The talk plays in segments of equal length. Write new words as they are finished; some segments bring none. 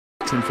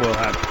tinfoil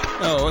hat.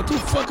 Oh, what the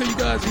fuck are you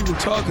guys even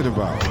talking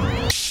about?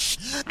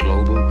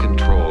 Global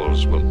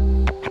controls will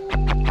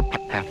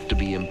have to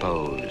be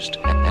imposed,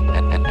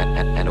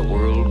 and a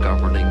world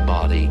governing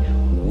body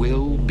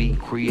will be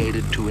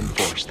created to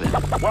enforce them.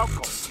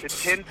 Welcome to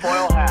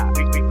Tinfoil Hat.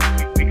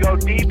 We go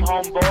deep,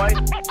 homeboy.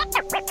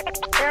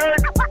 Aaron,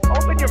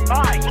 open your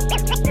mind.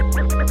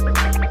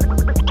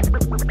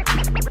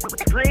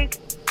 Drink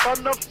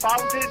from the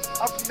fountain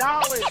of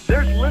knowledge.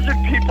 There's lizard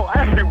people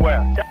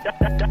everywhere.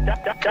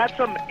 That's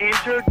some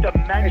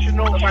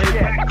interdimensional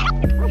shit.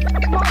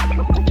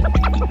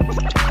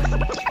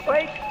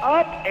 Wake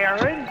up,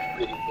 Aaron.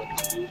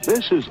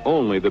 This is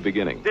only the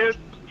beginning. Dude,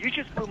 you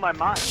just blew my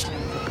mind.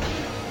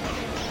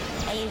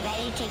 Are you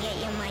ready to get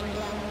your mind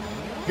blown?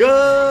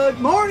 Good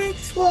morning,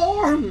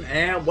 Swarm,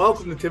 and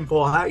welcome to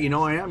Tinfoil Hat. You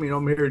know I am. You know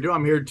I'm here to do.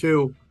 I'm here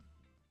to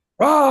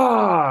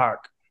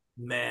rock.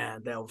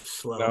 Man, that was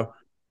slow. No.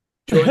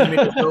 Joining me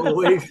as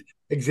always,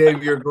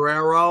 Xavier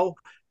Guerrero,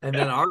 and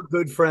then our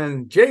good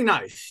friend Jay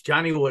Nice,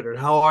 Johnny Woodard.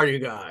 How are you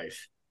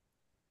guys?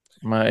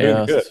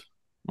 My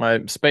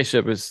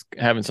spaceship is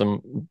having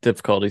some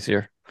difficulties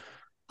here.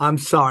 I'm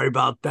sorry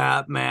about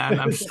that, man.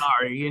 I'm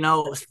sorry. You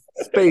know,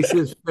 space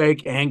is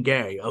fake and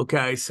gay.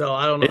 Okay, so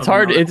I don't know. It's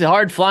hard. It's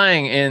hard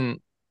flying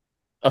in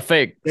a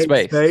fake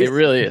space. It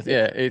really is.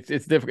 Yeah, it's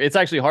difficult. It's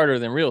actually harder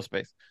than real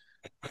space.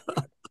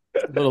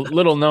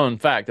 little known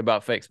fact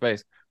about fake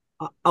space.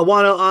 I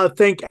want to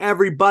thank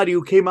everybody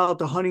who came out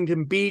to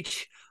Huntington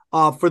Beach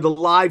for the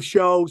live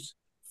shows.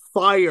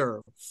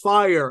 Fire.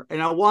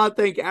 And I want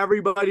to thank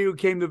everybody who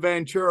came to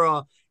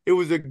Ventura. It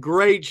was a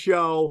great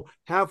show.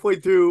 Halfway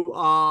through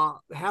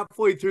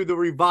the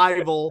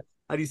revival,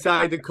 I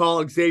decided to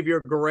call Xavier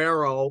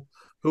Guerrero,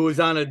 who was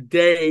on a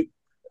date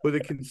with a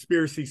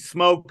conspiracy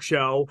smoke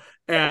show.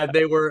 And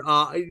they were,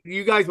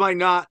 you guys might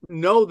not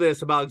know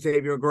this about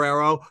Xavier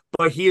Guerrero,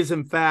 but he is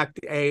in fact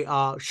a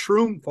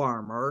shroom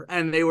farmer,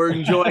 and they were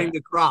enjoying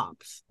the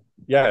crops.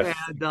 Yes,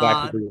 and,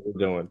 exactly what we're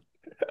doing.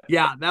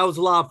 Yeah, that was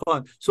a lot of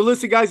fun. So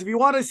listen, guys, if you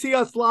want to see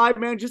us live,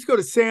 man, just go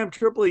to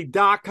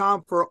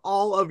samtripoli.com for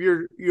all of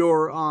your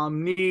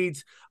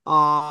needs.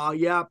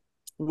 Yeah,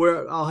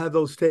 where I'll have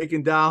those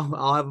taken down.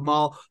 I'll have them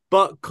all.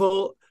 But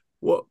Calusa,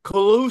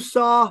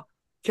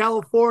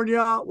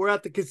 California, we're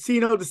at the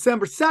casino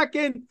December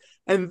 2nd.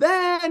 And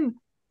then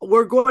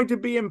we're going to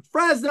be in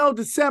Fresno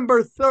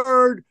December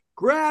 3rd.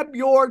 Grab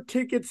your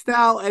tickets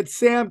now at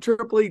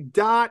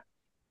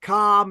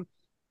samtripoli.com.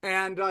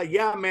 And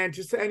yeah, man,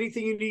 just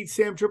anything you need,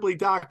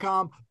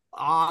 samtripoli.com.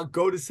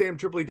 Go to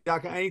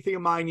samtripoli.com. Anything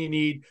of mine you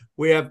need.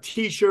 We have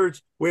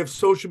t-shirts, we have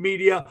social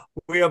media,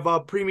 we have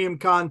premium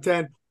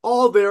content,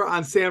 all there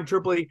on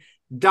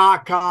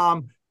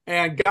samtripoli.com.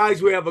 And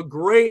guys, we have a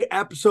great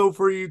episode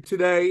for you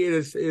today.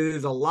 It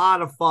is a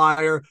lot of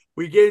fire.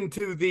 We get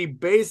into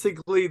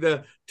basically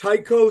the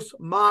Tychos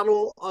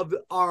model of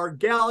our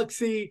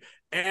galaxy.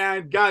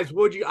 And guys,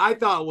 I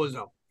thought it was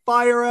a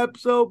fire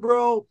episode,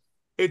 bro.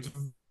 It's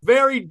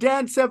very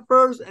dense at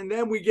first, and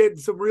then we get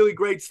some really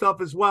great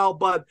stuff as well.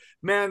 But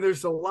man,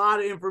 there's a lot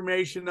of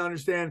information to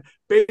understand.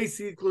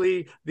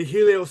 Basically, the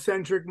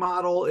heliocentric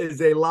model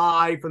is a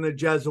lie from the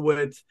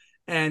Jesuits,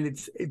 and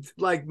it's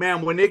like,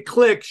 man, when it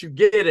clicks, you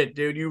get it,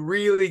 dude. You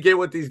really get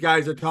what these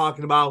guys are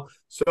talking about.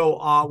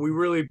 So we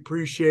really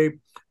appreciate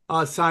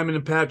Simon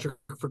and Patrik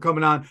for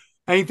coming on.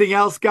 Anything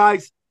else,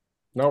 guys?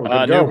 No,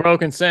 we're good.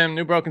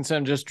 New Broken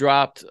Sim just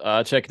dropped.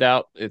 Check it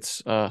out.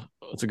 It's a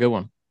good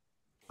one.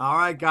 All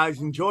right,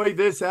 guys, enjoy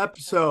this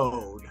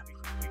episode.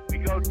 We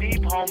go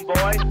deep,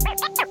 homeboy.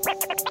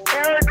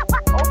 Aaron,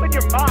 open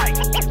your mind.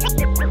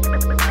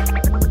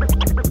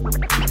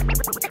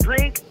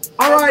 Drink.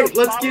 All right,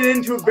 let's get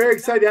into it. Very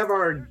excited to have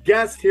our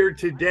guest here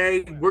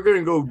today. We're going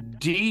to go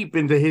deep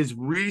into his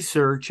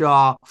research.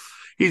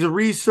 He's a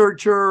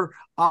researcher.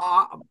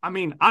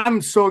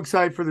 I'm so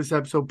excited for this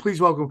episode.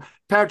 Please welcome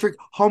Patrik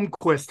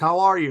Holmqvist.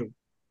 How are you?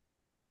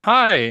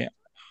 Hi,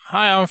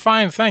 I'm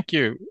fine, thank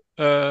you.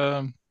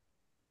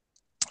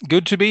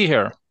 Good to be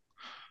here.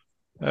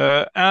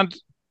 And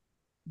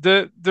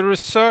the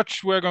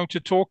research we're going to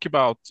talk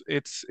about,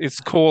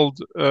 it's called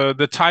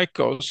the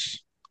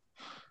Tychos.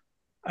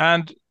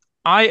 And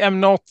I am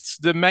not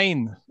the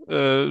main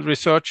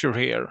researcher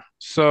here.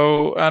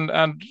 So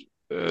and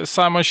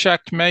Simon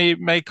Scheck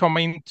may come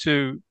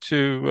into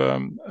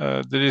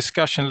the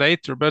discussion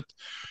later. But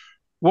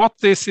what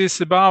this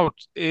is about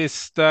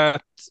is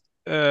that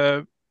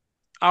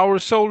our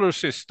solar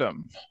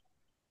system,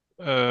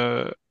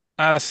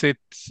 as it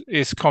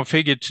is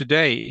configured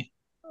today,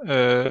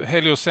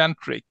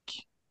 heliocentric,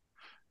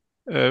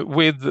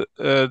 with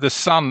the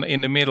sun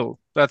in the middle.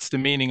 That's the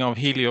meaning of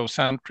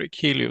heliocentric,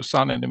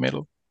 sun in the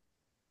middle.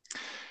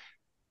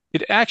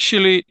 It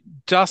actually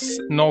does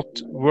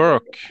not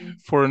work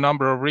for a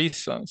number of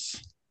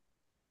reasons.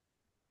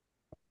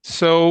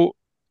 So,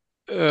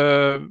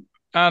 and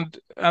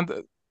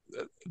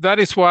that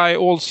is why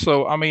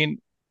also, I mean,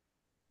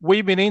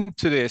 we've been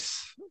into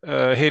this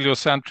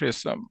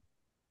heliocentrism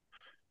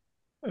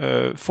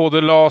for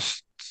the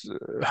last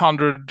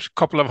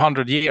couple of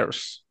hundred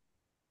years.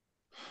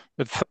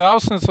 But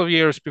thousands of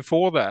years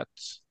before that,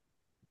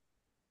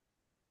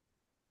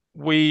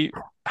 we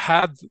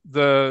had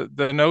the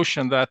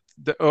notion that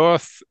the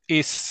Earth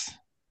is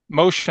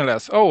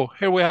motionless. Oh,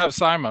 here we have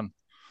Simon.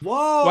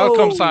 Whoa!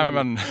 Welcome,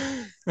 Simon.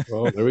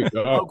 Oh, there we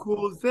go. How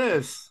cool is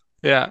this?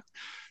 Yeah.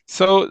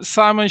 So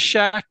Simon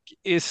Shack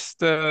is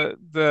the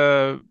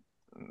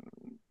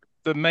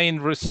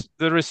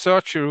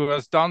researcher who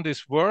has done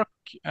this work,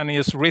 and he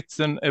has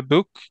written a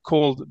book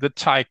called The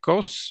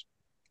Tychos.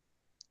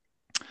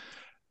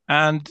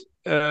 And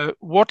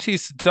what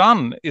he's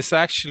done is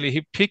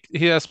actually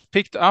he has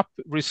picked up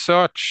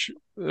research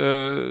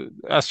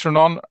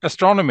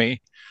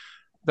astronomy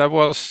that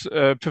was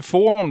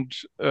performed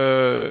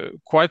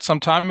quite some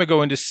time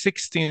ago in the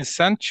 16th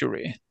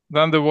century.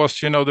 Then there was,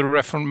 the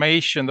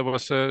Reformation. There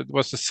was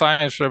a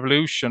science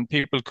revolution.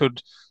 People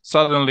could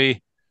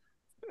suddenly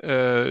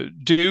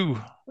do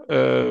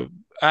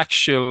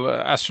actual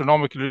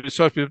astronomical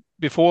research.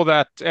 Before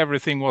that,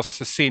 everything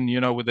was a sin,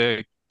 with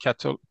the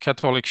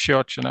Catholic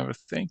Church and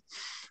everything.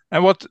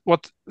 And what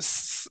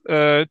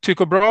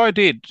Tycho Brahe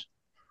did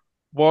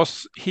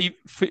was he,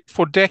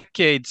 for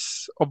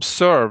decades,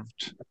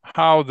 observed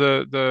how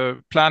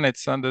the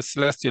planets and the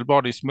celestial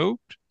bodies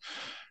moved.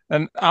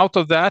 And out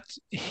of that,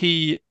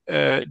 he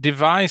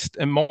devised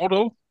a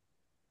model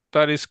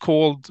that is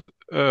called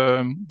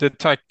the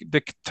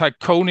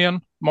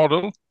Tychonian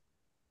model.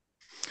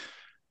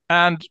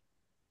 And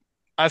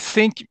I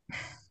think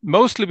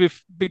mostly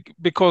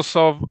because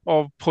of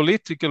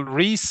political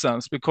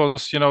reasons,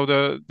 because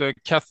the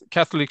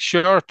Catholic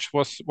Church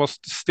was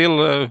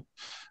still a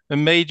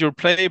major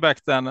play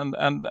back then, and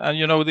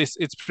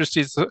it's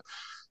prestige.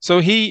 So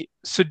he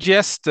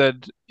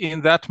suggested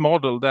in that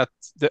model that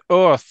the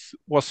Earth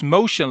was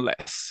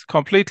motionless,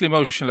 completely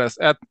motionless,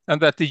 and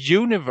that the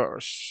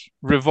universe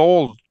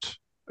revolved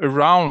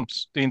around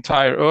the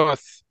entire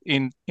Earth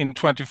in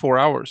 24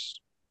 hours.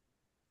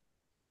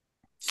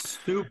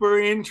 Super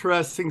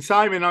interesting.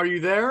 Simon, are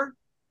you there?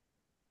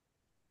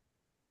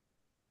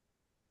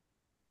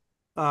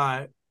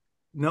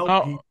 Nope.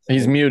 Oh,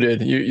 he's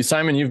muted.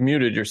 Simon, you've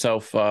muted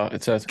yourself.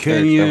 It says.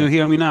 Can you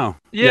hear me now?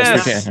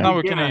 Yes, we can. Now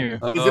we can hear you.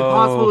 Is it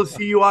possible to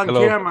see you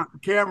on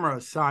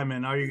camera,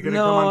 Simon? Are you going to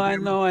come on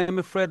camera? No, I'm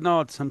afraid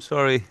not. I'm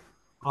sorry.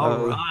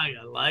 All right,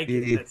 I like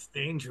it. That's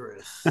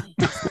dangerous.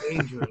 That's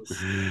dangerous.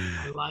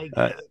 I like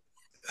it.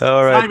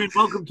 All right. Simon,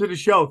 welcome to the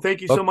show. Thank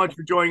you so much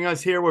for joining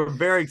us here. We're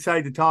very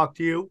excited to talk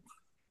to you.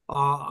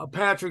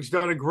 Patrik's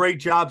done a great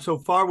job so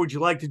far. Would you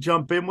like to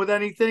jump in with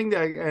anything?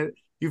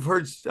 You've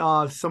heard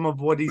some of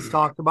what he's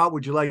talked about.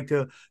 Would you like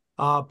to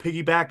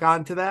piggyback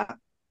onto that?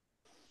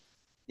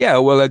 Yeah,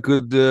 well, I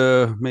could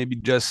maybe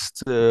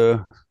just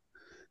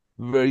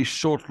very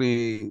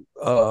shortly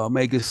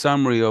make a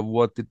summary of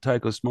what the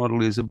Tychos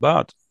model is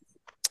about.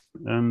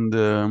 And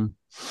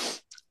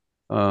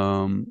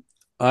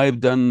I've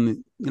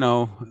done,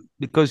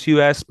 because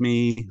you asked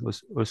me,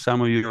 or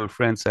some of your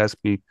friends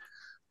asked me,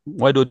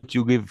 why don't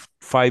you give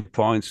 5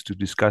 points to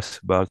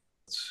discuss about?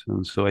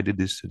 And so I did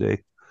this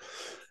today.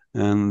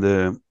 And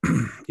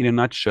in a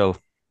nutshell,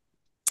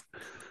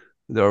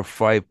 there are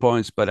 5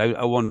 points, but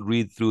I won't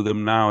read through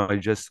them now. I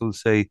just will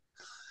say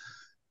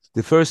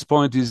the first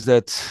point is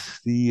that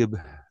the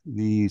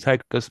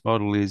Tychos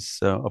model is,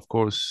 of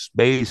course,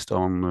 based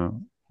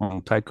on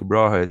Tycho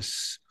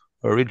Brahe's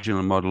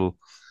original model,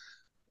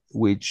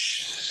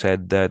 which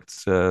said that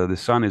the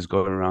sun is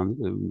going around,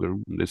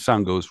 the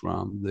sun goes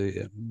around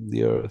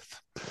the Earth.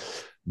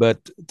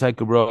 But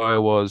Tycho Brahe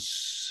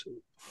was,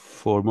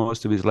 for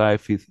most of his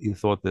life, he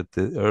thought that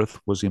the Earth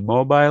was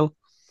immobile,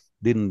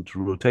 didn't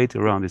rotate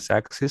around its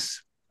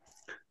axis.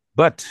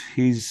 But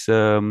his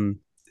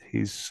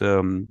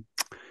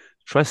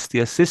trusty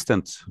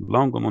assistant,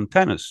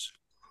 Longomontanus,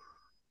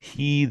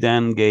 he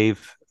then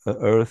gave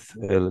Earth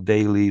a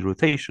daily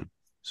rotation.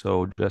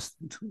 So just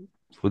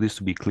for this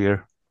to be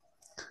clear,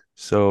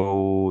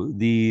 so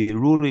the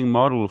ruling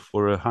model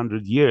for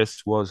 100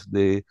 years was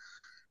the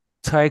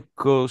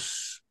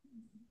Tychos.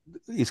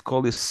 It's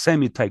called a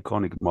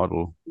semi-tychonic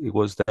model. It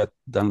was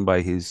done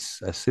by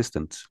his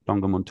assistant,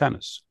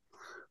 Longomontanus,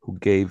 who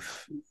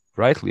gave,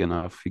 rightly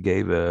enough, he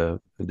gave a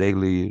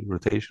daily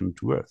rotation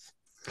to Earth.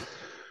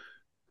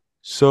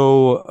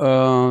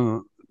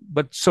 So,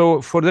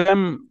 so for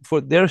them,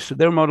 for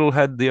their model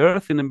had the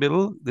Earth in the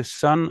middle, the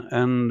sun,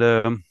 and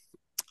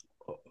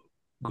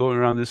going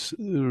around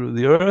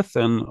the Earth,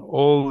 and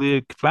all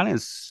the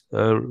planets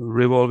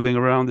revolving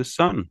around the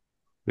sun,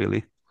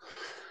 really.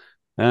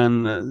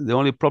 And the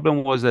only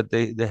problem was that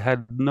they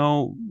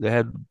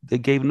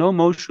gave no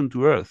motion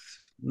to Earth,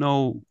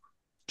 no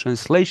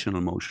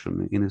translational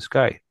motion in the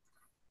sky.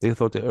 They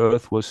thought the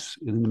Earth was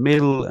in the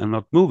middle and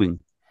not moving.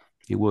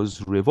 It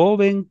was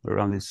revolving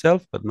around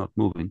itself, but not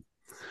moving.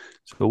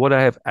 So what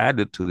I have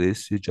added to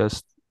this is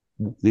just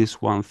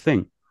this one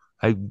thing.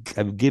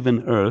 I've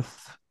given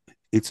Earth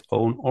its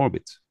own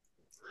orbit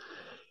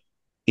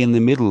in the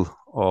middle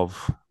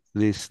of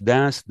this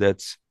dance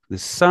that the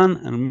Sun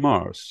and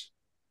Mars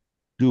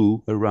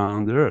do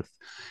around the Earth.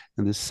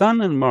 And the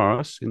Sun and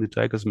Mars in the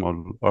Tychos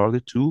model are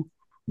the two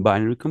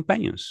binary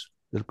companions.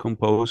 that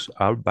compose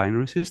our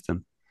binary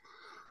system.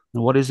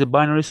 And what is a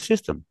binary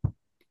system?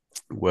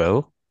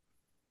 Well,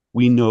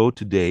 we know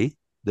today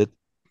that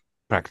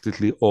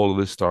practically all of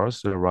the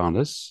stars around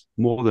us,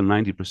 more than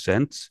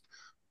 90%,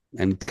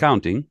 and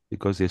counting,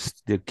 because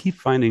they keep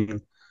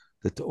finding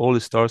that all the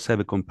stars have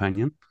a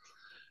companion,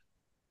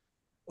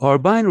 are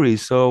binary.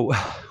 So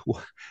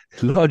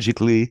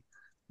logically,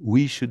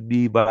 we should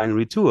be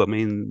binary too. I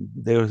mean,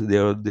 they're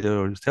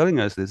telling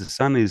us that the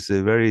sun is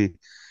a very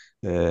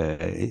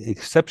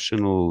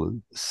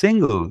exceptional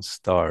single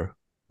star,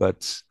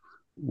 but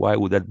why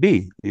would that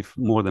be if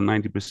more than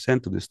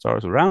 90% of the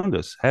stars around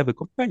us have a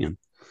companion?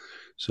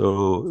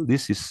 So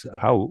this is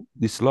how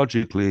this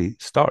logically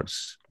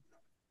starts.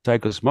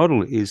 Tycho's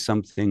model is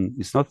something,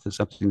 it's not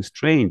something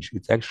strange.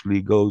 It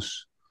actually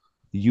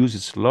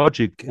uses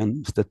logic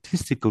and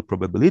statistical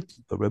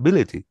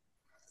probability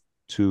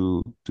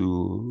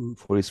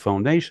for its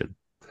foundation.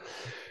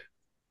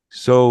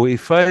 So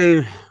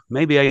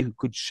maybe I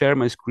could share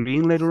my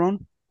screen later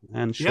on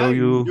and show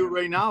you. You can do it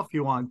right now if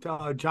you want.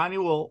 Johnny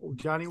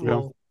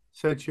will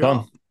set you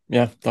up.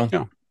 Yeah,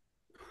 done.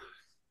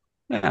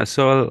 Yeah,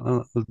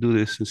 so I'll do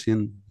this and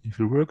see if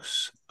it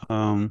works.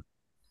 Can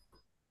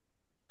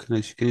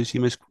you see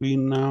my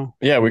screen now?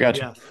 Yeah, we got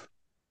you.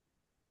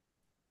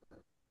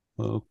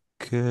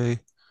 Okay,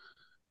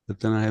 but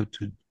then I have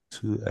to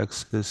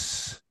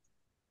access.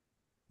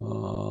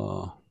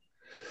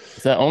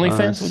 Is that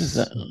OnlyFans? What is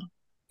that?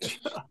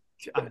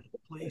 Johnny,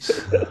 please.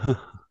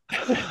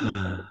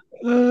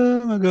 Oh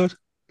my God.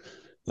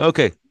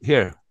 Okay,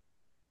 here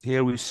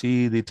we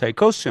see the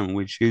Tychosium,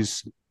 which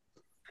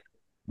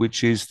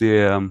is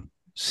the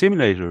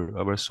simulator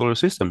of our solar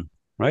system,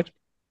 right?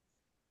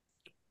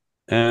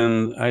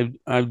 And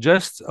I've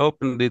just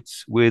opened it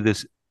with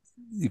this.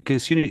 You can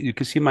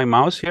see my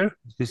mouse here.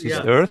 This is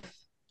Earth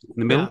in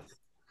the middle.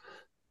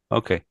 Yeah.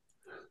 Okay,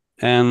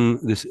 and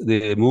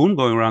the moon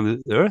going around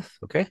the Earth.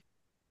 Okay,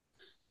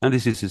 and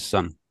this is the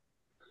sun.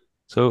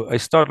 So I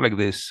start like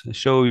this. I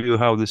show you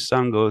how the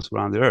sun goes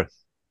around the Earth.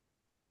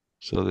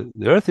 So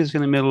the Earth is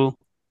in the middle,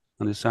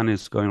 and the sun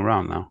is going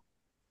around now.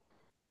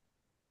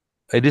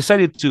 I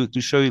decided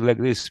to show you like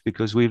this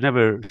because we've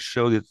never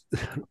showed it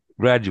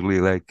gradually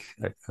like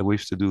I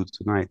wish to do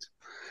tonight.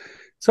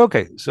 So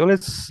okay, so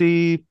let's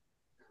see.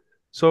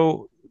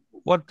 So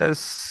what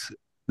does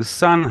the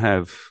sun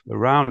have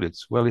around it?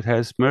 Well, it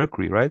has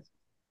Mercury, right?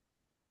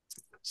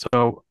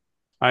 So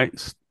I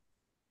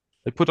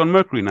put on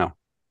Mercury now.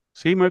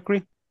 See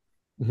Mercury?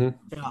 Yeah.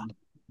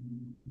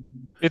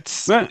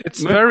 It's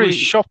very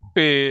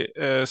choppy,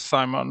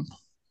 Simon.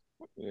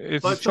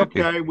 It's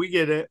choppy. Okay. We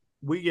get it.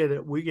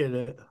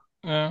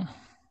 Yeah.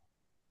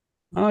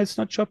 Oh, it's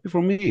not choppy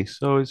for me.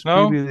 So it's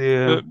maybe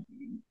the.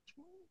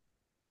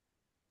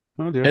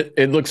 Oh dear.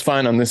 It looks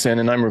fine on this end,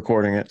 and I'm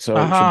recording it, so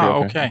it should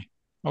be okay.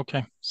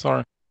 Okay.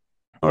 Sorry.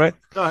 All right.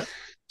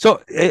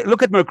 So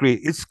look at Mercury.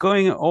 It's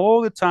going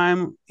all the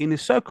time in a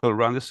circle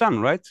around the sun,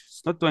 right?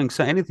 It's not doing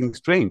anything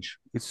strange.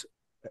 It's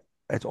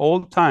at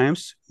all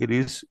times it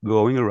is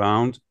going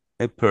around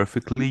a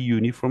perfectly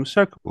uniform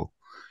circle,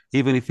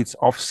 even if it's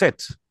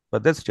offset.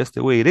 But that's just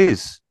the way it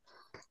is.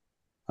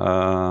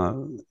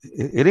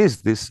 It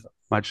is this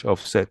much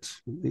offset.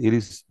 It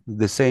is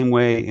the same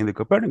way in the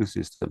Copernicus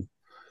system.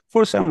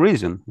 For some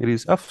reason, it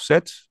is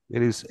offset.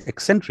 It is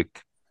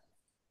eccentric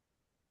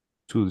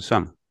to the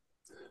sun.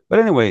 But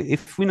anyway,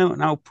 if we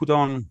now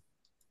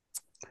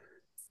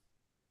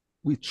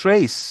we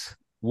trace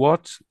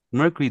what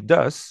Mercury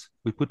does,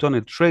 we put on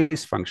a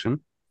trace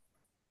function,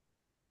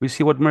 we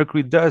see what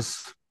Mercury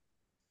does.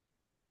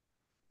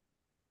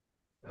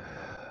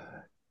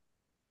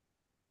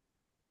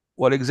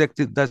 What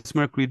exactly does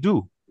Mercury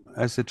do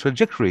as a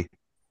trajectory?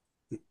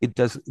 It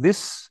does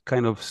this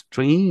kind of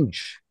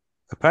strange,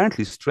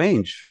 apparently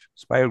strange,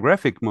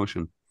 spirographic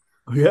motion.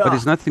 Yeah. But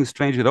it's nothing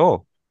strange at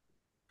all.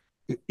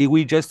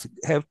 We just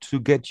have to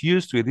get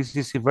used to it. This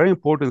is a very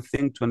important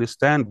thing to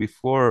understand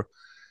before,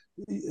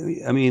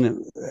 I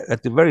mean,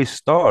 at the very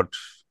start,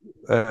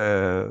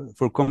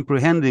 for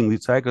comprehending the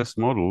Tychos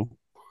model,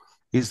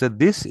 is that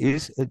this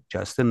is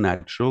just a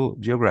natural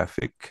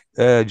geometric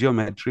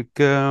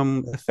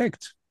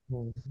effect.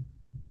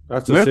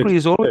 Mercury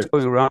is always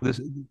going around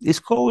this.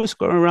 It's always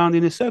going around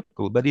in a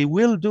circle, but it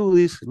will do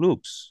these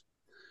loops.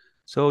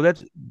 So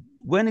that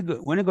when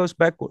it goes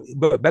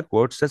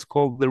backwards, that's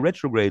called the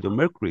retrograde of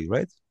Mercury,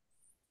 right?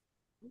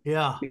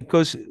 Yeah.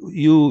 Because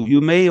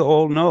you may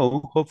all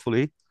know,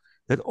 hopefully,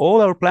 that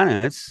all our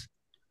planets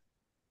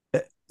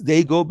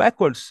they go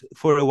backwards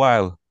for a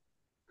while.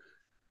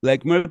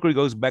 Like Mercury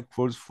goes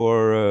backwards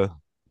for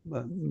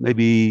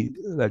maybe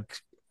like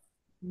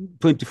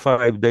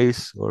 25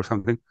 days or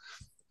something.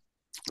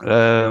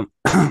 So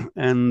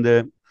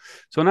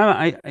now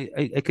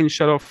I can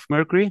shut off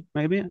Mercury,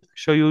 maybe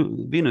show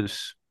you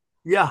Venus.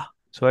 Yeah.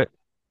 So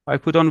I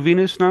put on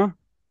Venus now.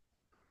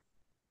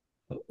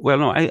 Well,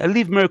 no, I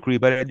leave Mercury,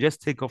 but I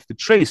just take off the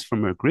trace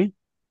from Mercury.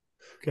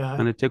 Okay.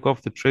 And I take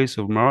off the trace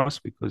of Mars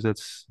because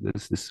that's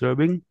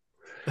disturbing.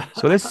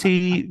 So let's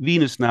see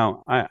Venus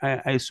now.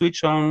 I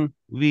switch on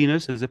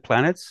Venus as a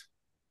planet.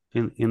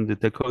 in the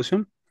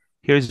Tychosium.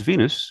 Here is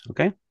Venus.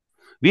 Okay,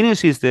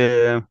 Venus is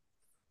the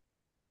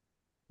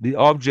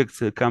object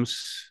that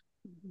comes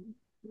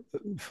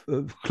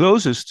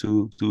closest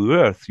to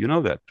Earth. You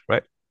know that,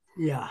 right?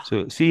 Yeah.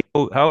 So see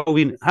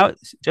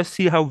just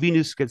see how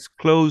Venus gets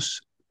close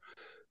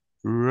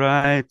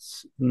right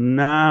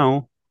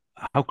now.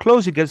 How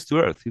close it gets to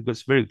Earth. It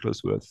gets very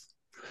close to Earth.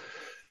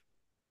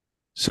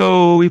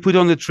 So we put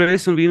on the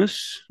trace on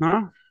Venus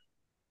now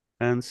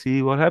and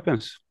see what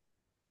happens.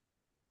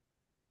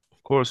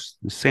 Of course,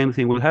 the same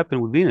thing will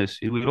happen with Venus.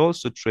 It will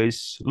also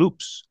trace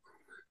loops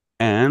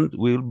and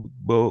will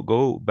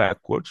go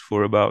backwards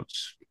for about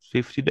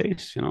 50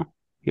 days. You know,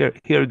 here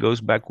it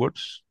goes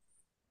backwards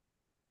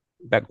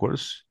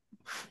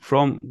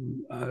from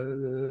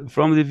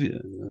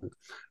the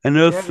an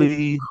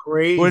earthly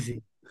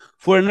crazy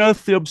for an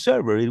earthly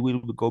observer. It will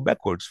go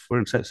backwards for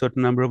a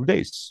certain number of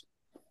days,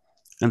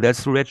 and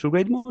that's the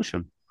retrograde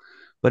motion.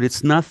 But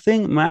it's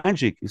nothing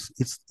magic.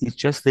 It's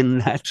just a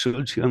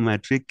natural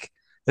geometric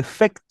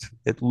effect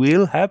that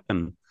will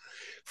happen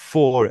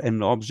for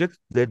an object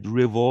that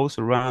revolves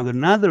around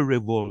another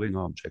revolving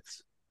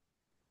object.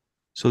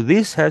 So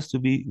this has to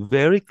be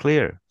very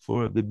clear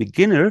for the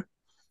beginner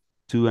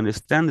to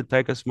understand the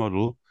Tychus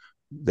model.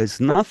 There's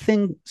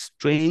nothing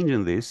strange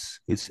in this.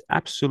 It's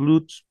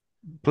absolute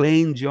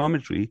plain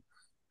geometry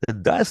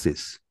that does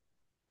this.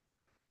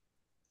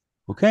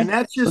 Okay. And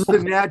that's just the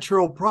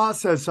natural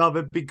process of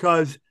it,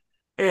 because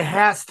it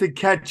has to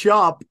catch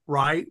up,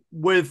 right,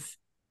 with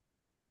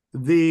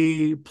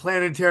the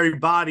planetary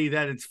body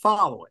that it's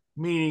following,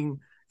 meaning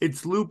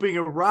it's looping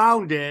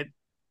around it.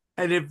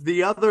 And if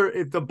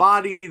the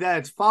body that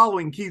it's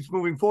following keeps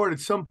moving forward, at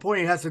some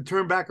point it has to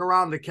turn back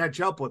around to catch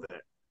up with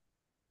it.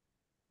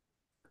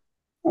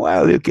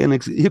 Well, you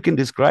can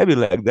describe it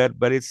like that,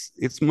 but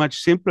it's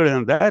much simpler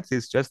than that.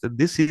 It's just that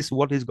this is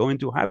what is going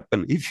to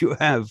happen if you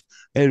have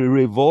a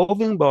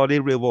revolving body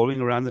revolving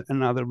around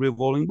another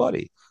revolving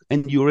body,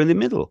 and you're in the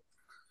middle.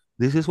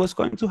 This is what's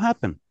going to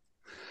happen.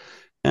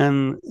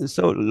 And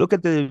so look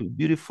at the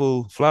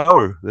beautiful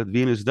flower that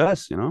Venus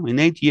does. You know, in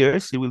 8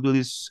 years, it will do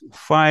this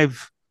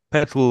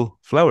 5-petal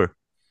flower.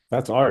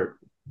 That's art.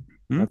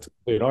 That's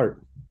great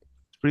art.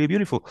 It's pretty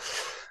beautiful.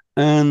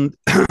 And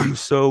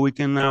so we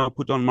can now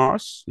put on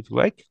Mars, if you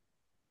like.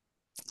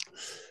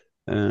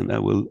 And I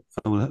will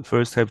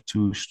first have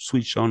to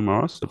switch on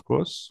Mars, of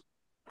course.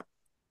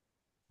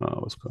 Oh,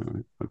 what's going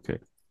on? Okay.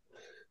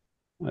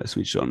 I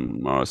switch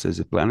on Mars as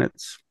a planet.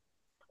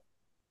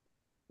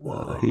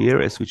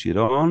 Here, I switch it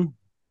on.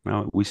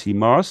 Now we see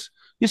Mars.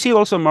 You see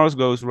also Mars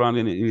goes around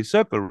in a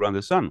circle around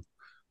the sun.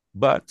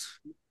 But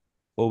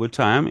over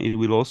time, it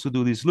will also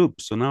do these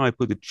loops. So now I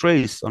put a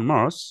trace on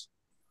Mars.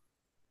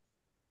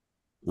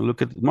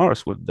 Look at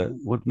Mars,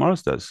 what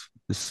Mars does,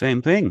 the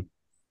same thing.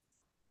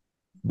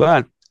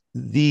 But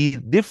the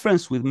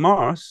difference with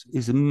Mars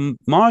is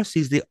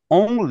the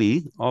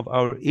only of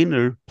our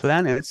inner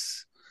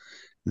planets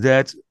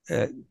that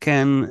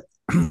can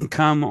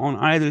come on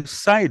either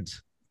side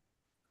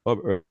of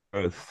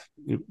Earth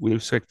with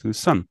respect to the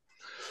sun.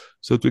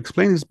 So to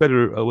explain this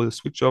better, I will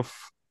switch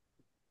off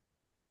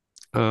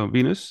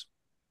Venus.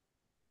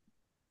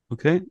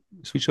 Okay,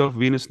 switch off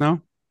Venus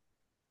now.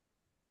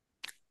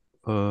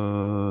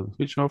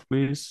 Switch off,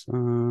 please.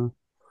 You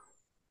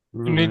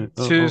need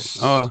to.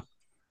 So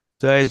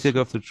I take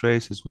off the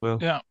trace as well.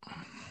 Yeah.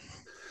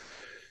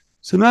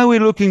 So now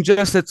we're looking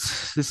just at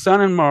the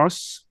sun and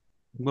Mars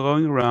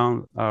going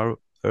around our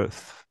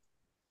Earth.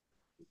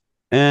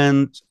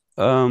 And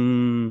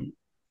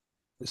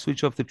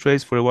switch off the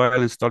trace for a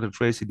while and start the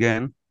trace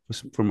again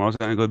for Mars.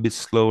 I'm going to go a bit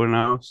slower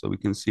now so we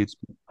can see it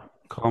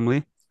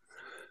calmly.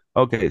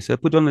 Okay, so I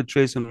put on the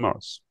trace on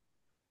Mars.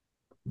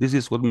 This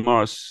is what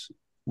Mars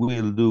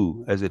will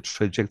do as a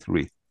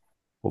trajectory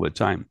over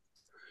time.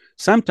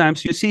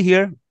 Sometimes you see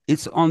here,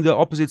 it's on the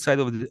opposite side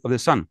of the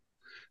sun.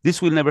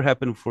 This will never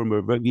happen for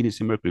Venus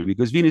and Mercury,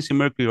 because Venus and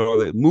Mercury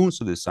are the moons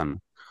of the sun.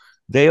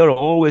 They are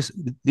always,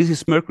 this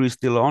is Mercury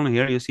still on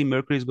here. You see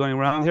Mercury is going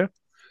around here.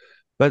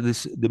 But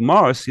the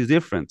Mars is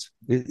different.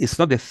 It's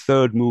not the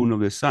third moon of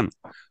the sun.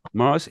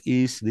 Mars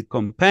is the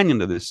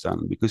companion of the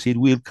sun because it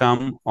will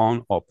come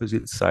on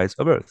opposite sides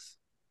of Earth.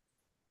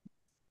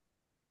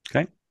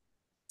 Okay?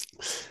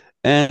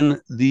 And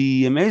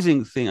the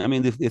amazing thing, I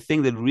mean, the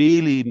thing that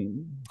really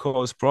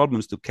caused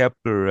problems to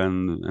Kepler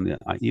and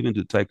even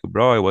to Tycho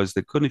Brahe was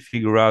they couldn't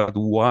figure out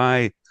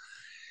why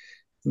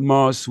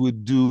Mars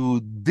would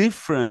do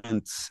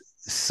different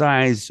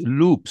size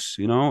loops,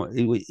 you know,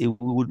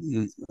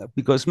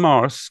 because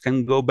Mars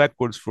can go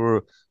backwards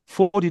for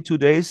 42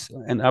 days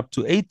and up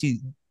to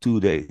 82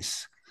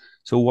 days.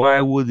 So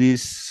why would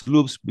these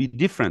loops be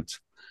different?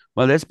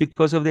 Well, that's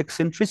because of the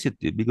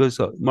eccentricity, because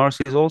Mars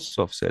is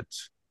also offset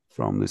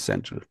from the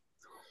center.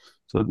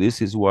 So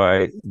this is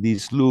why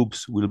these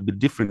loops will be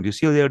different. You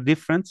see they are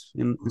different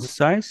in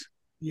size?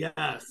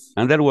 Yes.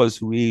 And that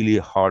was really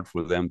hard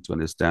for them to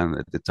understand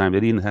at the time.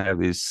 They didn't have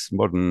these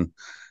modern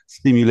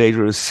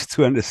simulators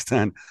to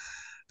understand.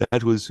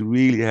 That was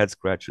really a head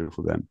scratcher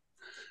for them.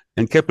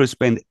 And Kepler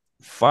spent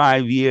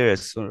 5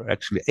 years, or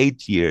actually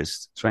 8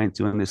 years, trying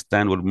to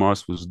understand what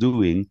Mars was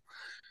doing,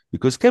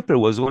 because Kepler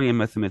was only a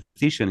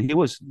mathematician. He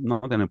was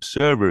not an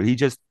observer.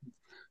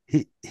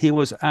 He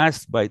was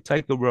asked by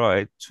Tycho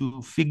Brahe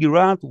to figure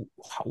out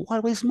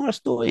what is Mars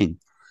doing,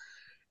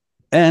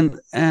 and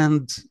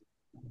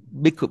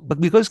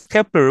because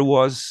Kepler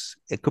was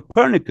a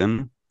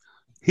Copernican,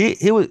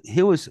 he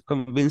was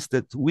convinced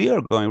that we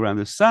are going around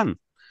the sun.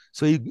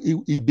 So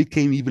it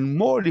became even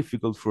more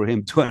difficult for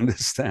him to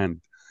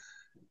understand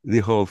the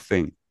whole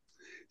thing.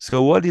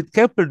 So what did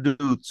Kepler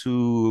do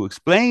to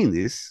explain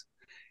this?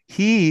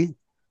 He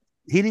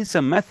did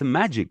some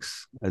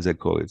mathemagics, as I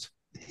call it.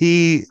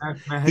 He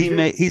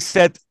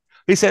said,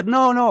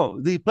 no,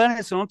 the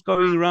planets are not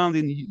going around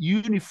in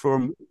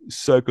uniform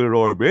circular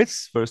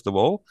orbits. First of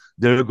all,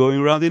 they're going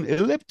around in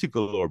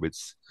elliptical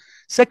orbits.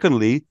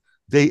 Secondly,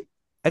 they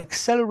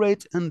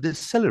accelerate and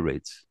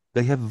decelerate.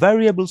 They have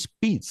variable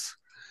speeds.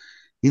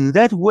 In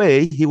that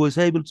way, he was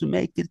able to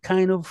make it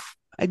kind of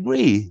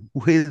agree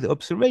with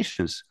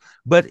observations.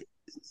 But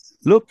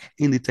look,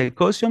 in the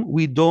Tychosium,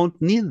 we don't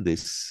need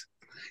this.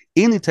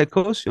 In the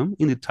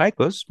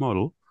Tychos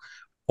model,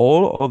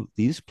 all of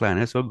these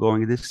planets are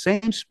going at the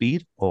same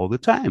speed all the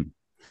time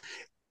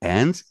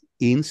and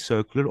in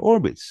circular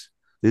orbits.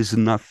 There's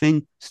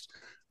nothing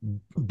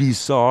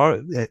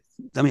bizarre.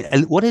 I mean,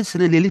 what is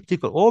an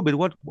elliptical orbit?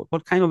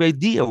 What kind of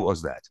idea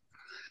was that?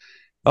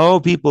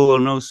 Oh, people are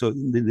now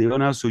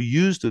so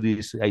used to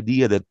this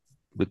idea that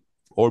the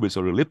orbits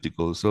are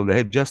elliptical, so they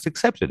have just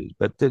accepted it.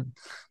 But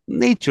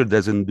nature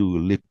doesn't do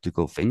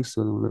elliptical things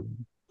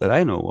that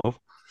I know of.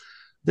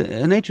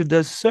 Nature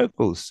does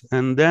circles,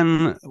 and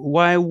then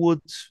why would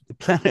the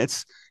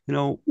planets,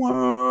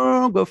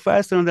 go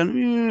faster and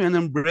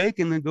then break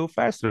and then go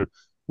faster?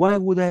 Why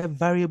would they have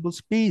variable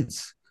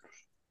speeds?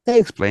 They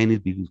explain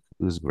it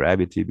because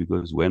gravity,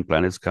 because when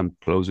planets come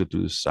closer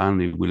to the sun,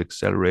 it will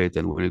accelerate,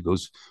 and when it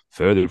goes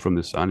further from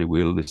the sun, it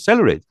will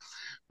decelerate.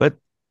 But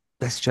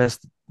that's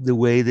just the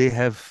way they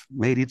have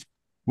made it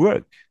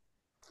work.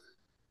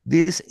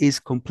 This is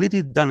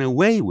completely done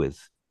away with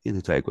in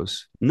the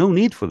Tychos. No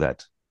need for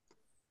that.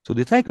 So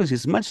the Tychos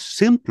is much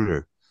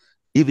simpler,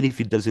 even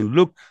if it doesn't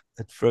look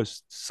at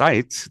first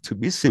sight to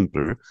be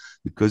simpler,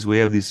 because we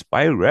have these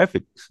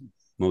spirographic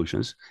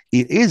motions.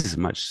 It is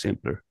much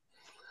simpler.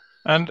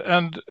 And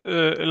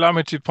allow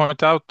me to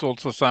point out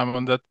also,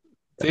 Simon, that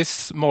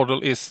this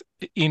model is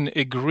in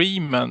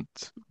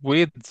agreement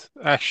with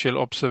actual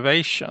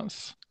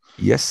observations.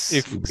 Yes,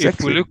 exactly. If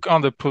we look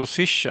on the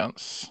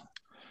positions,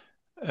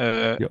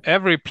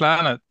 every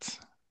planet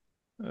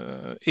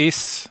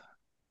is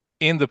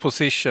in the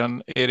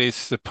position it is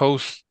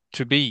supposed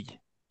to be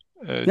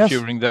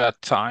during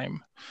that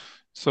time.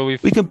 So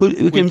if we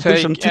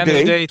take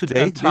any date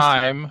and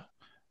time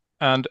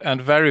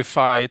and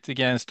verify it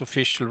against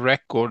official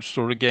records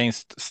or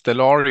against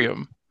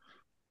Stellarium,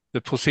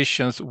 the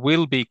positions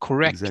will be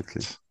correct.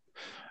 Exactly.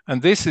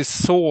 And this is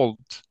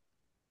solved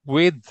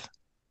with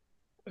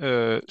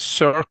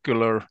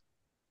circular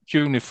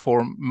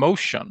uniform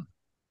motion,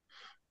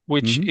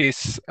 which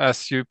is,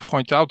 as you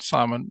point out,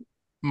 Simon,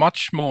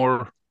 much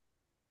more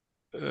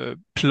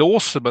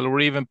plausible or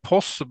even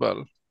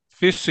possible,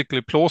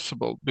 physically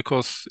plausible,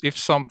 because if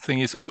something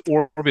is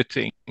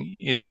orbiting,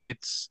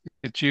 it's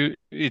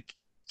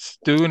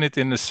doing it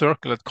in a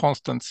circle at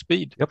constant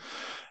speed. Yep.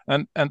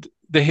 And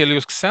the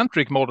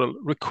heliocentric model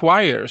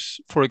requires,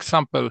 for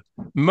example,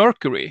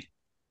 Mercury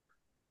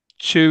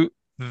to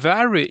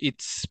vary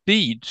its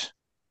speed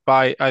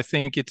by, I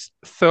think it's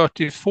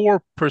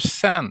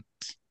 34%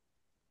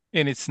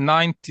 in its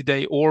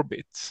 90-day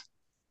orbit.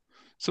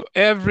 So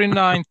every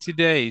 90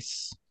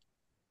 days,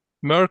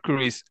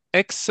 Mercury is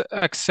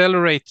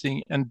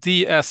accelerating and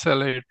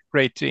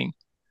deaccelerating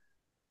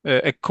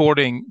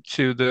according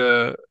to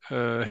the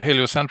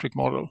heliocentric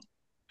model.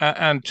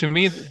 And to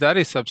me, that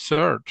is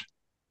absurd.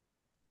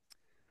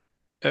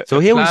 So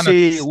here we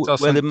see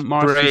where the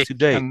Mars is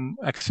today. And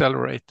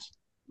accelerate.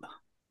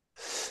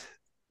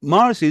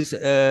 Mars is,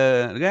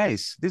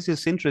 guys, this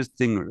is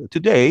interesting.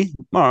 Today,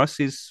 Mars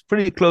is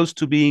pretty close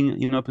to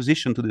being in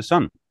opposition to the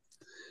Sun.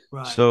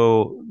 Right.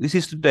 So this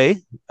is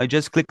today. I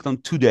just clicked on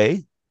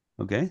today.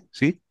 Okay,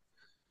 see?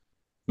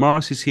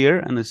 Mars is here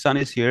and the Sun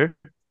is here,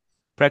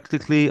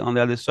 practically on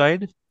the other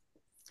side.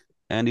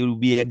 And it will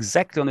be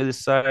exactly on the other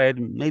side,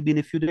 maybe in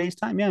a few days'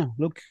 time. Yeah,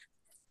 look.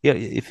 Yeah,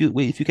 if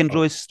you can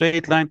draw a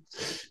straight line.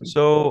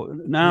 So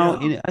now,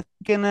 I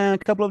think in a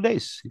couple of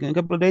days,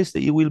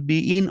 it will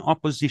be in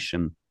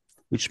opposition,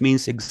 which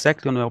means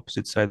exactly on the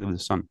opposite side of the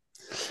Sun.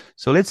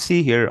 So let's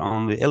see here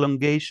on the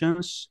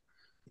elongations.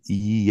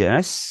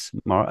 Yes,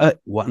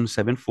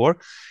 174.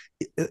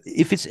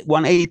 If it's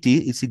 180,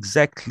 it's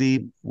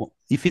exactly.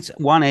 If it's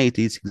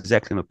 180, it's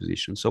exactly in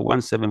opposition. So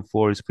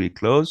 174 is pretty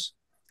close.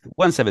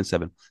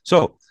 177.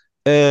 So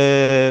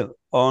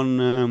on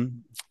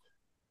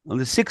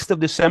the 6th of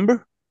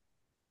December,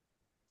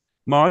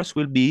 Mars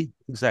will be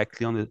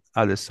exactly on the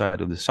other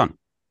side of the Sun.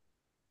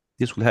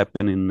 This will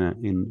happen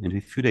in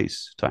a few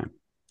days' time.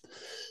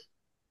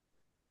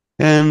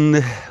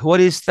 And what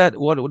is that?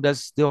 What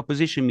does the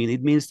opposition mean?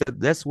 It means that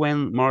that's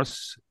when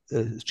Mars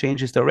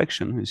changes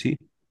direction, you see.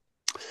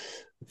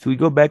 If we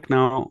go back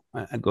now,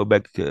 I go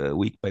back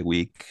week by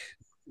week.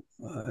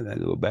 I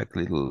go back a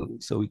little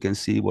so we can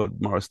see what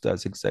Mars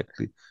does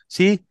exactly.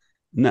 See,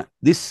 now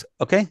this,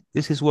 okay,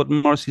 this is what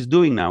Mars is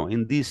doing now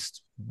in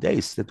these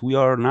days that we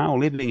are now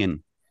living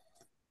in.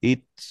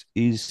 It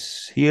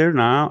is here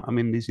now. I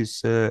mean, this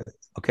is,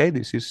 okay,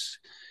 this is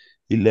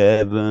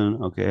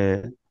 11,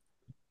 okay.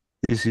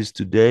 This is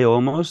today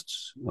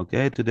almost,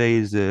 okay. Today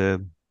is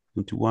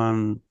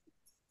 21,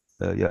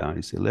 yeah,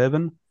 it's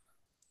 11,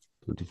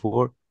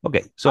 24.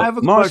 Okay, so I have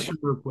a Mars question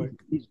real quick.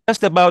 is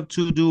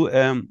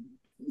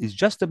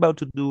just about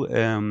to do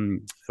a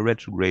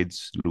retrograde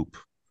loop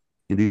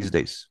in these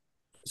days.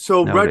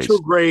 So nowadays.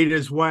 retrograde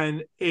is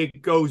when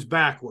it goes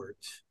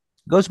backwards.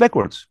 Goes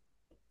backwards.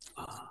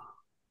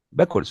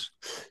 Backwards.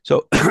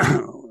 So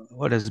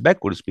what does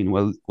backwards mean?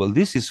 Well,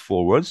 this is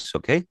forwards,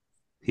 okay?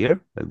 Here,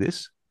 like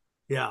this.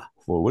 Yeah.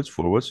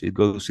 Forwards. It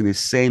goes in the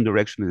same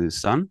direction as the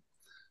sun.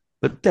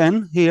 But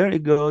then here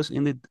it goes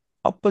in the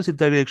opposite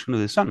direction of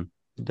the sun.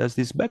 It does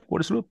this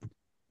backwards loop.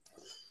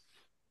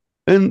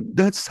 And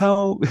that's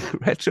how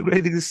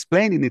retrograde is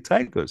explained in the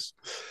Tychos.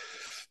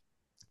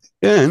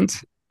 And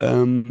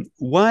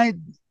why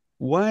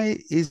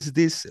is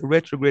this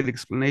retrograde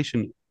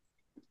explanation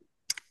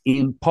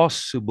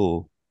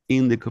impossible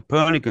in the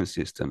Copernican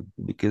system?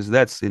 Because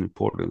that's the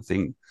important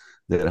thing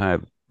that I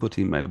have put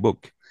in my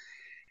book.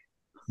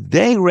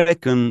 They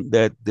reckon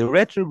that the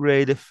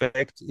retrograde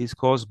effect is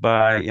caused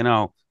by,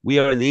 we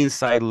are in the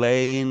inside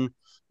lane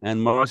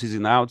and Mars is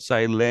in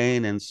outside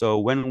lane, and so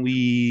when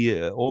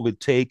we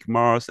overtake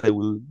Mars, it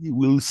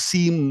will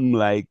seem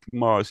like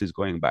Mars is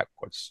going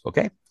backwards.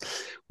 Okay,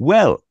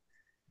 well,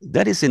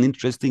 that is an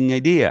interesting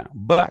idea,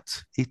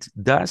 but it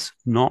does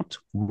not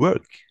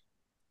work.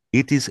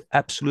 It is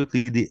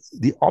absolutely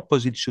the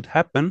opposite should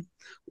happen.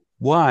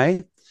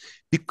 Why?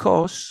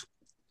 Because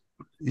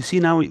you see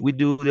now we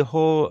do the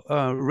whole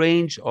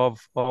range of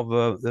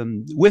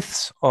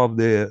widths of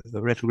the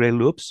retrograde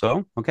loop.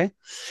 So okay.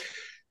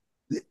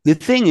 The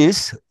thing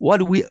is,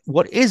 what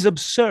is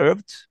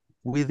observed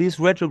with these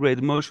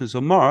retrograde motions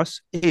of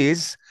Mars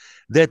is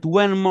that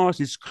when Mars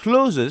is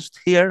closest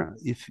here,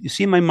 if you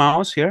see my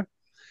mouse here,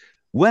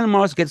 when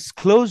Mars gets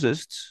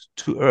closest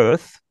to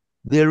Earth,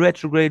 the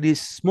retrograde is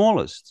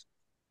smallest,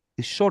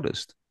 is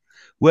shortest.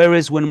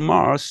 Whereas when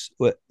Mars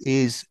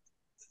is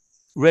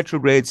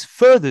retrogrades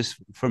furthest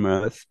from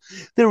Earth,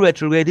 the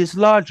retrograde is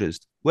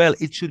largest. Well,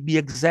 it should be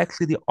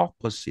exactly the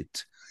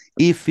opposite.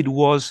 If it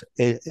was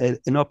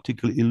an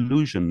optical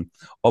illusion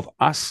of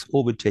us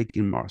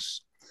overtaking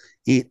Mars,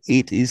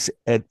 it is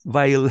a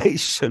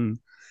violation,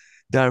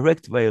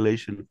 direct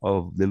violation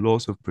of the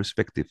laws of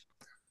perspective,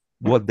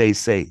 what they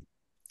say.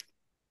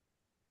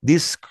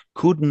 This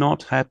could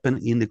not happen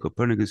in the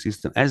Copernican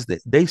system, as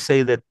they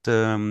say that,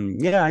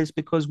 yeah, it's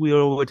because we are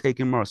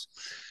overtaking Mars.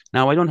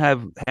 Now, I don't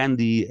have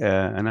handy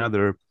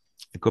another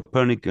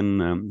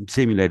Copernican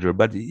simulator,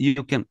 but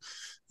you can,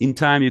 in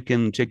time, you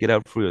can check it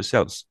out for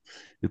yourselves.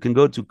 You can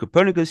go to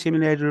Copernicus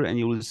simulator and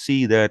you will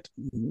see that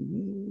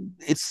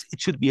it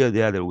should be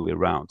the other way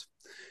around.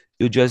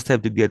 You just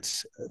have to get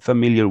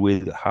familiar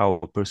with how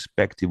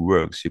perspective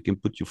works. You can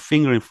put your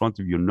finger in front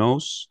of your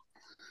nose,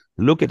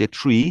 look at a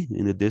tree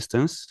in the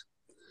distance,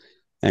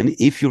 and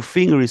if your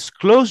finger is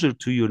closer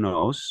to your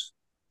nose,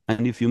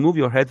 and if you move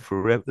your head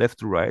from left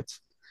to right,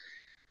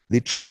 the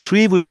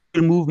tree will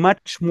move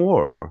much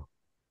more.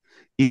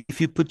 If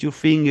you put your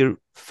finger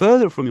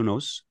further from your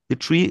nose, the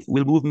tree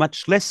will move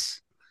much less.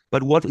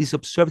 But what is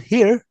observed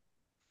here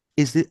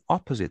is the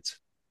opposite.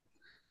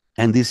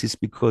 And this is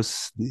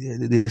because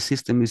the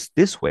system is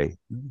this way.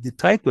 The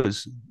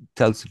Tychos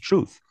tells the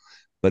truth,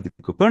 but the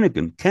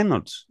Copernican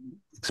cannot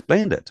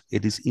explain that.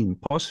 It is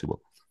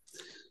impossible.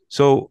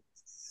 So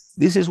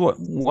this is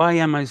why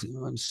am I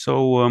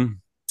so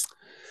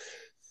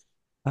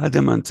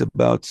adamant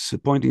about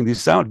pointing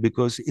this out,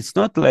 because it's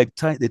not like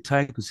the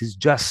Tychos is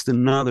just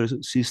another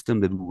system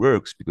that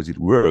works, because it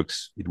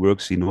works. It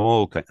works in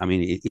all. I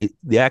mean,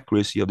 the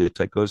accuracy of the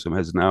Tychosium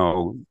has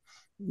now.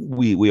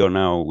 We are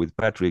now with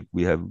Patrik.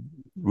 We have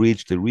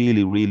reached a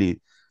really,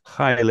 really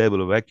high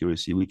level of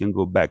accuracy. We can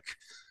go back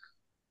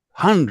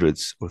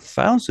hundreds or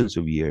thousands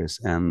of years,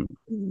 and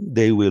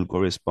they will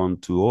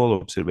correspond to all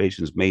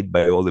observations made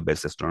by all the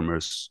best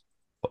astronomers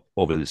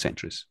over the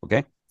centuries.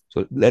 Okay.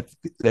 So let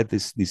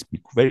this be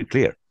very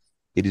clear.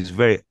 It is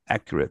very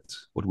accurate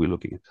what we're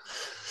looking at.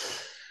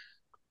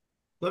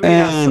 Let me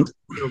ask something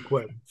real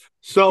quick.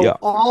 So yeah.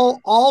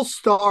 all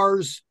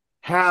stars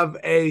have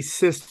a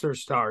sister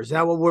star. Is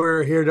that what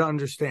we're here to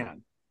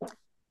understand?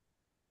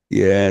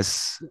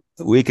 Yes,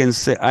 we can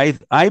say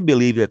I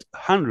believe that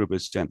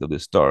 100% of the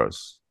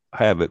stars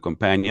have a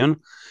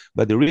companion,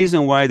 but the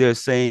reason why they're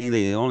saying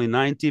they only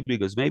 90,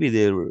 because maybe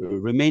the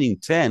remaining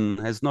 10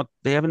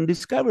 they haven't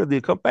discovered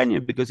the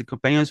companion, because the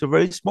companions are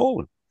very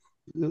small.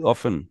 They're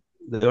often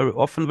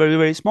very,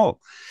 very small.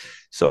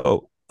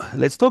 So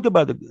let's talk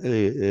about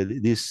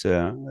this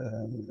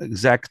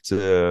exact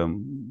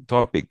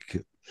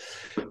topic.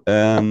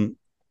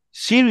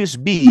 Sirius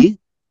B,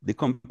 the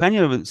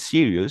companion of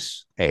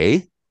Sirius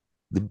A,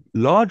 the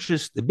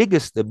largest, the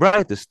biggest, the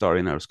brightest star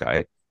in our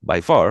sky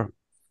by far.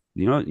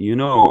 You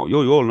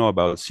all know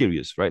about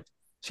Sirius, right?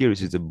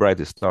 Sirius is the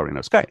brightest star in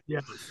our sky.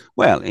 Yes.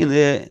 Well, in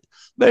the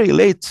very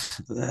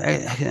late,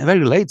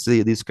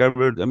 they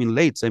discovered, very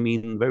recently,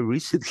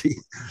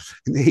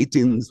 in the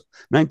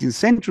 19th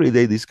century,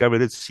 they discovered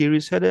that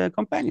Sirius had a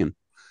companion,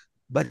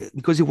 but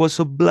because it was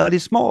so bloody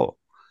small.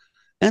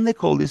 And they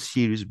called it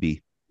Sirius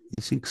B.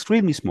 It's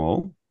extremely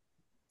small.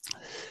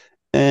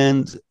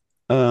 And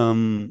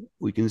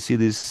we can see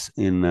this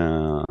in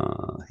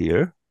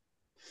here.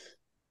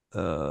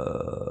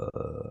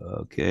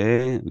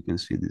 Okay, we can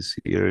see this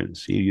here in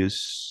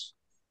Sirius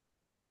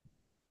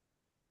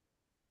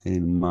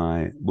in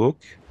my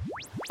book.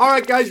 All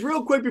right, guys,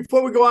 real quick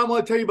before we go on, I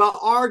want to tell you about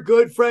our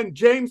good friend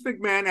James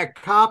McMahon at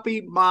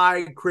Copy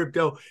My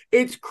Crypto.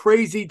 It's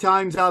crazy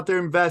times out there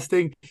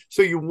investing,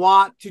 so you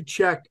want to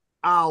check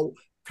out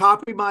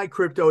Copy My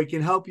Crypto. It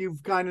can help you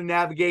kind of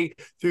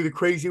navigate through the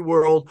crazy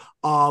world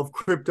of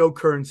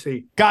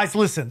cryptocurrency. Guys,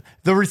 listen,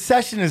 the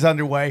recession is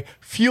underway.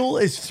 Fuel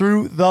is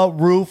through the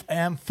roof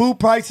and food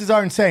prices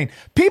are insane.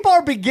 People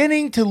are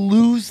beginning to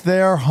lose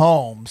their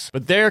homes.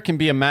 But there can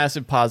be a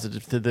massive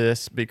positive to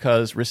this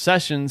because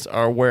recessions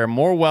are where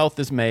more wealth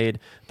is made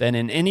than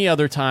in any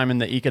other time in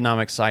the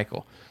economic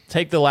cycle.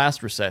 Take the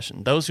last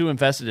recession. Those who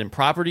invested in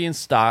property and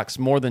stocks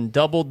more than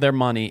doubled their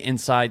money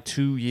inside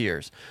 2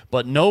 years.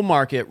 But no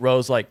market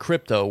rose like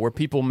crypto, where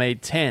people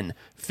made 10,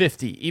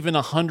 50, even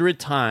 100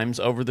 times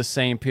over the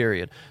same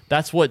period.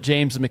 That's what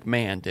James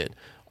McMahon did.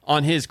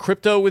 On his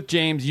Crypto with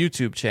James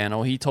YouTube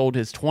channel, he told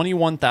his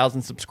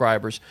 21,000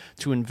 subscribers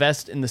to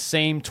invest in the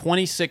same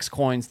 26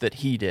 coins that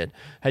he did.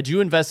 Had you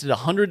invested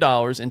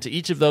 $100 into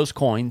each of those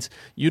coins,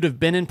 you'd have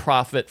been in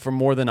profit for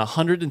more than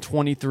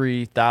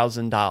 $123,000.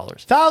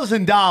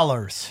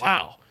 $1,000.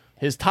 Wow.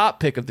 His top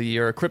pick of the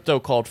year, a crypto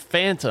called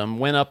Phantom,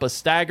 went up a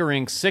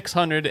staggering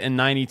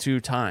 692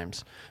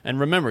 times. And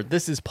remember,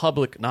 this is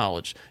public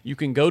knowledge. You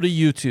can go to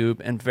YouTube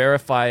and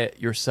verify it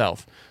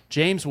yourself.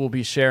 James will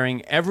be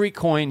sharing every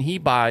coin he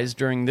buys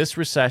during this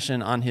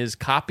recession on his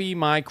Copy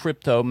My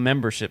Crypto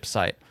membership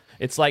site.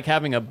 It's like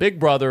having a big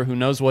brother who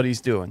knows what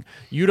he's doing.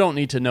 You don't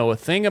need to know a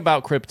thing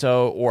about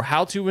crypto or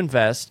how to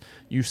invest.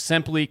 You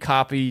simply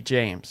copy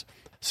James.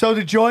 So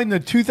to join the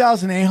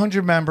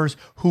 2,800 members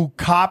who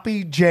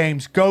copy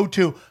James, go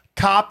to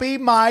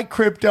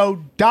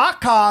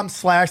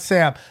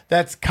copymycrypto.com/Sam.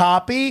 That's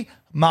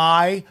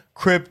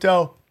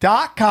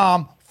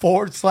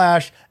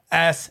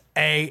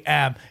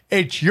copymycrypto.com/SAM.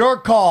 It's your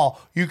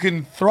call. You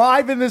can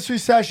thrive in this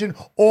recession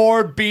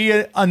or be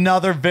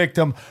another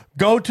victim.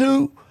 Go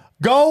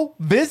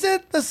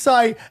visit the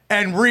site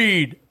and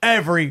read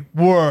every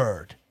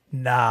word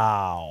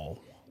now.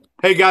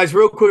 Hey guys,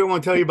 real quick, I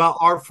want to tell you about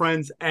our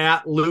friends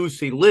at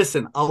Lucy.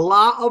 Listen, a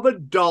lot of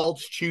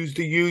adults choose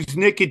to use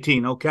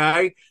nicotine,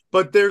 okay?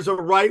 But there's a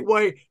right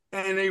way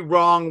and a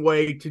wrong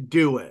way to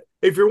do it.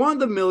 If you're one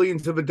of the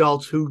millions of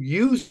adults who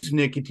use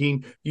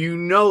nicotine, you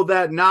know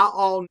that not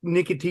all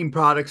nicotine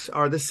products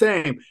are the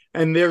same.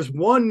 And there's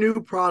one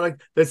new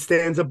product that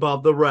stands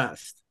above the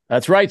rest.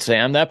 That's right,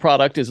 Sam. That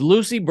product is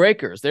Lucy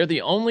Breakers. They're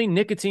the only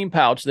nicotine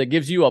pouch that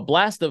gives you a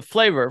blast of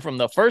flavor from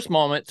the first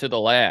moment to the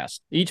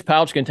last. Each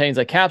pouch contains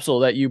a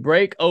capsule that you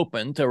break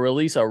open to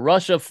release a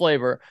rush of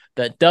flavor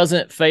that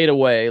doesn't fade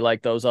away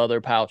like those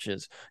other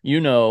pouches. You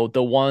know,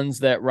 the ones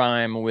that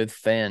rhyme with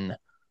Finn.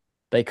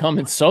 They come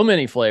in so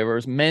many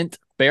flavors: mint,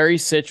 berry,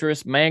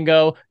 citrus,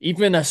 mango,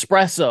 even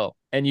espresso.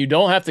 And you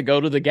don't have to go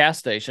to the gas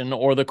station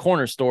or the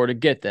corner store to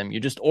get them. You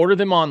just order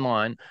them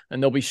online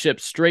and they'll be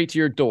shipped straight to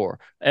your door.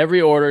 Every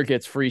order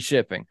gets free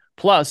shipping.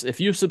 Plus, if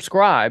you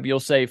subscribe,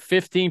 you'll save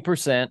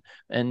 15%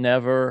 and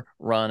never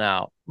run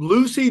out.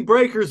 Lucy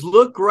Breakers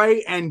look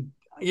great, and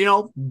you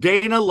know,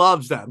 Dana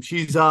loves them.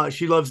 She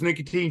loves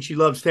nicotine. She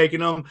loves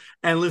taking them.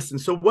 And listen,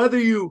 so whether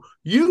you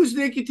use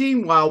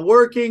nicotine while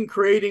working,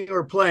 creating,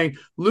 or playing,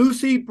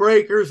 Lucy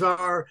Breakers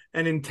are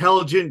an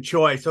intelligent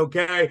choice,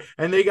 okay?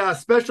 And they got a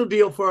special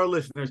deal for our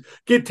listeners.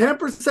 Get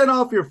 10%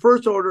 off your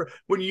first order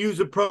when you use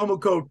the promo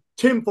code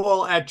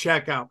TINFOIL at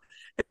checkout.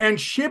 And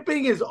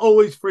shipping is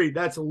always free.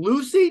 That's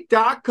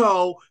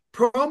lucy.co,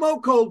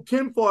 promo code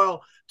TINFOIL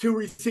to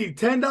receive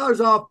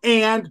 $10 off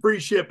and free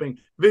shipping.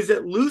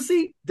 Visit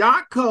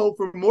lucy.co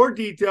for more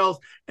details,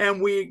 and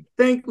we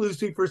thank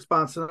Lucy for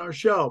sponsoring our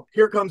show.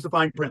 Here comes the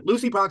fine print.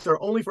 Lucy products are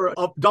only for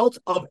adults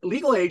of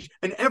legal age,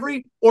 and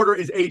every order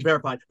is age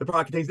verified. The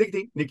product contains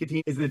nicotine.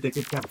 Nicotine is an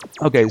addictive chemical.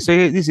 Okay, so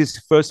this is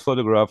the first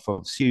photograph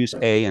of Sirius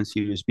A and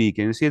Sirius B.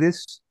 Can you see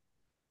this?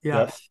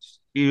 Yes.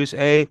 Sirius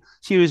A.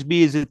 Sirius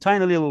B is a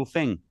tiny little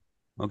thing,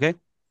 okay?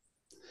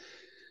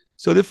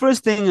 So the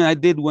first thing I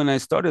did when I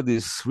started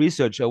this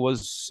research, I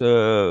was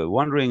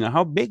wondering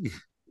how big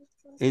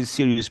is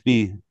Sirius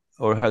B,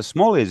 or how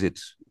small is it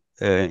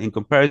in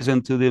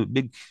comparison to the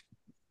big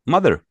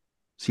mother,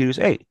 Sirius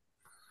A?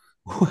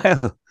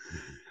 Well,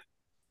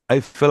 I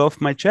fell off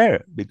my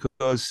chair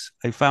because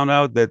I found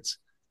out that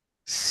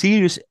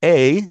Sirius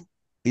A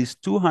is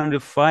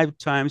 205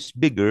 times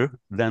bigger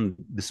than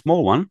the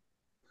small one.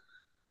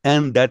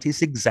 And that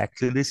is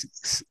exactly the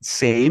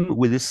same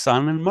with the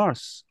Sun and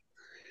Mars.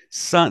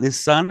 The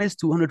Sun is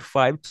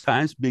 205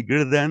 times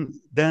bigger than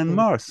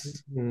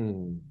Mars,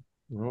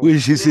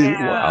 which is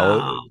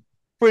wow,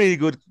 pretty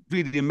good,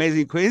 pretty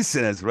amazing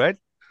coincidence, right?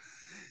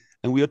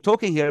 And we are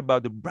talking here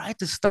about the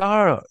brightest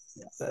star,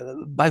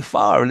 by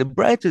far, the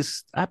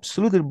brightest,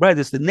 absolutely the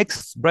brightest. The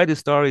next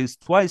brightest star is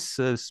twice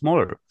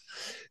smaller.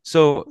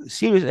 So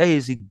Sirius A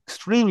is an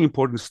extremely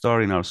important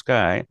star in our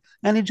sky,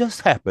 and it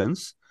just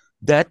happens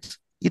that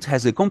it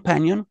has a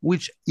companion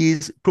which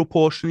is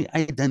proportionally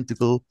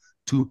identical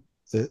to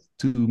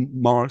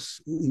Mars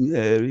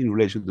in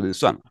relation to the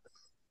Sun.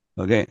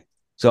 Okay,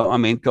 so I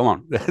mean, come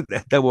on,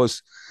 that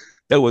was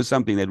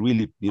something that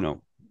really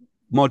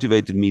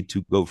motivated me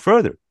to go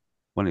further.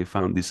 When I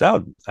found this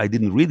out, I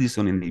didn't read this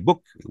on any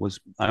book.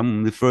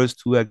 I'm the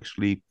first who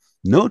actually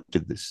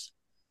noted this.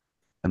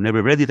 I've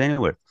never read it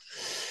anywhere.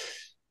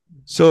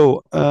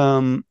 So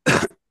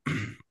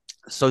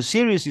so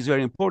Sirius is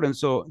very important.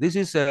 So this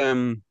is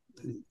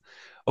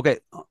okay.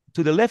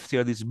 To the left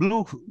here, this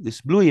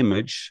blue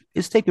image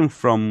is taken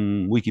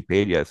from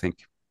Wikipedia, I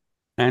think,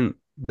 and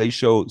they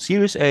show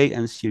Sirius A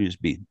and Sirius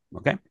B.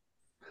 Okay,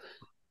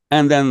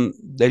 and then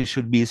there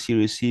should be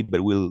Sirius C,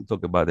 but we'll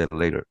talk about that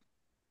later.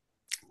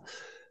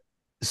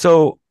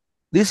 So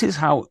this is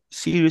how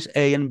Sirius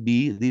A and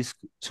B, these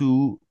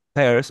two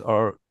pairs,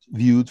 are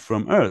viewed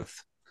from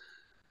Earth.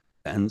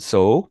 And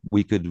so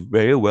we could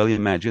very well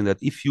imagine that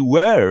if you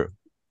were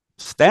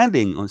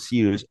standing on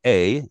Sirius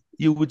A,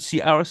 you would see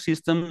our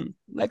system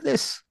like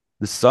this: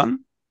 the Sun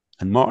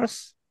and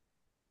Mars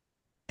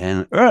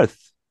and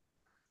Earth.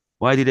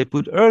 Why did I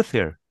put Earth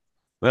here?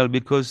 Well,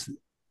 because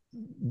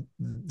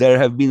there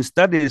have been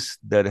studies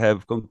that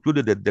have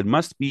concluded that there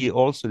must be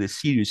also the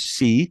Sirius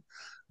C,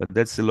 but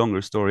that's a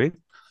longer story.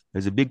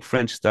 There's a big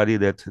French study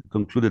that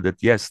concluded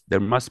that, yes, there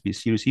must be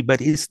Sirius C,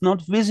 but it's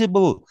not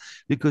visible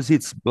because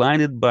it's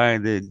blinded by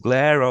the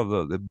glare of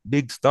the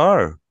big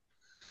star.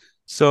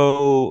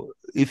 So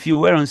if you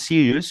were on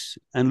Sirius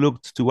and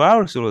looked to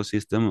our solar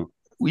system,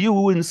 you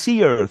wouldn't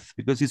see Earth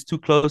because it's too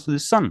close to the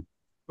Sun.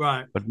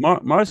 Right. But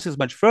Mars is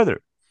much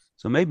further.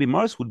 So maybe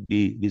Mars would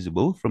be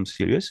visible from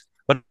Sirius,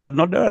 but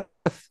not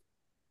Earth.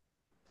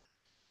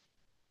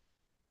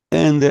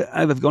 And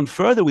I've gone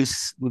further with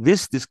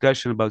this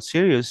discussion about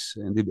Sirius.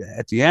 And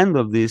at the end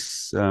of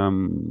this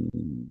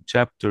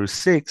chapter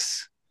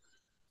 6,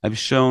 I've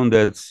shown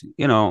that,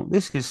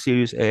 this is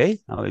Sirius A,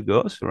 how it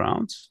goes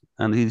around,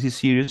 and this is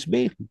Sirius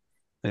B.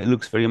 It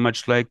looks very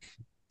much like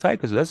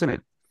Tychus, doesn't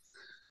it?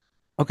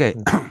 Okay,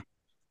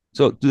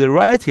 so to the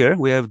right here,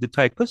 we have the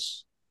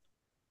Tychus.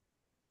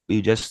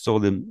 We just saw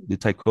the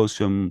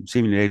Tychosium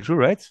simulator,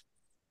 right?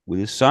 With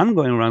the Sun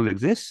going around like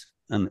this,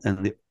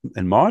 and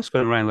Mars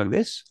going around like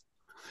this.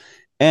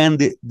 And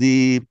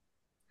the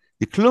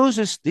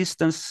closest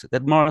distance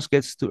that Mars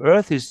gets to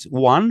Earth is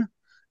 1,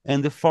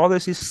 and the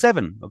farthest is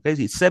 7. Okay,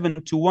 it's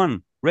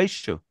 7-to-1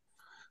 ratio.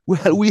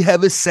 Well, we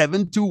have a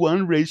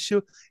 7-to-1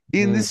 ratio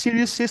in the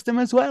Sirius system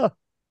as well.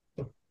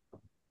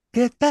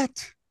 Get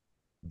that,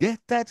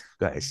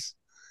 guys.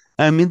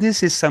 I mean,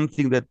 this is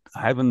something that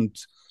I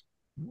haven't,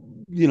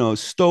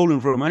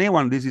 stolen from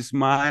anyone. This is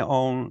my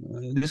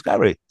own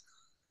discovery.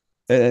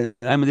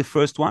 I'm the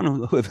first one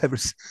who have ever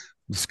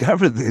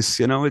discovered this.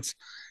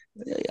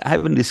 I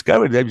haven't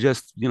discovered it. I've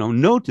just,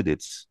 noted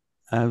it.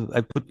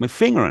 I put my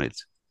finger on it.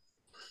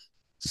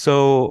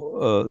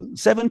 So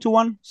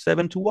 7-to-1,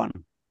 7-to-1.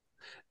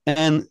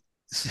 And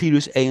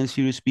Sirius A and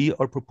Sirius B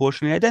are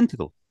proportionally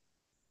identical.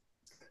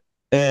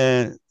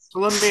 So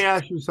let me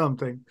ask you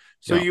something.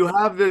 So you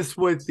have this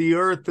with the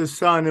Earth, the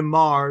Sun, and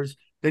Mars.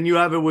 Then you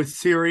have it with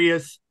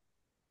Sirius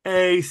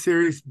A,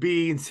 Sirius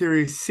B, and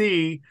Sirius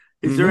C.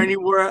 Is there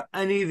anywhere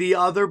any of the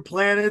other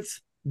planets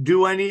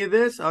do any of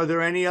this? Are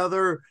there any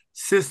other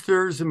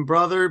sisters and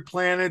brother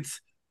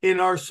planets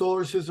in our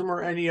solar system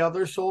or any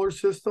other solar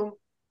system?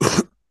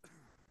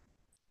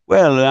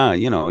 Well,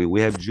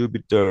 we have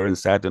Jupiter and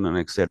Saturn and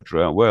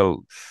etc.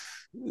 Well,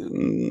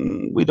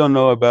 we don't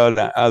know about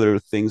other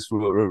things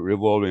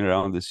revolving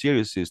around the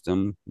Sirius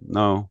system.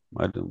 No,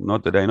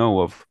 not that I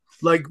know of.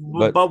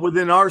 But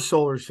within our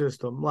solar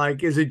system,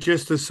 is it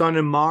just the Sun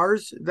and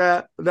Mars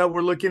that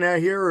we're looking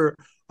at here, or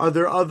are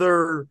there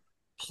other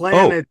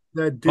planets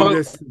that do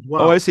this as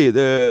well? Oh, I see.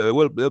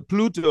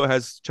 Pluto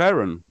has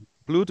Chiron.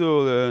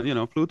 Pluto,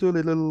 Pluto,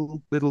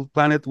 the little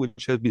planet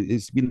which has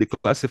been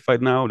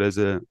declassified now.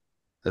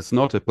 That's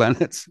not a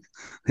planet.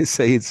 They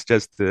say it's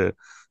just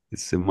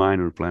it's a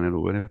minor planet or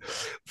whatever.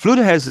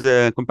 Pluto has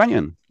a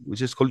companion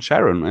which is called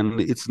Chiron, and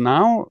it's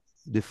now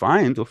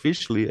defined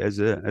officially as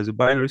a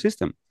binary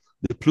system.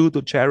 The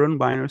Pluto-Charon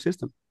binary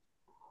system.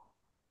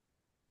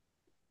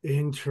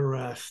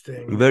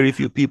 Interesting. Very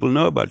few people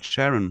know about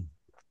Charon.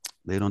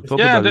 They don't talk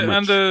about it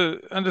much.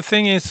 And the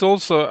thing is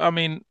also, I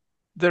mean,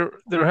 there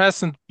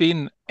hasn't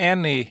been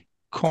any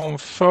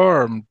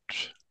confirmed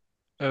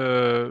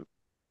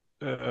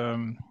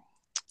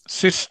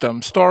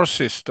star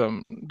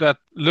system that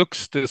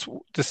looks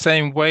the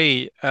same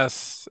way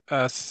as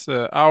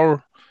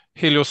our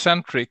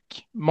heliocentric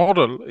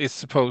model is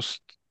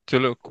supposed to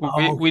look.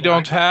 We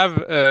don't have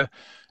a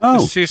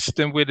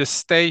system with a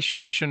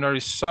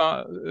stationary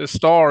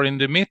star in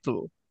the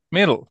middle.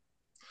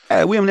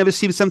 We have never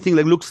seen something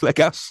that looks like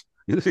us.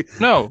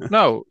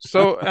 No.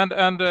 So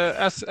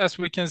as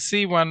we can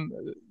see, when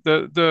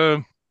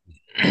the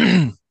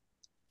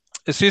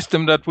a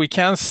system that we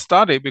can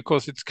study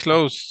because it's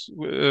close,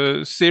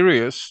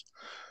 Sirius,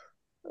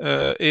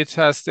 it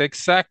has the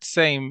exact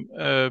same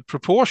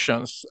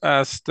proportions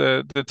as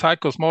the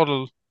Tychos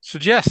model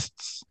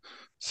suggests.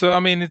 So I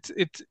mean,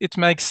 it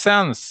makes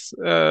sense.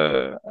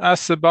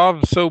 As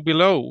above, so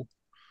below.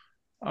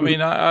 I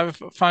mean, I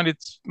find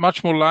it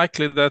much more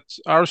likely that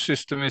our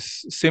system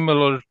is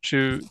similar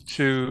to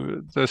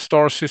the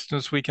star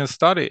systems we can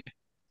study.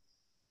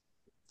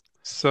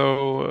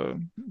 So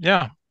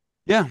yeah,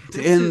 and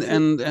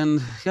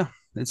yeah,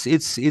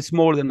 it's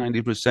more than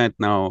 90%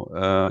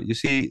 now. You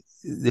see,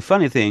 the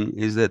funny thing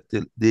is that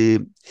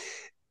the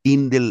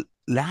in the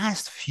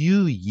last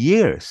few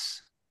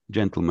years,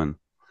 gentlemen,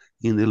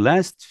 in the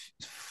last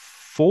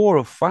 4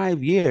 or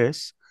 5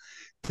 years,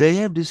 they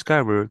have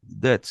discovered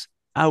that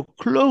our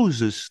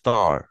closest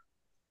star,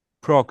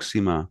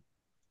 Proxima,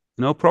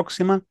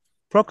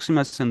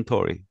 Proxima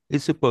Centauri,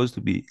 is supposed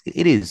to be,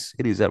 it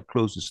is our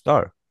closest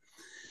star.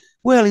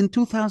 Well, in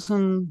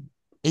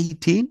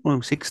 2018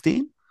 or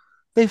 16,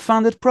 they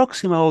found that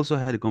Proxima also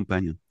had a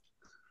companion.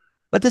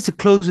 But that's the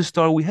closest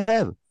star we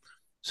have.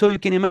 So you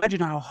can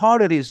imagine how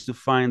hard it is to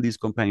find these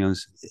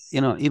companions.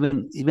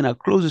 Even our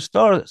closest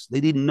stars,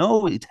 they didn't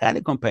know it had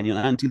a companion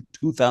until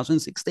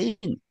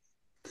 2016.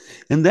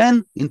 And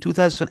then in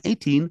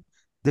 2018,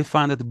 they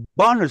found that the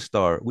Barnard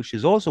star, which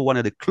is also one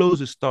of the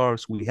closest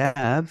stars we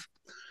have,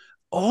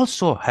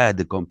 also had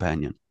a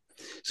companion.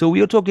 So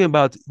we are talking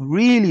about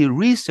really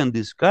recent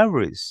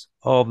discoveries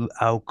of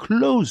our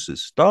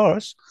closest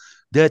stars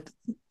that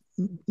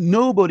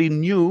nobody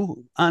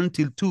knew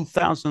until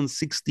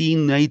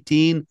 2016,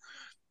 18,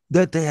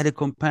 that they had a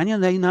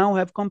companion. They now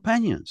have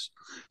companions.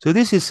 So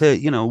this is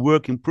a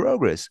work in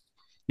progress.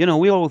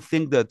 We all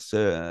think that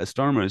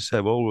astronomers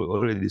have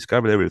already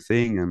discovered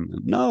everything, and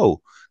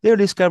no, they're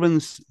discovering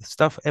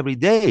stuff every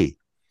day.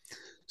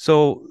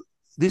 So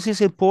this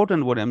is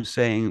important, what I'm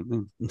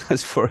saying,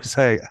 as far as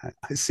I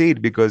see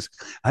it, because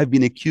I've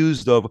been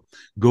accused of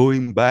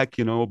going back,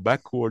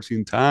 backwards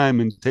in time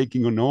and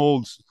taking an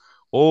old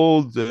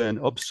and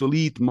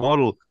obsolete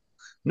model.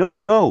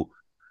 No,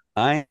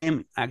 I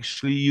am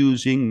actually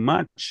using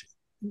much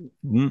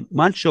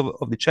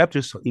of the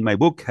chapters in my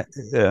book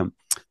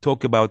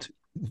talk about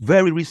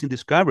very recent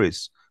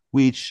discoveries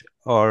which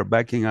are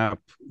backing up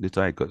the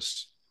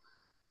Tychos.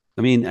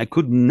 I mean, I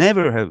could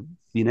never have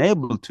been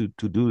able to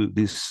do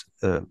this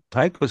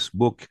Tychos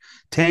book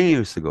 10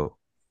 years ago.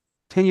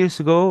 10 years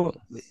ago,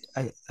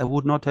 I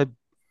would not have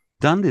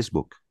done this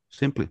book,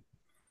 simply.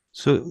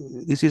 So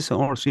this is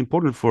also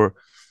important for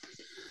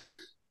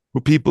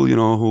people,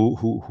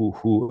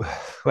 who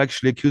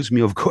actually accuse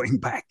me of going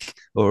back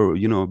or,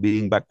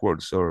 being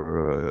backwards or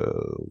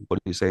what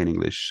do you say in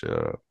English,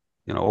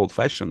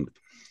 old-fashioned.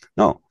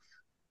 No,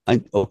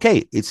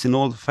 okay, it's an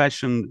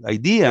old-fashioned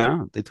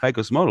idea, the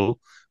Tychos model,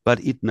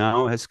 but it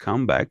now has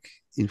come back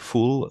in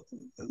full,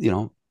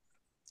 in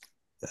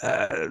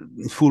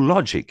full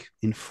logic,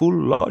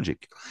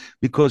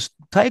 because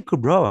Tycho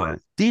Brahe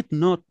did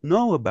not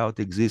know about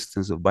the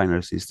existence of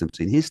binary systems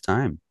in his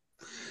time,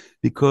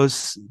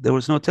 because there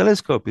was no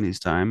telescope in his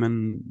time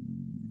and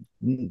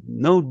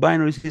no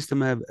binary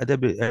system had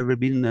ever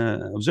been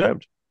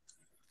observed.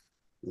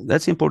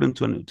 That's important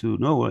to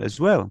know as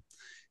well.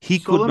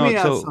 Let me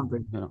ask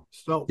something.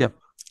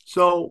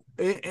 So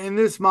in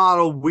this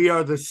model, we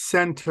are the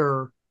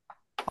center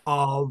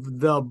of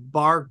the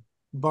Barre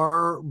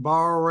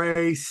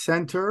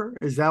Center.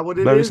 Is that what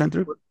it Barre is?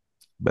 Center?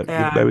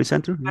 Barre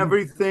Center?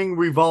 Everything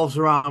revolves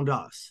around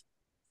us.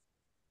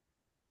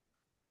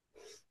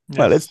 Yes.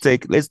 Well, let's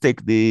take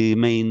the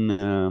main.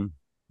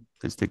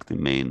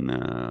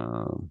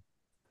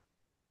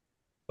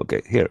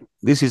 Okay, here.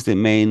 This is the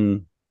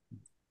main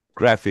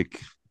graphic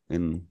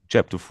in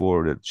chapter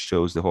 4 that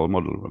shows the whole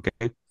model.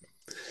 Okay,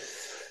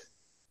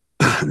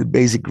 the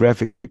basic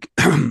graphic.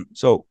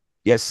 So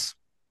yes,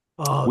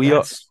 we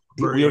are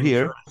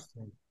here.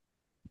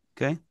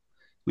 Okay,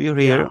 we are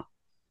here. Yeah.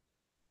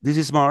 This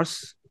is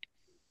Mars,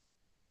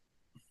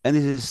 and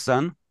this is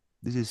Sun.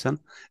 This is Sun.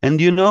 And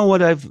you know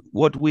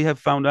what we have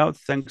found out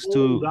thanks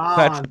to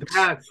Patrik?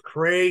 That's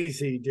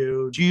crazy,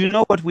 dude. Do you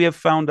know what we have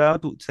found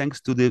out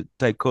thanks to the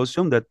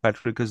Tychosium that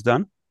Patrik has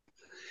done?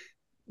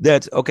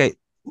 That, okay,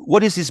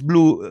 what is this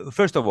blue?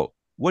 First of all,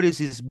 what is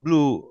this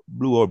blue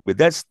orbit?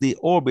 That's the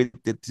orbit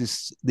that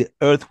the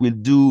Earth will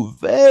do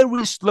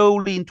very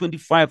slowly in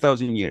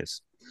 25,000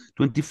 years.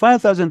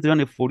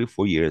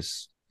 25,344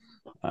 years.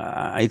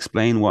 I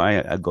explain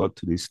why I got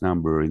to this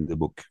number in the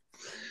book.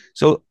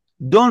 So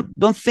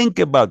don't think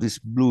about this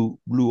blue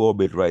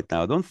orbit right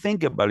now. Don't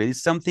think about it.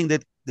 It's something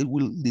that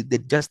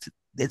just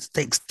it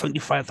takes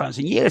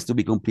 25,000 years to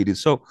be completed.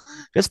 So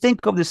just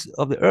think of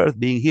the Earth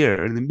being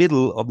here in the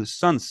middle of the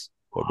sun's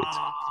orbit.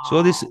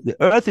 So the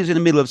Earth is in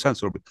the middle of the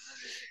sun's orbit.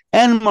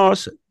 And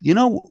Mars, you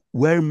know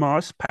where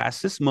Mars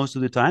passes most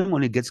of the time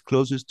when it gets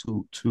closest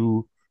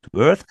to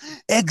Earth?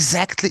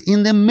 Exactly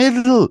in the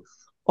middle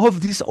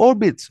of this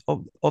orbit,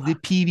 of the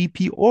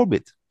PVP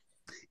orbit.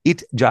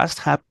 It just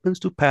happens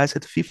to pass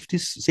at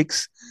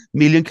 56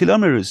 million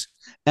kilometers,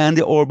 and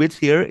the orbit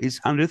here is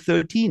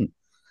 113.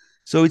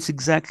 So it's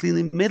exactly in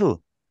the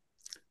middle.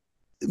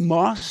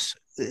 Mars,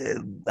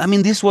 I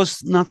mean, this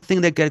was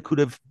nothing that I could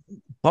have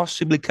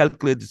possibly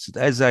calculated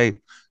as I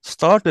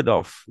started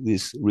off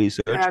this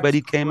research, but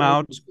it came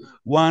out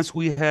once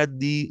we had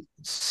the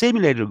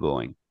simulator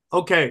going.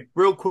 Okay,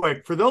 real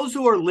quick, for those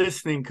who are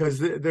listening, because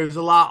there's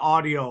a lot of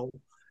audio,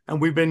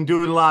 and we've been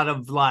doing a lot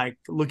of like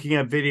looking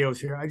at videos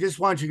here. I just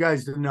want you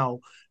guys to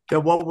know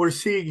that what we're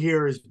seeing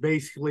here is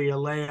basically a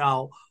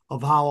layout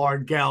of how our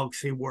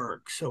galaxy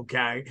works,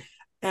 okay?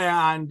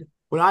 And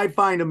what I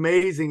find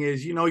amazing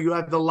is, you know, you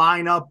have the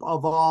lineup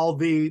of all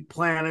the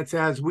planets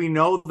as we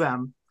know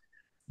them,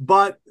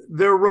 but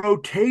their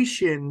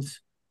rotations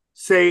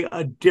say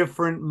a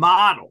different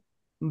model.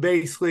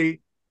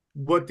 Basically,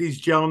 what these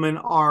gentlemen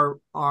are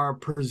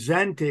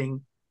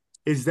presenting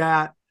is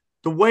that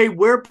the way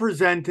we're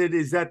presented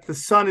is that the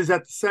sun is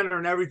at the center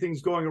and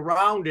everything's going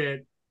around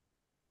it.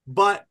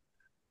 But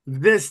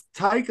this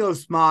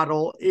Tychos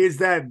model is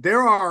that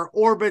there are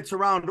orbits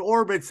around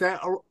orbits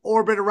that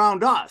orbit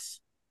around us.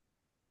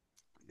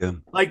 Yeah.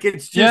 Like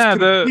it's just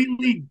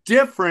completely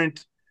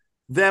different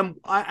than,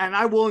 and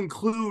I will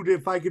include,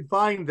 if I could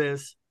find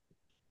this,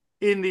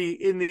 in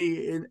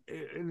the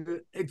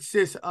it's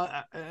just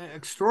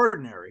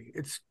extraordinary.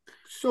 It's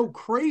so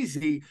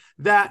crazy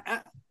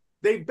that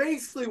they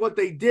basically, what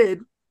they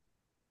did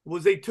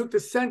was they took the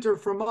center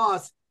from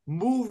us,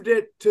 moved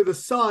it to the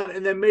sun,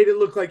 and then made it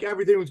look like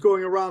everything was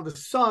going around the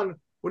sun,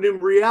 when in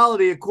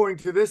reality, according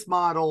to this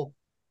model,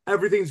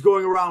 everything's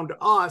going around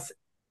us,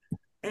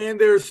 and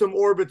there's some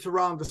orbits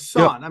around the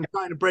sun. Yep. I'm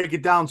trying to break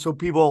it down so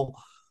people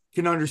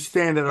can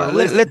understand it.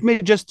 Let me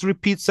just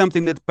repeat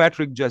something that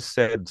Patrik just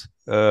said,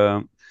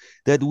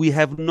 that we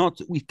have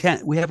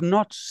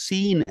not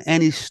seen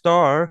any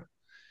star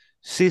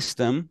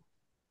system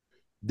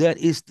that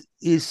is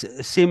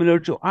similar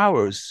to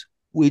ours,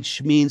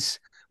 which means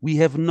we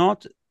have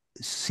not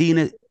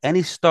seen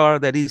any star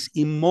that is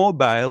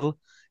immobile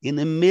in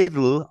the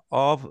middle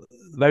of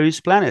various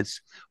planets.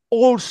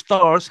 All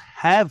stars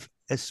have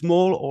a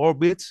small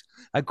orbit,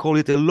 I call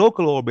it a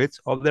local orbit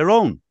of their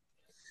own.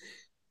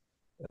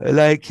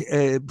 Like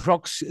the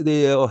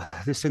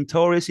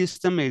Centauri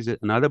system is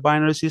another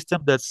binary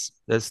system. That's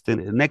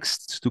the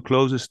next to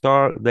closest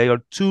star. They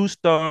are two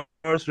stars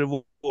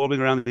revolving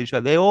around each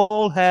other. They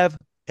all have,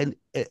 and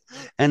it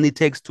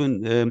takes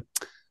I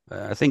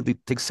think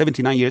it takes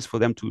 79 years for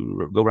them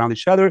to go around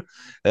each other.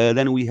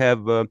 Then we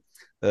have the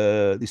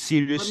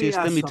Sirius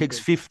system. It takes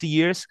 50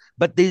 years,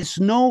 but there's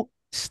no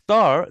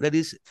star that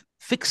is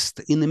fixed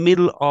in the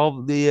middle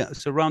of the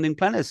surrounding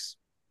planets.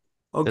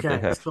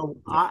 Okay, so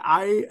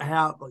I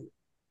have,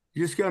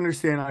 you just gotta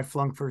understand, I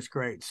flunked first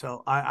grade,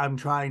 so I'm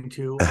trying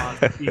to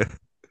be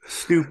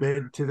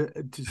stupid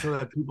so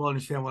that people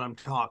understand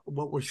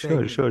what we're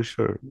saying.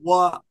 Sure.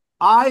 What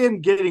I am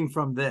getting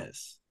from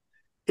this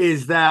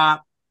is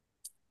that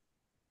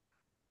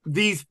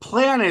these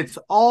planets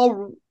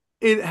all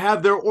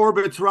have their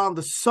orbits around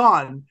the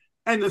sun,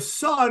 and the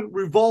sun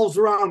revolves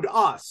around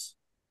us.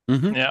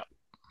 Mm-hmm. Yeah.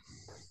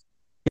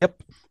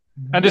 Yep.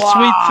 And the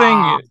sweet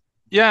thing.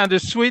 Yeah, the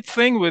sweet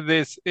thing with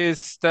this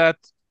is that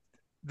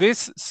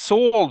this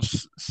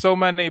solves so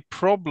many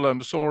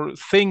problems or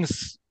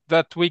things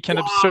that we can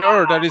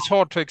observe that is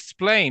hard to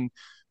explain,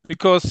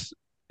 because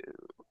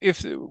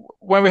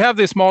when we have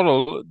this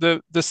model,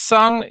 the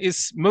sun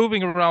is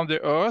moving around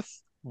the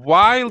Earth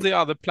while the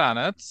other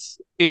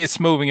planets is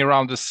moving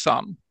around the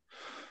sun.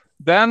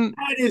 Then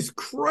that is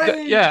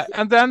crazy.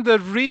 And then the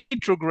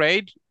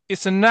retrograde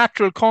is a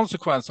natural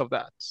consequence of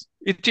that.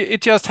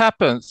 It just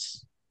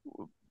happens.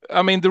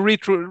 I mean, the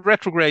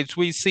retrogrades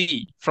we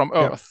see from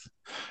Earth.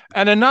 Yeah.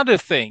 And another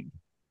thing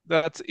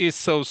that is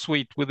so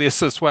sweet with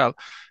this as well,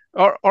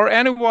 are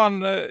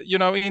anyone,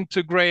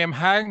 into Graham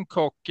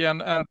Hancock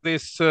and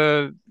this,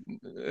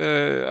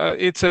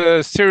 it's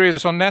a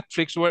series on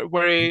Netflix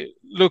where he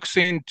looks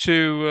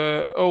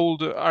into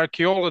old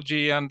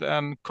archaeology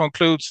and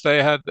concludes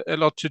they had a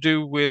lot to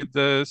do with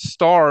the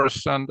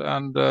stars and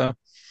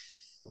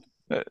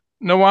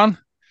no one?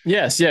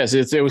 Yes,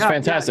 it was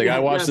fantastic. I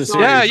watched the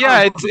series.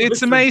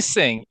 It's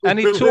amazing, and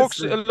it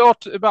talks a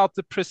lot about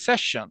the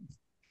precession.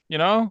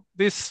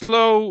 This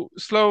slow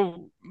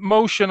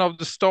motion of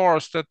the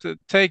stars that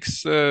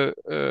takes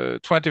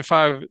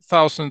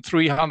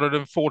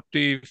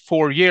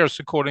 25,344 years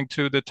according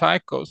to the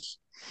Tychos,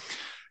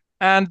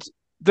 and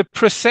the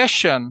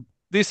precession,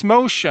 this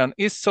motion,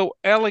 is so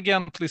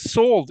elegantly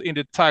solved in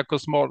the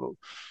Tychos model,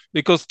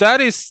 because that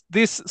is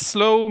this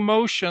slow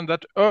motion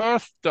that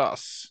Earth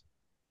does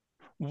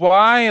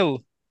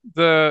while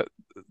the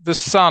the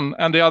sun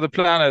and the other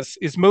planets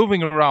is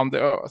moving around the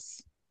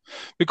Earth.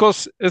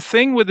 Because the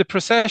thing with the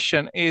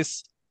precession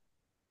is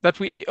that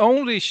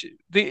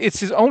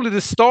it's only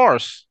the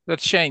stars that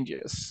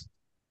changes.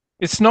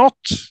 It's not,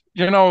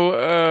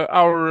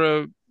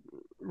 our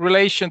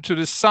relation to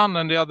the sun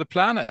and the other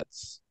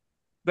planets.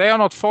 They are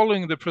not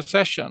following the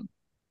precession.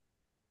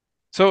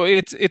 So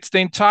it's the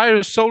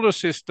entire solar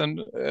system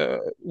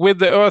with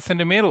the Earth in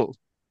the middle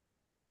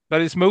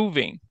that is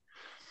moving.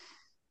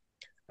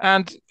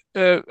 And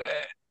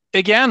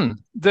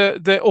again,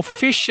 the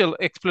official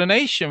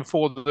explanation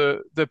for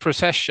the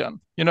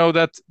precession,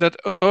 that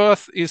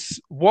Earth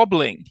is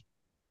wobbling,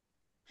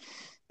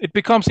 it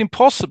becomes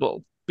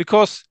impossible,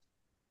 because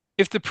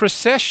if the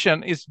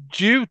precession is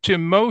due to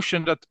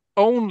motion that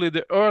only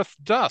the Earth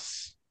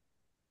does,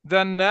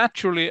 then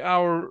naturally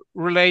our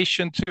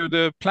relation to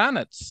the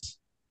planets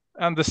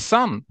and the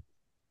sun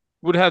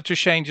would have to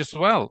change as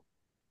well.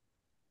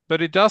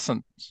 But it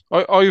doesn't.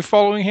 Are you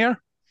following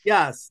here?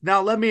 Yes.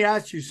 Now, let me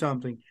ask you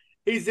something.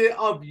 Is it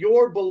of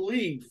your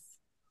belief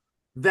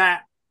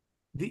that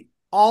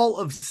all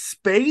of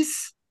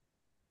space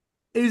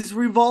is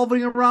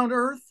revolving around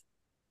Earth?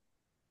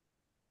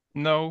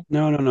 No.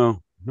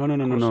 No.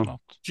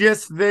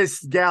 Just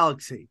this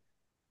galaxy.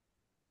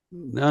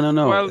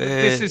 No. Well,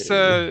 this is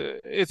the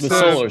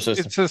solar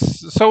system. It's a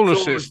solar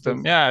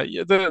system. Yeah,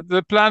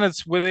 the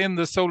planets within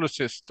the solar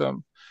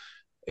system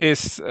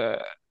is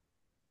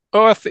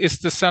Earth is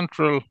the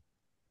central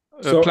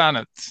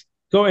planet.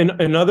 So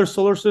in other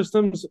solar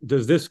systems,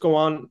 does this go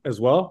on as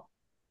well?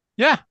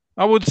 Yeah,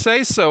 I would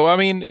say so. I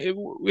mean,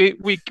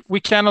 we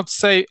cannot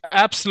say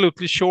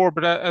absolutely sure,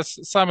 but as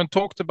Simon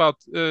talked about,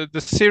 the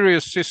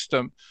Sirius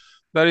system,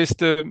 that is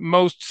the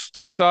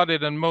most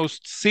studied and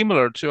most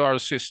similar to our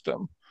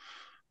system.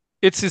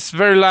 It's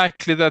very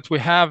likely that we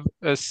have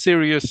a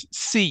Sirius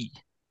C,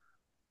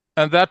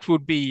 and that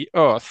would be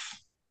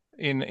Earth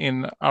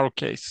in our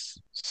case.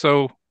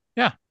 So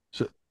yeah.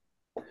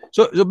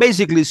 So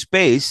basically,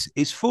 space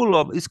is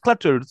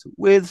cluttered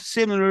with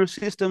similar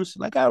systems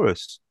like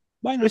ours,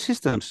 binary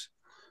systems.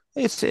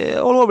 It's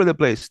all over the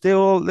place. They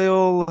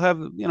all have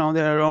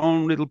their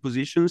own little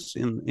positions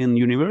in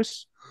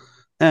universe,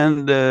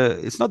 and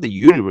it's not the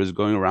universe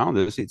going around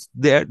us. It's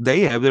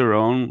they have their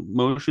own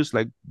motions,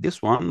 like this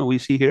one we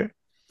see here,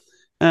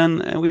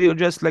 and we are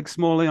just like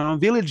small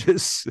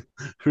villages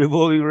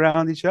revolving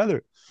around each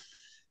other.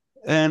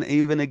 And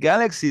even the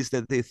galaxies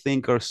that they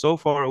think are so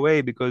far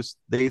away, because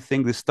they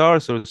think the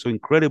stars are so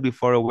incredibly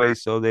far away,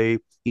 so they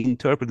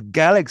interpret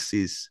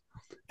galaxies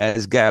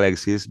as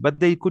galaxies, but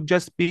they could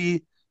just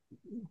be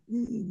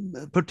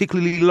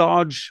particularly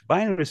large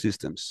binary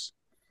systems.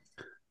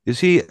 You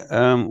see,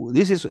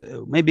 this is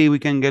maybe we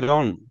can get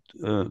on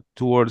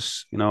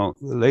towards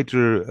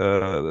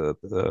later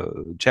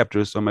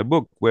chapters of my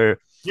book where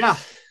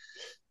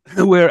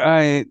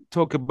I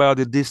talk about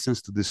the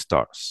distance to the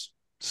stars.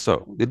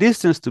 So the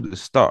distance to the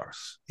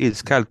stars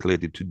is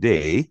calculated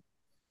today.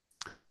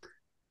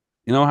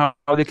 You know how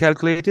they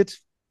calculate it?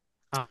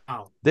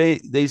 How?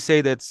 They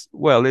say that's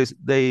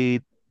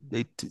I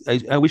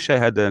wish I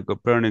had a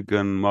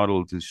Copernican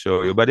model to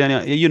show you, but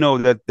you know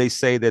that they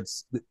say that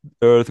the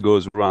Earth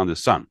goes around the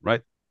sun,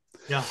 right?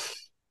 Yeah.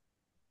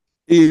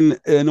 In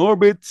an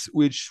orbit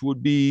which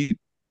would be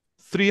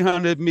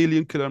 300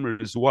 million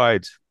kilometers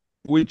wide,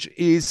 which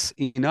is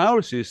in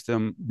our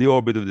system the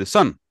orbit of the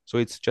sun. So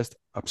it's just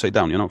upside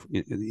down.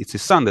 It's a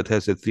sun that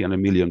has a 300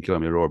 million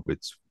kilometer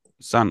orbit.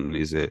 The sun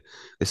is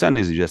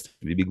just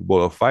a big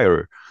ball of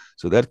fire.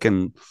 So the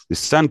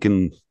sun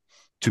can.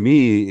 To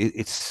me,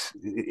 it's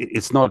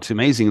not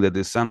amazing that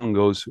the sun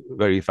goes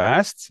very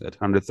fast at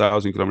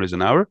 100,000 kilometers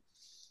an hour,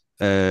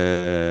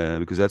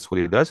 because that's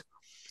what it does.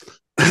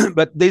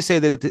 But they say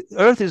that the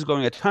Earth is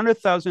going at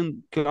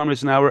 100,000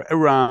 kilometers an hour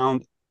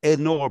around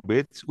an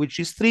orbit which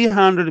is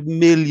 300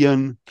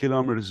 million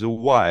kilometers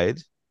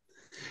wide.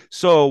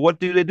 So what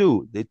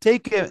do? They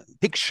take a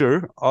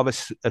picture of a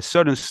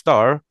certain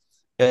star,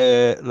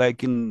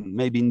 like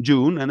maybe in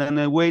June, and then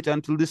they wait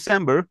until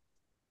December.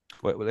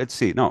 Well, let's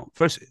see. No,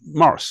 first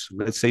Mars.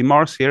 Let's say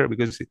Mars here,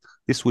 because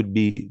this would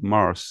be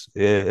March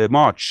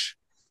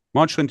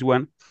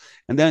 21,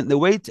 and then they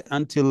wait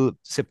until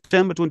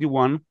September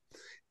 21,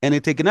 and they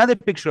take another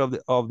picture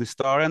of the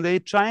star, and they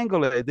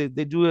triangulate.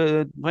 They do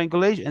a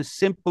triangulation, a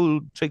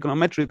simple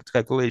trigonometric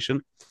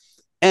calculation,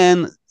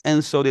 and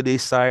so they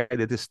decide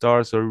that the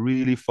stars are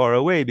really far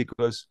away,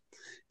 because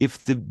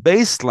if the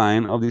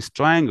baseline of this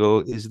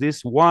triangle is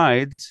this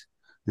wide,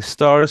 the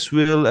stars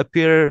will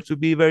appear to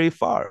be very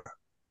far.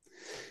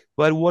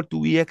 But what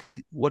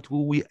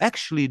will we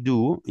actually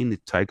do in the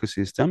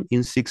Tychosystem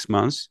in 6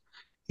 months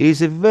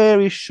is a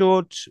very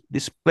short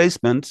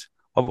displacement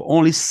of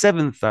only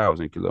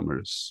 7,000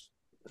 kilometers.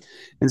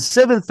 And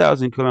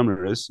 7,000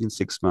 kilometers in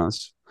 6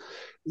 months,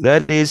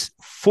 that is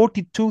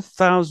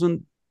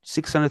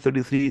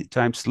 42,633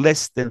 times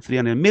less than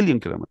 300 million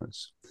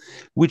kilometers,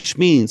 which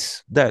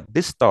means that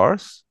the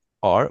stars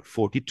are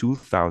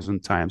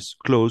 42,000 times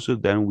closer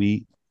than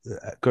we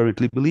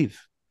currently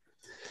believe.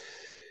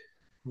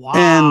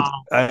 Wow.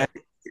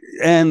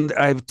 and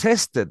I've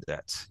tested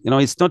that.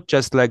 It's not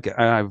just like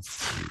I've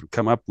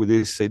come up with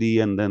this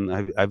idea and then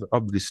I've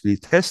obviously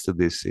tested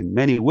this in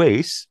many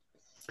ways,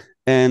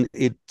 and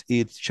it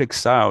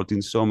checks out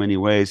in so many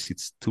ways.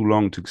 It's too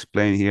long to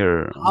explain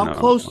here. How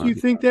close do you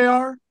think they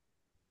are?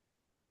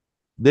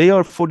 They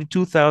are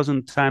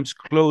 42,000 times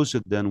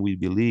closer than we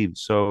believe.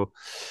 So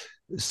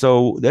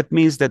that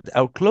means that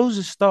our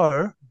closest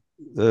star,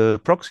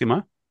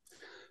 Proxima,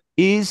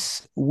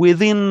 is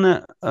within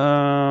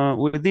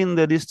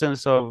the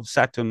distance of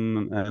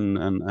Saturn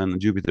and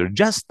Jupiter,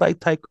 just like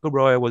Tycho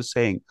Brahe was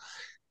saying.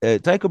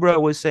 Tycho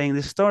Brahe was saying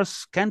the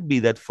stars can't be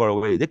that far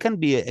away. There can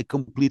be a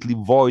completely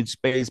void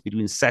space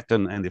between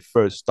Saturn and the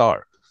first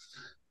star.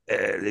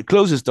 The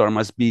closest star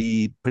must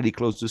be pretty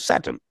close to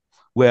Saturn.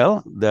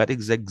 Well, that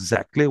is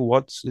exactly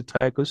what the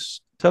Tychos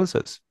tells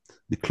us.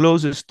 The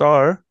closest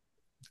star,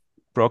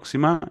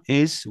 Proxima,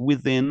 is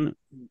within.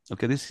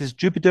 Okay, this is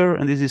Jupiter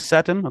and this is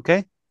Saturn.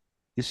 Okay,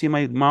 you see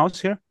my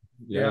mouse here?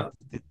 Yeah.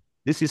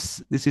 This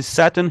is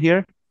Saturn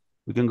here.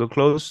 We can go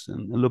close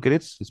and look at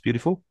it. It's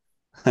beautiful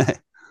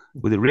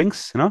with the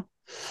rings,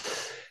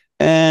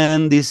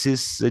 And this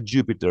is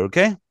Jupiter.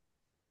 Okay.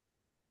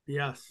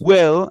 Yes.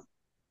 Well,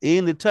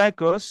 in the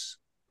Tychos,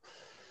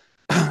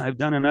 I've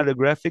done another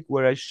graphic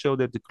where I show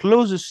that the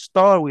closest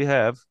star we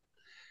have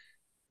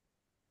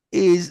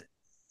is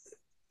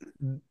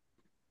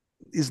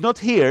not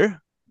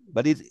here,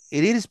 but it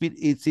is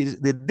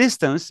the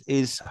distance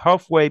is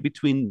halfway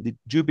between the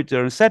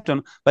Jupiter and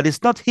Saturn, but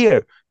it's not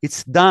here.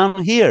 It's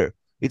down here.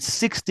 It's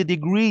 60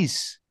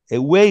 degrees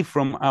away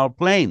from our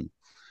plane.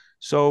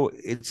 So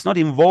it's not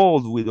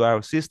involved with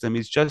our system.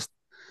 It's just,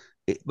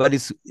 but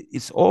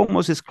it's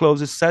almost as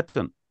close as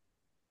Saturn.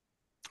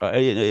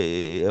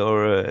 It's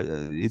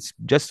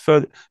just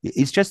further.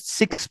 It's just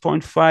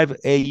 6.5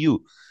 AU.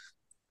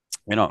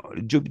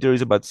 Jupiter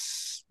is about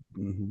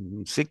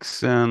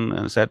 6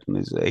 and Saturn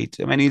is 8.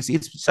 I mean,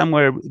 it's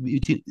somewhere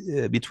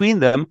between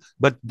them,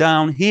 but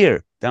down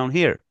here,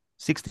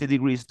 60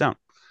 degrees down,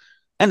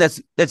 and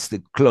that's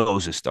the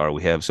closest star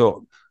we have.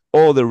 So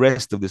all the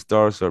rest of the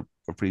stars are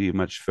pretty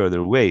much further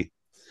away.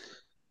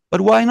 But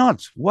why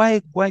not?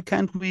 Why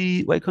can't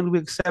we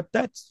accept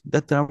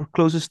that our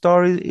closest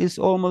star is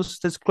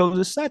almost as close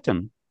as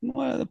Saturn?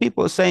 Well,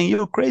 people are saying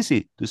you're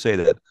crazy to say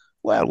that.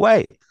 Well,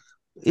 why?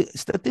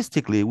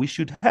 Statistically, we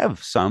should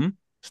have some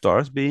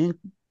stars being,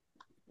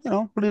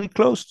 pretty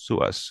close to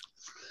us.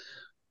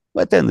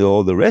 But then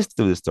all the rest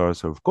of the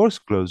stars are, of course,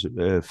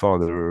 closer,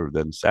 farther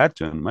than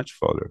Saturn, much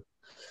farther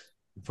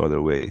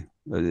away.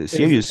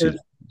 Seriously,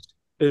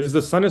 is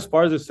the sun as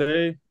far as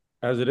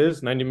it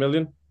is, 90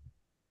 million?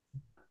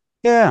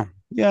 Yeah.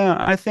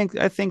 I think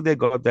they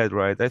got that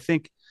right. I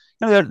think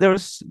there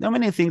are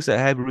many things I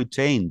have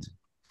retained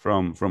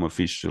from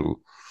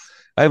official.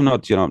 I have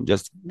not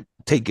just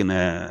taken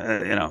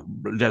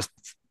just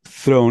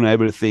thrown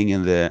everything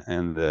in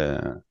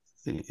the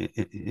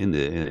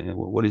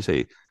what do you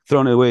say?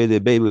 Thrown away the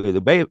baby with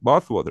the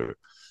bathwater.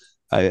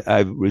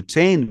 I've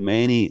retained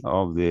many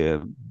of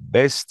the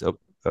best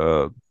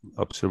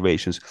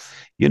observations.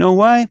 You know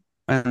why?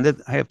 And that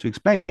I have to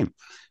explain,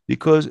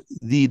 because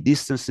the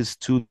distances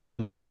to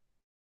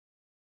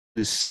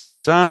the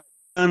sun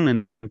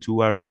and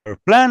to our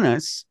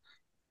planets,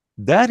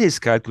 that is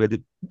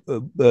calculated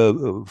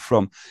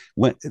from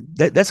when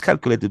that's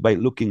calculated by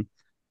looking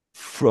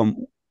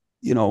from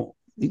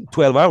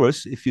 12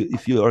 hours.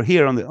 If you are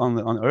here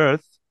on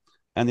Earth,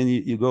 and then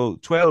you go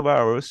 12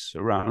 hours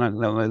around.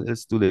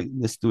 Let's do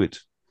it.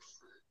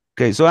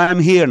 Okay, so I'm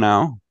here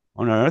now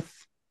on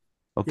Earth.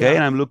 Okay,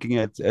 and I'm looking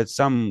at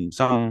some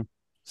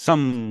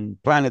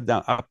planet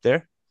down up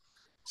there.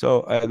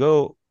 So I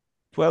go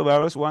 12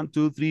 hours, 1,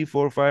 2, 3,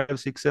 4, 5,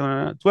 6,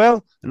 7,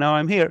 12. And now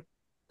I'm here.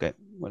 Okay,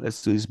 well,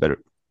 let's do this better.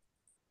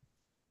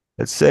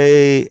 Let's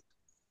say,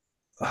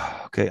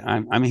 okay,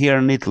 I'm here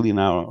in Italy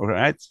now, all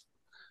right?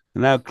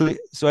 Now,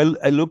 so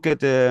I look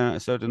at I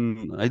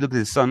look at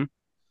the sun,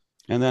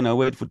 and then I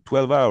wait for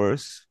 12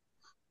 hours.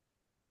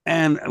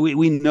 And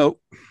we know,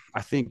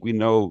 I think we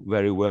know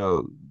very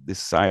well the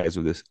size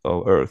of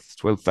Earth,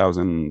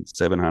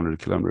 12,700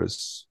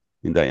 kilometers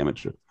in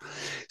diameter.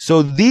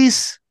 So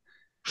these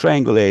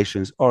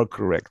triangulations are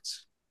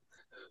correct,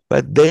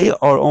 but they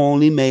are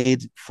only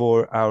made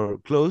for our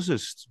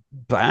closest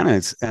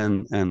planets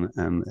and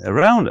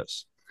around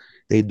us.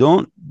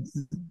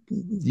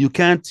 You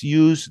can't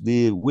use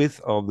the width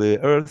of the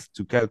Earth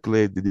to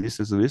calculate the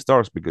distance of the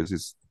stars because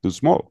it's too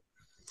small.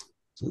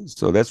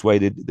 So that's why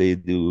they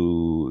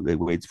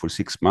wait for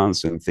 6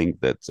 months and think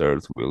that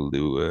Earth will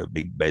do a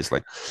big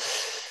baseline.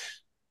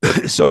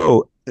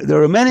 So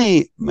there are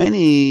many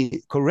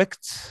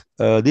correct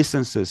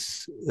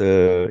distances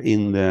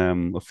in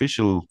the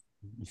official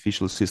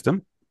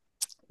system.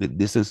 The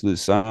distance to the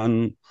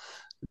sun,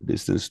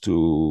 distance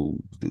to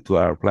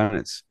our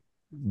planets.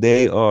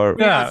 They are,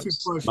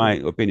 my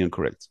opinion,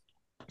 correct.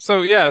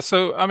 So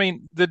I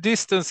mean, the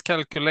distance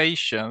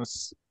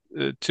calculations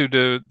to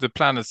the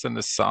planets and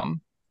the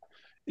sun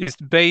is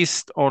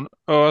based on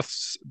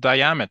Earth's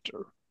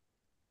diameter,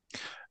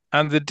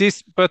 and the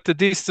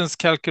distance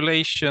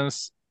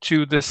calculations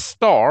to the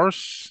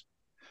stars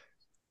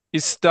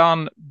is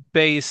done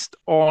based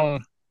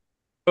on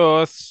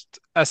Earth's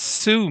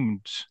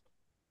assumed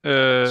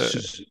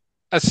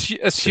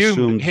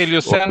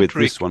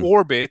heliocentric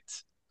orbit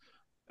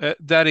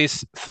that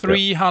is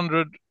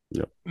 300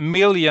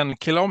 million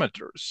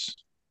kilometers.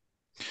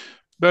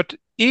 But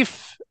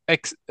if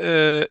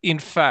in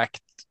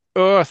fact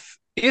Earth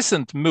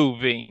isn't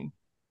moving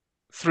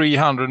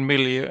 300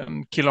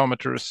 million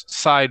kilometers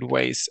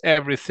sideways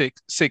every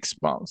 6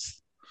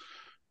 months,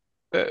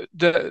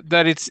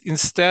 that it's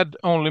instead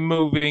only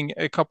moving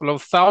a couple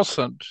of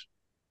thousand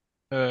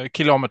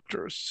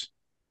kilometers,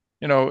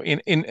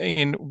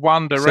 in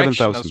one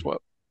direction as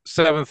well.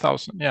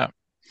 7,000, yeah.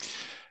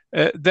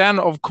 Then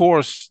of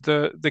course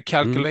the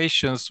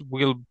calculations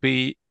will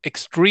be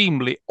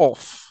extremely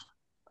off,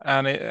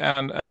 and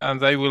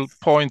they will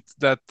point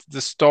that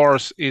the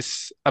stars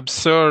is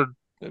absurd,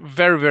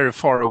 very, very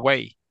far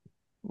away,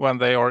 when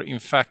they are in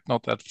fact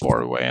not that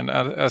far away. And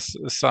as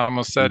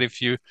Simon said,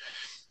 if you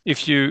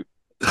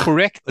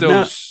correct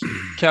those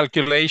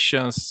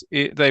calculations,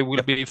 they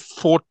will be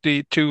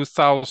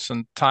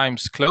 42,000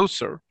 times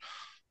closer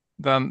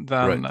than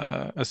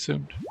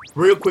assumed.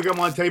 Real quick, I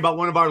want to tell you about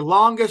one of our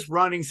longest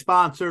running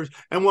sponsors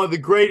and one of the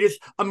greatest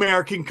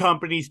American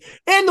companies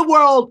in the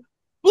world,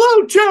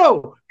 Blue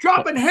Chew,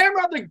 dropping hammer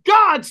on the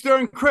gods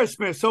during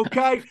Christmas,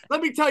 okay?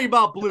 Let me tell you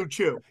about Blue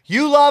Chew.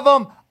 You love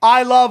them.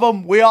 I love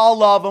them. We all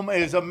love them.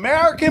 It is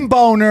American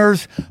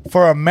boners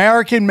for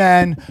American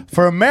men,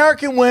 for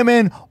American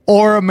women,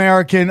 or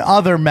American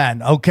other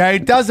men, okay?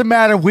 It doesn't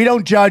matter. We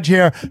don't judge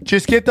here.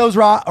 Just get those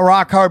rock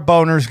hard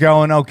boners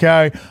going,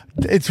 okay?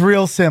 It's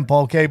real simple,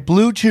 okay?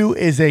 Blue Chew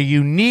is a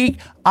unique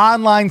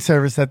online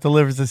service that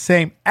delivers the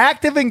same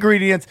active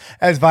ingredients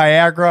as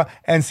Viagra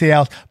and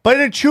Cialis, but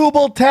in a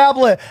chewable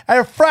tablet at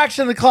a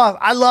fraction of the cost.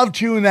 I love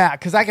chewing that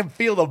because I can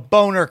feel the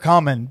boner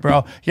coming,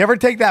 bro. You ever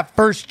take that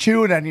first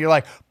chew and then you're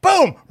like,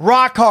 boom,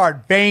 rock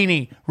hard,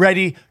 veiny,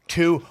 ready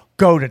to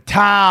go to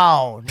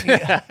town,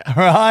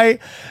 right?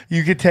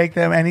 You could take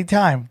them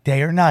anytime,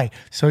 day or night.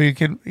 So you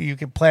can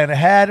plan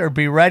ahead or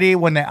be ready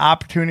when the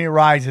opportunity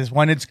arises.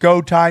 When it's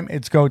go time,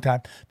 it's go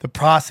time. The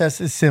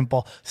process is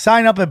simple.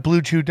 Sign up at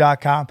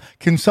BlueChew.com,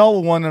 consult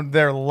with one of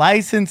their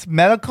licensed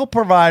medical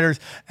providers,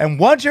 and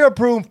once you're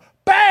approved,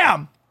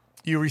 bam!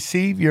 You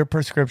receive your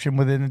prescription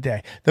within a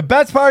day. The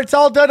best part, it's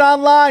all done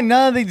online.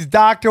 None of these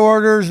doctor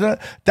orders,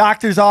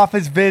 doctor's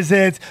office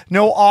visits,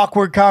 no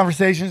awkward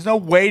conversations, no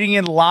waiting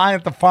in line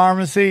at the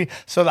pharmacy.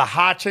 So the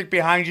hot chick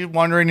behind you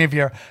wondering if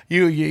you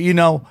need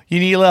a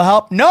little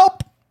help.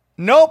 Nope.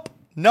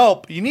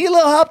 You need a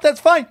little help, that's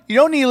fine. You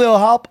don't need a little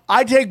help.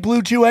 I take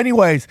Blue Chew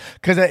anyways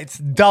because it's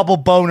double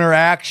boner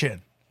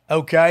action.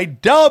 Okay,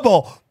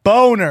 double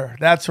boner.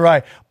 That's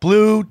right.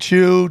 Blue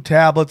Chew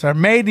tablets are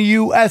made in the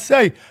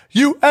USA.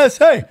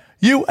 USA.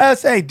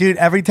 Dude,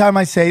 every time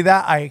I say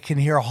that, I can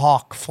hear a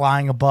hawk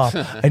flying above.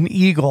 An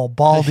eagle,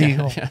 bald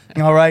eagle.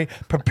 All right,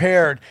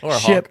 prepared, or a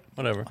shipped. Hawk,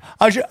 whatever.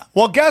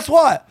 Well, guess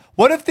what?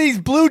 What if these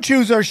Blue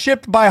Chews are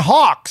shipped by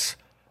hawks?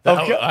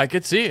 Okay. I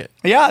could see it.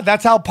 Yeah,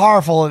 that's how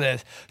powerful it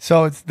is.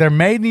 So they're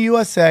made in the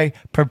USA,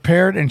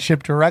 prepared and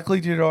shipped directly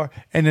to your door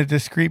in a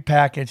discreet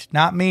package.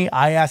 Not me.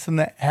 I asked them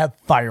to have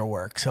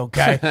fireworks,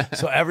 okay?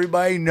 So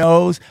everybody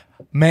knows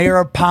Mayor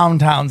of Pound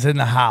Town's in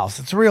the house.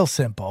 It's real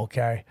simple,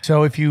 okay?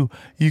 So if you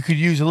could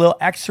use a little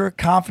extra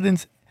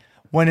confidence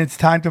when it's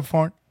time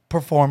to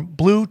perform,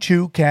 Blue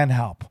Chew can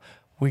help.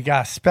 We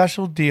got a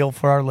special deal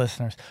for our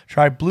listeners.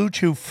 Try Blue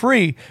Chew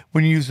free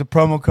when you use the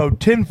promo code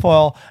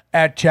TINFOIL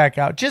at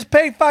checkout. Just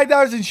pay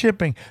 $5 in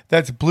shipping.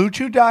 That's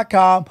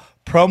BlueChew.com,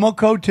 promo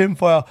code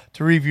TINFOIL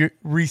to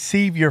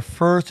receive your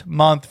first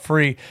month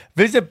free.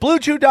 Visit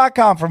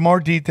BlueChew.com for more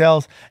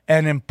details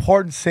and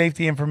important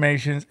safety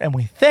information. And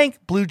we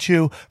thank Blue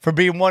Chew for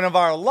being one of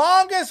our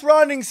longest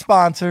running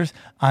sponsors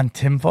on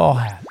Tinfoil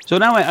Hat. So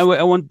now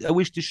I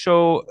wish to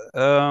show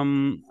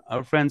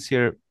our friends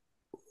here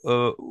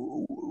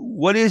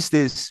what is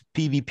this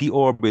PVP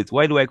orbit?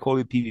 Why do I call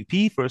it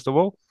PVP? First of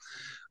all,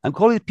 I'm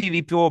calling it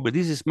PVP orbit.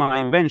 This is my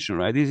invention,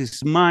 right? This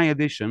is my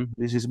addition.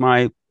 This is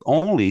my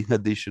only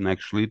addition,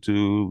 actually,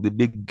 to the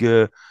big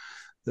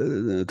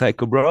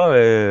Tycho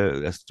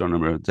Brahe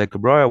astronomer. Tycho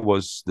Brahe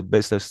was the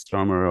best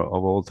astronomer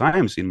of all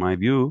times, in my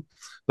view,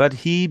 but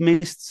he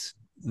missed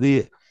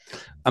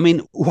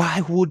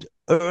why would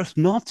Earth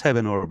not have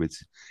an orbit?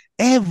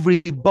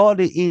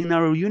 Everybody in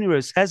our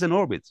universe has an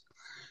orbit.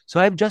 So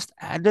I've just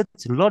added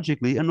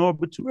logically an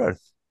orbit to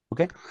Earth.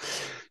 Okay,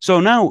 so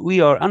now we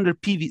are under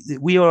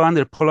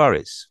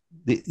Polaris.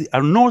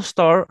 Our North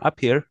Star up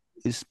here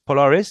is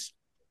Polaris.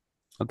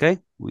 Okay,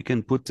 we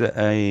can put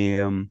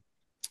a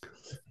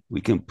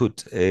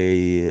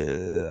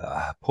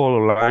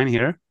polar line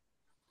here.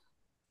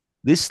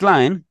 This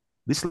line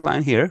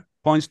here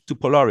points to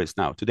Polaris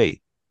now today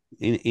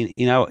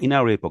in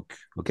our epoch.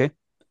 Okay,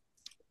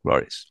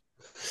 Polaris,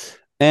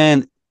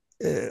 and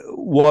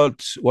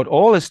what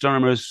all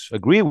astronomers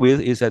agree with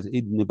is that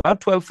in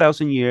about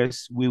 12,000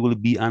 years, we will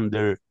be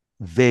under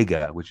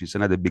Vega, which is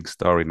another big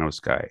star in our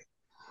sky.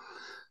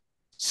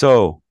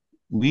 So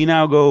we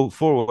now go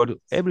forward.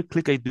 Every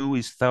click I do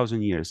is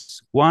 1,000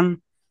 years.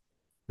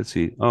 Let's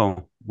see.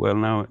 Oh, well,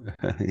 now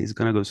it's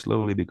gonna go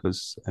slowly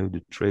because I have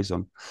the trace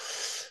on.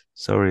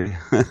 Sorry.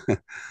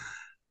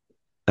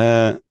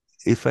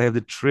 If I have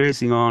the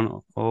tracing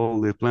on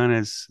all the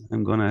planets,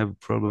 I'm gonna have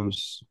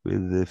problems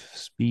with the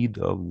speed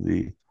of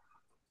the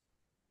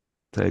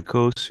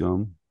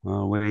Tychosium.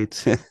 Oh,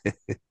 wait.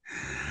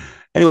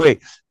 Anyway,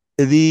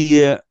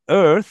 the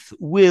Earth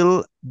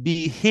will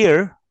be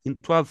here in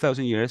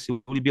 12,000 years.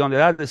 It will be on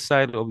the other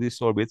side of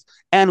this orbit,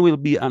 and will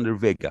be under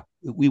Vega.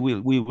 We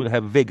will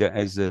have Vega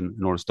as a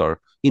North Star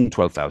in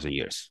 12,000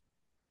 years.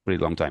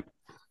 Pretty long time.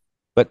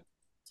 But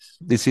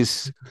this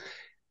is,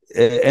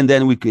 and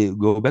then we could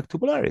go back to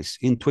Polaris.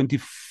 In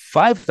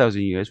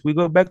 25,000 years, we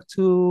go back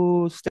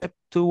to step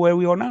to where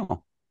we are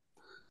now.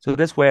 So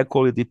that's why I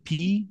call it the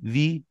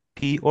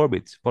PVP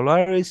orbit.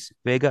 Polaris,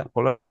 Vega,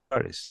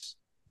 Polaris.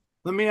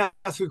 Let me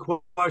ask you a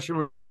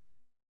question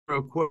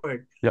real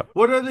quick. Yeah.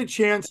 What are the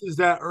chances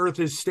that Earth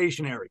is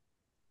stationary?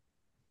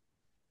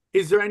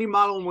 Is there any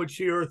model in which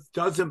the Earth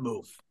doesn't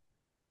move?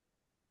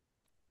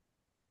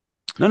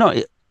 No,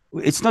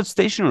 it's not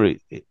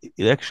stationary.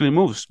 It actually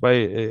moves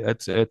by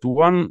at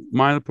 1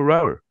 mile per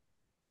hour.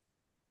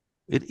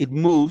 It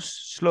moves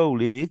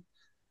slowly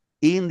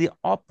in the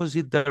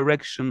opposite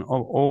direction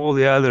of all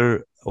the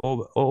other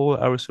all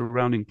our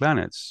surrounding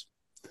planets.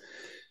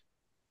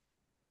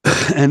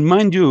 And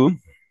mind you,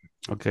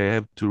 okay, I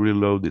have to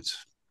reload it.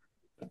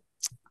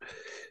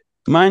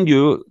 Mind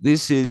you,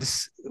 this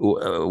is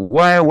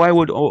why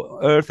would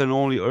Earth and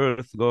only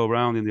Earth go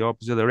around in the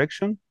opposite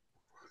direction?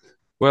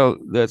 Well,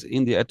 that's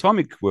in the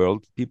atomic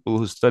world. People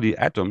who study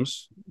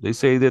atoms, they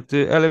say that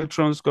the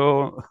electrons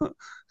go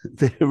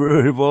they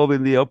revolve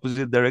in the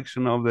opposite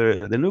direction of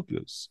the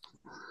nucleus.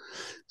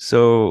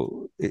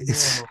 So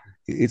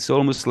it's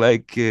almost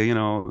like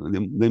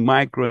the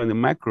micro and the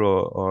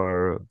macro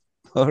are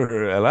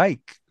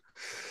alike.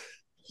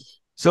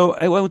 So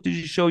I want to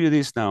show you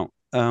this now.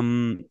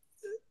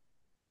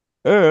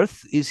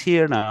 Earth is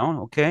here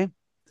now, okay?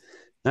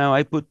 Now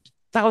I put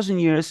 1,000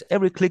 years.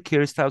 Every click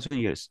here is 1,000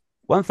 years.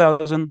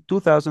 1,000,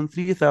 2,000,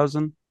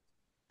 3,000,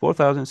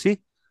 4,000. See?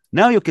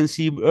 Now you can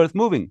see Earth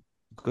moving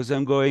because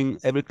I'm going,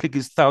 every click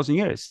is 1,000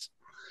 years.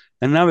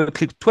 And now I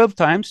click 12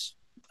 times.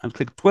 I'll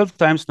click 12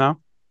 times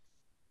now.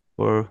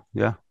 Or,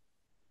 yeah,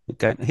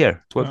 okay,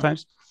 here, 12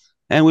 times.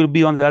 And we'll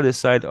be on the other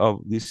side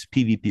of this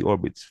PVP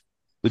orbit,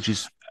 which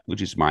is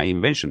my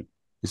invention.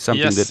 It's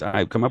something that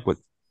I've come up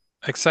with.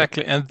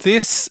 Exactly. And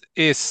this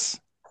is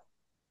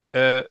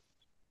a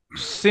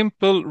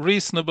simple,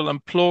 reasonable,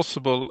 and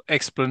plausible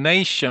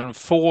explanation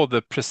for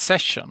the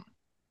precession,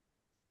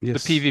 the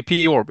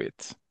PVP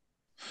orbit.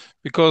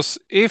 Because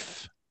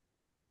if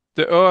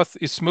the Earth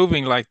is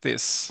moving like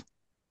this,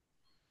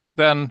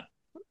 then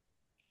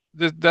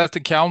that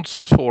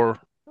accounts for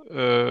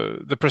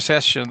the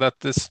precession, that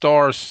the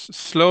stars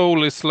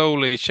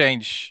slowly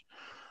change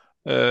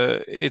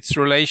its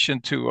relation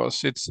to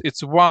us.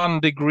 It's 1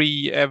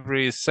 degree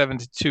every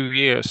 72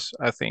 years,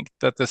 I think,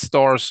 that the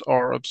stars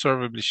are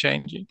observably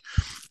changing.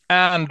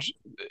 And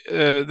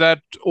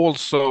that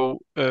also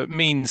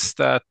means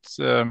that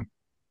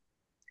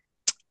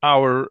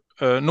our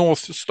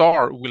North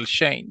Star will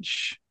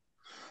change.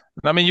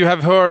 I mean, you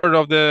have heard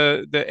of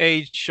the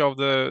age of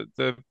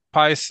the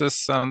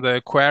Pisces and the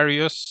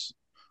Aquarius.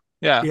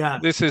 Yeah,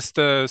 this is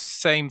the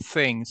same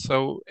thing.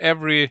 So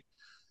every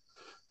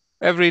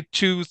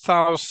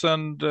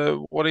 2000,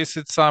 what is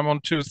it, Simon?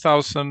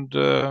 2000.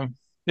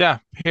 Yeah,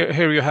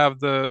 here you have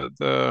the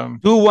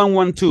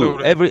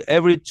 2112.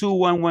 Every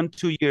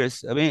 2112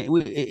 years. I mean,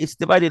 it's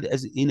divided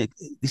as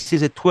this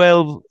is a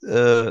 12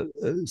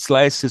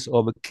 slices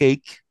of a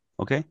cake.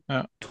 Okay,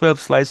 12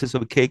 slices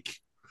of a cake.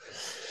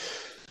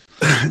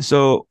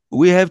 So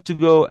we have to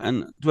go,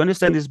 and to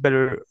understand this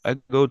better, I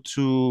go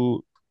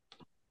to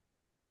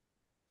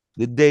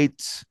the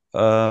date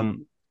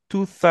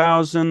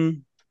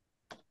 2000,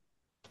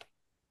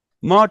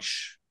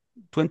 March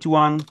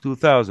 21,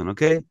 2000.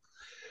 Okay,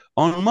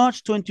 on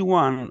March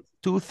 21,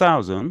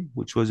 2000,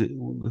 which was a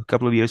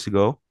couple of years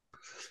ago,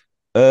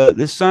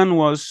 the sun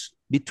was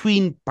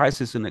between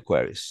Pisces and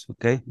Aquarius.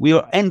 Okay, we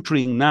are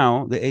entering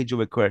now the age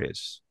of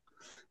Aquarius,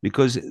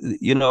 because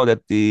you know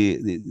that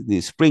the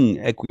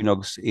spring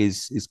equinox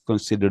is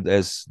considered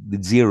as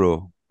the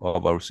zero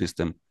of our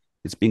system.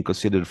 It's been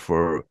considered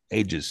for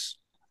ages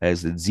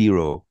as the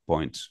 0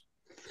 point.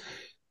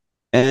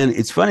 And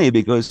it's funny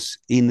because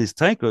in this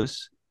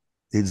Tychos,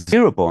 the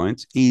 0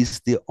 point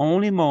is the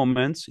only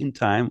moment in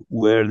time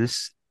where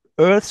this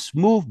Earth's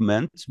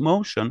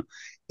motion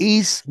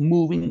is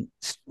moving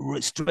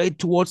straight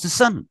towards the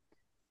sun.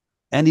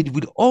 And it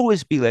will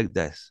always be like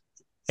this.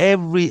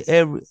 Every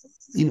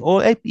in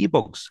all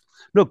epochs.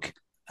 Look,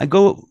 I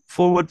go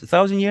forward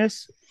 1,000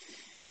 years,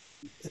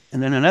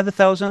 and then another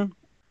 1,000.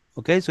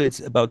 Okay, so it's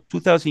about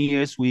 2,000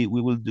 years. We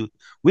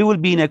will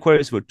be in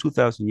Aquarius for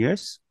 2,000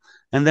 years,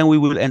 and then we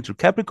will enter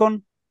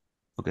Capricorn.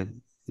 Okay,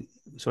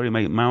 sorry,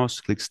 my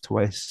mouse clicks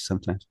twice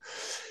sometimes.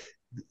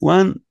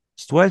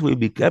 Twice will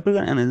be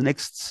Capricorn, and the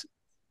next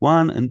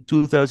 1 and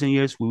 2,000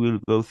 years, we will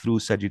go through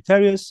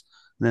Sagittarius.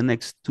 The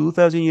next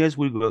 2,000 years,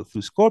 we'll go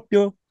through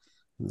Scorpio.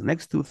 The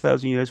next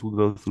 2,000 years, we'll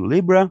go through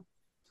Libra.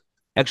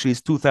 Actually,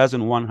 it's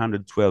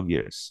 2,112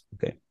 years.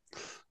 Okay.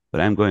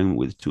 But I'm going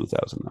with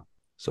 2,000 now.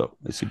 So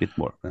it's a bit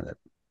more than that.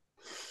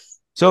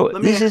 So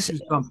this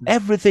is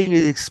everything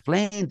is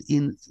explained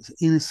in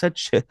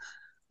such a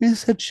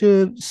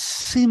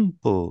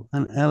simple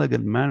and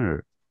elegant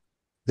manner.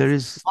 There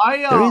is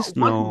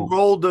no what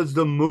role does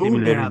the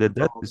moon have? that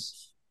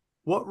does.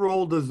 What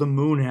role does the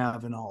moon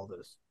have in all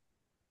this?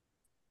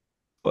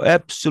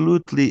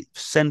 Absolutely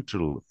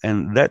central,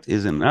 and that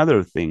is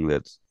another thing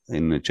that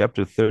in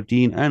chapter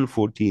 13 and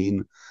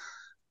 14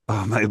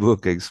 of my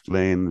book I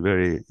explain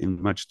very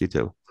in much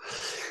detail.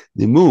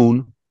 The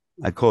moon,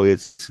 I call it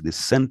the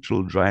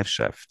central drive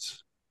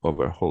shaft of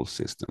our whole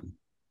system.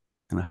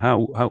 And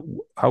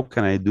how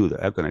can I do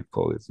that? How can I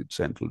call it the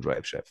central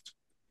drive shaft?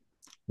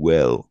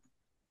 Well,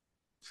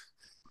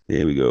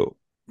 here we go.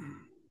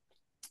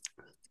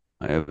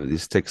 I have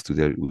this text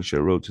today, which I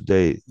wrote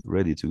today,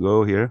 ready to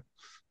go here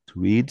to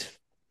read.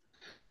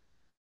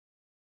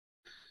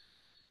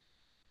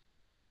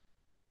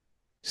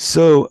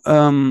 So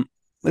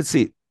let's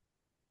see.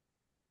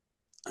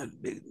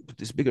 Put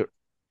this bigger.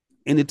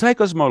 In the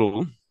Tychos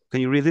model,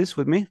 can you read this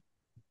with me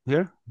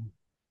here?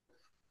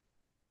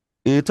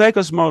 In the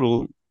Tychos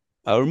model,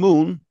 our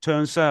moon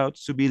turns out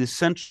to be the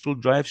central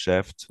drive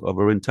shaft of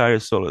our entire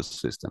solar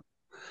system.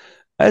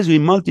 As we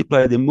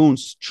multiply the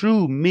moon's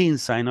true mean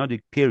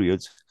synodic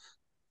periods,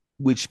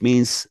 which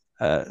means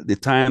the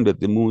time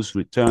that the moon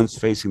returns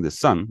facing the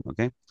sun,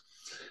 okay?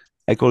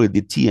 I call it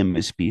the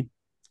TMSP,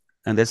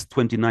 and that's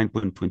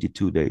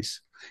 29.22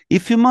 days.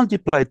 If you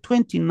multiply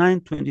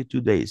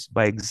 29.22 days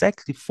by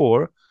exactly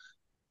 4,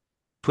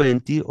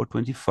 20 or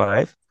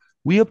 25,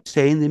 we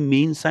obtain the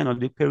mean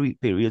synodic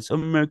periods of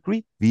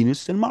Mercury,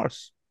 Venus, and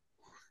Mars.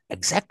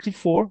 Exactly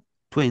 4,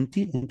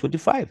 20, and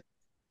 25.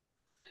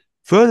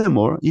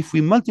 Furthermore, if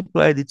we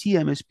multiply the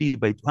TMSP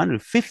by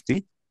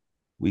 250,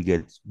 we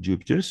get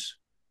Jupiter's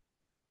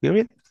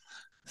period.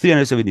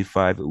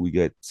 375, we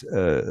get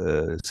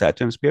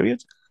Saturn's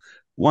period.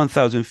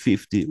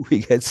 1050, we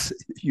get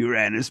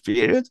Uranus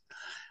period.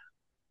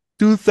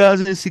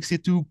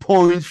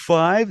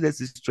 2062.5,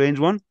 that's a strange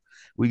one,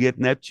 we get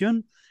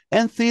Neptune.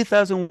 And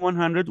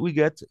 3100, we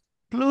get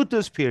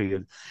Pluto's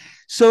period.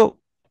 So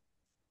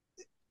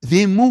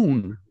the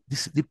moon,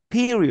 the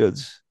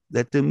periods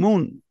that the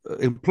moon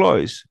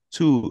employs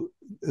to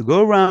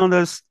go around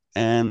us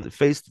and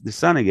face the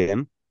sun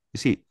again, you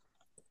see,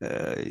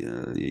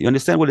 you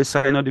understand what a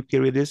synodic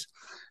period is?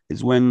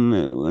 It's when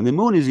the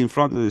moon is in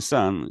front of the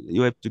sun,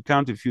 you have to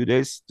count a few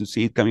days to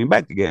see it coming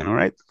back again, all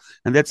right?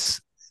 And that's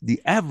the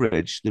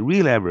average, the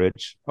real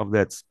average of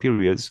that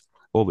periods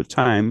over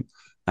time,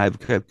 I've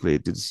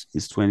calculated is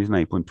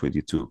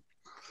 29.22.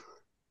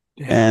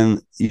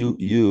 And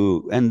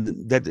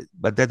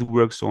but that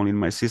works only in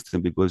my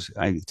system because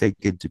I take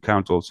into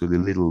account also the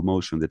little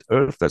motion that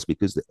Earth does,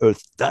 because the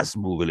Earth does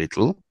move a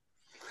little.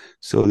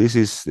 So this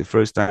is the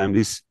first time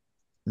this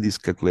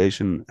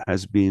calculation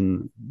has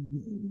been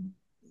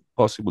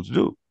possible to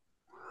do.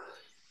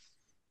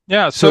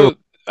 Yeah. So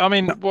I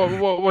mean,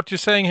 what you're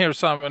saying here,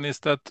 Simon, is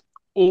that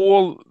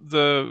all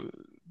the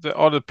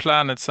other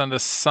planets and the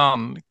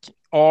sun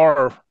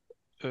are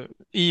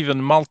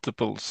even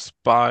multiples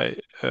by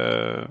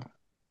the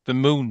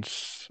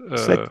moon's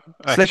it's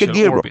like a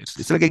gearbox. orbit.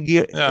 It's like a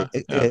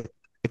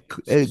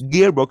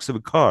gearbox of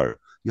a car.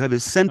 You have a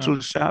central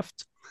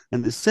shaft,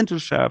 and the central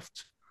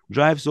shaft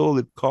drives all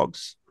the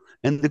cogs,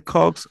 and the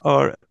cogs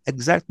are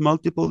exact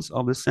multiples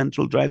of the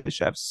central drive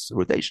shaft's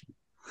rotation.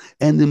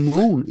 And the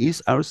moon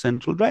is our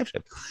central drive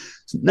shaft.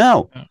 So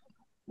now,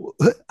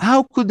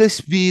 how could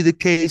this be the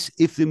case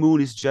if the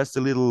moon is just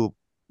a little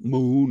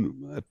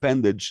moon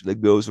appendage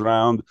that goes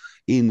around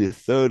in the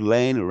third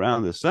lane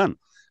around the sun?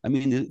 I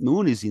mean, the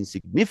moon is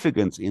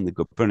insignificant in the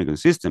Copernican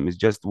system. It's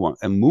just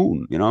a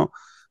moon, you know,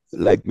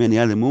 like many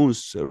other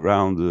moons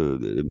around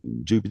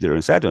Jupiter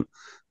and Saturn.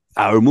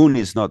 Our moon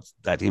is not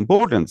that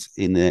important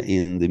in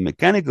the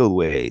mechanical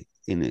way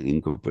in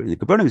the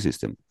Copernican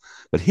system.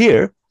 But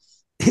here,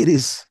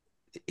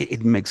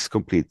 it makes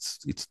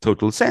it's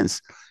total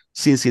sense.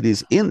 Since it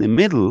is in the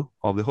middle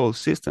of the whole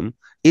system,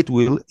 it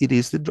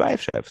is the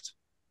drive shaft.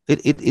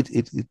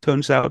 It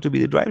turns out to be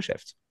the drive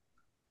shaft.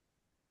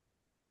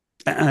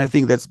 And I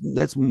think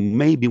that's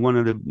maybe one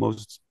of the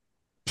most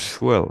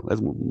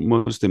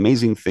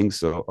amazing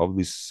things of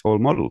this whole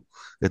model,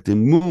 that the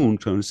moon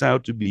turns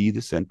out to be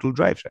the central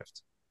drive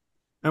shaft.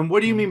 And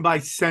what do you mean by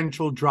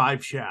central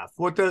drive shaft?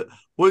 What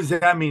does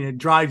that mean? It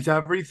drives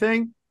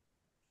everything?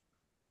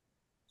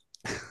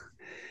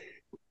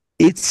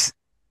 It's,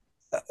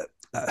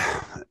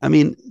 I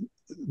mean,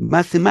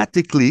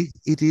 mathematically,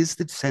 it is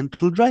the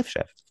central drive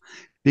shaft,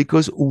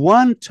 because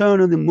one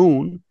turn of the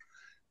moon,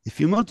 if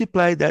you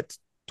multiply that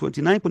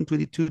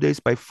 29.22 days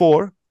by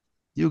 4,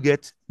 you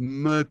get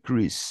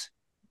Mercury's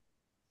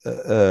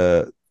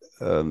synodic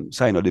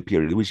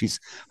period, which is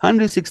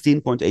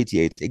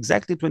 116.88,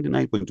 exactly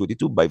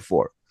 29.22 by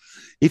 4.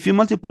 If you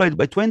multiply it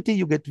by 20,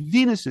 you get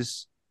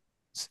Venus's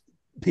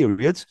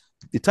periods,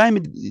 the time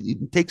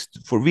it takes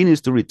for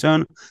Venus to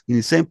return in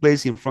the same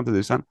place in front of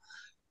the sun.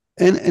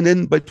 And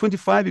then by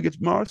 25, you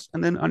get Mars,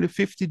 and then under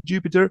 50,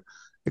 Jupiter,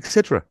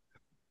 etc.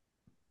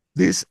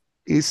 This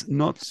is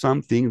not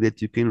something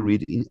that you can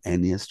read in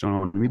any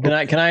astronomy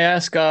book. Can I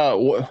ask,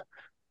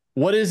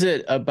 what is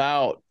it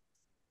about?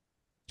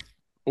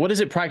 What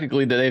is it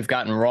practically that they've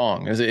gotten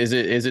wrong? Is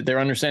it their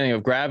understanding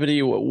of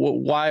gravity?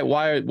 Why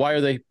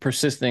are they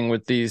persisting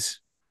with these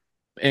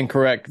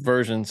incorrect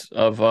versions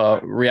of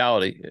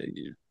reality?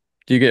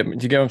 Do you get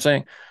what I'm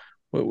saying?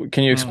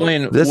 Can you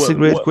explain? That's a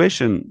great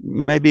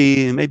question.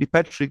 Maybe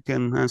Patrik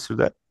can answer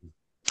that.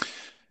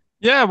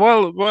 Yeah,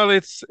 well,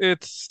 it's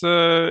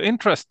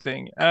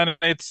interesting, and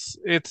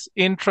it's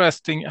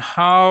interesting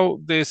how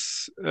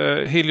this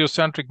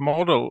heliocentric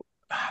model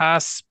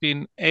has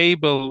been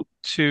able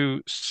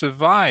to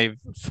survive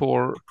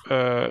for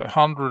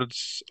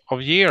hundreds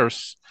of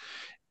years,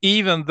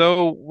 even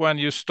though when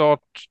you start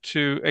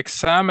to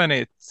examine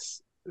it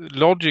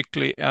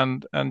logically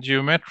and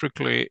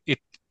geometrically,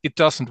 it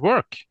doesn't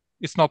work.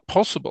 It's not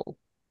possible.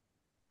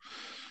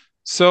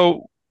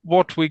 So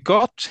what we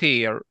got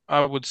here,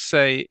 I would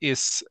say,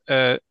 is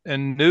a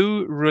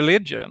new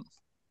religion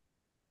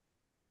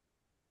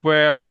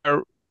where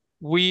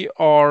we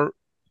are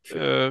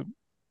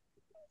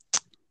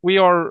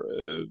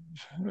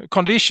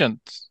conditioned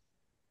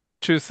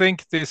to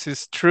think this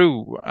is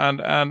true,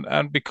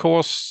 and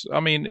because,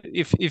 I mean,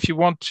 if you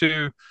want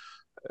to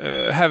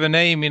have a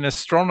name in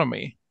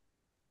astronomy,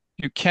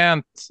 you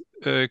can't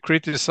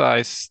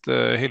criticize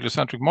the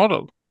heliocentric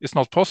model. It's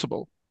not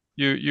possible.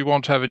 You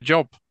won't have a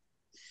job.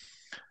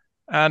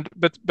 And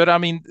but I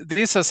mean,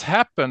 this has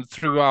happened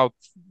throughout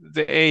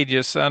the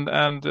ages,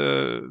 and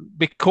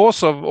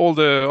because of all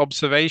the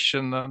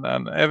observation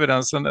and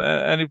evidence, and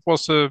it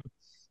was a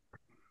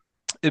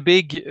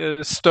big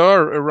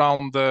stir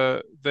around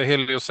the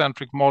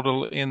heliocentric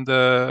model in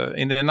the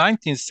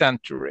 19th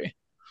century.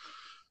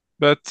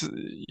 But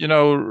you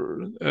know,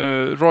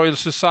 Royal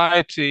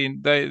Society,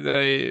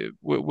 they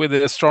with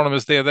the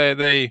astronomers there,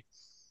 they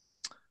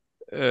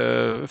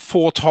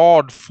fought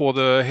hard for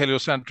the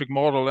heliocentric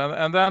model,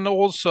 and then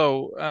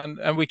also,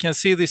 and we can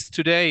see this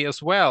today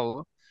as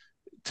well,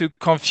 to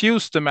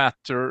confuse the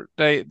matter.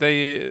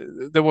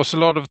 There was a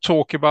lot of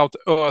talk about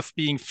Earth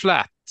being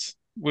flat,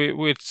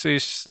 which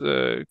is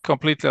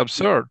completely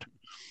absurd.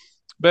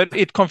 But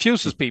it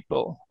confuses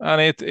people, and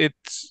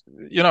it's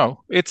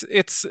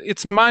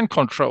mind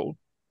control,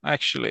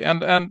 actually,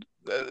 and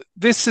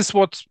this is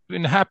what's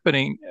been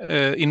happening,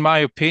 in my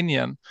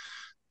opinion,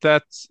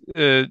 that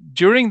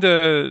during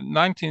the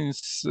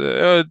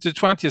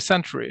 20th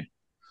century,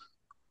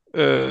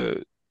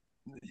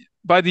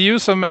 by the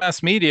use of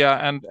mass media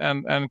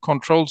and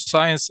controlled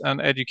science and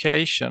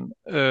education,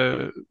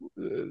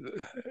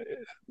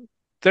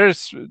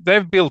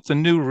 they've built a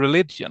new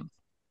religion.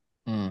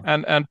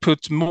 And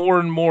put more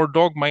and more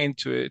dogma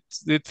into it.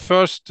 It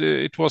was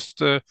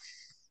the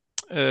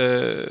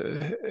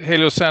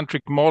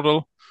heliocentric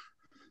model,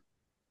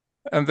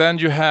 and then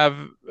you have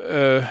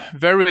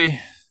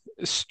very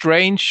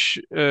strange,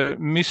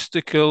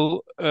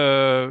 mystical,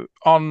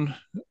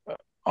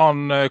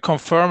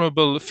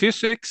 unconfirmable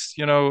physics.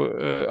 You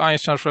know,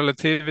 Einstein's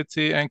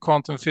relativity and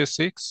quantum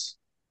physics.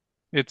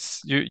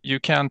 It's you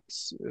can't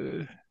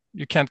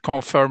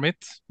confirm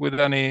it with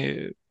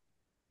any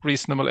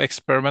reasonable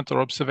experiment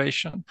or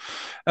observation.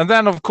 And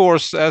then, of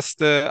course, as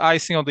the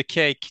icing on the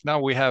cake, now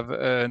we have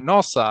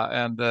NASA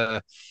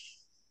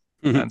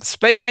and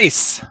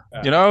space,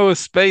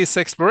 space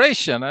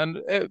exploration, and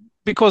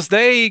because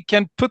they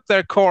can put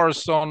their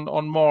cars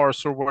on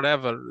Mars or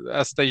whatever,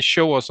 as they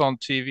show us on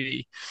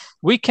TV,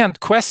 we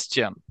can't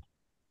question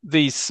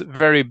these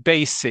very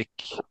basic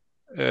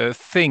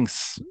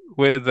things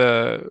with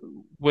a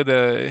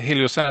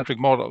heliocentric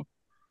model.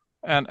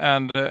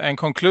 And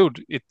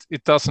conclude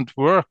it doesn't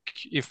work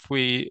if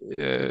we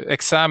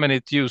examine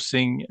it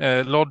using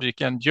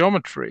logic and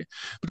geometry.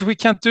 But we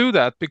can't do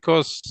that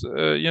because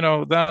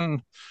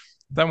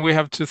then we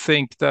have to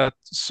think that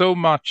so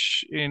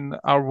much in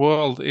our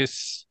world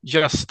is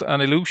just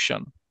an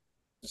illusion.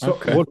 So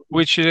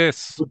which it is.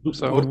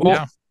 So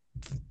yeah.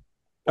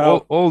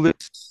 All this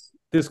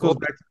goes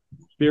back to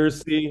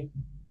conspiracy.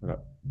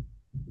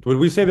 Would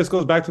we say this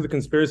goes back to the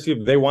conspiracy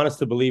if they want us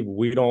to believe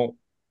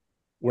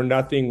we're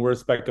nothing, we're a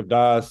speck of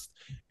dust,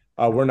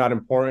 we're not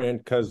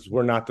important because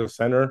we're not the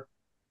center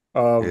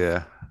of,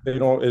 do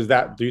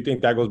you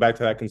think that goes back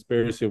to that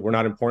conspiracy? We're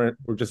not important,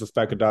 we're just a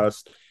speck of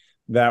dust,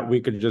 that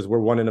we're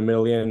one in a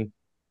million?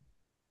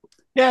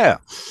 Yeah,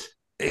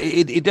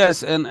 it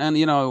does. And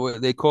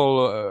they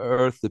call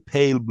Earth the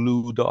pale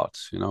blue dot,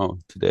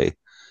 today.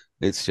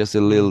 It's just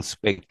a little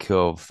speck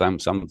of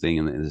something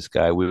in the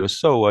sky. We were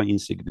so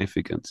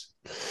insignificant.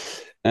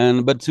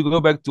 But to go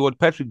back to what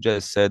Patrik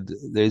just said,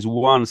 there's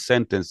one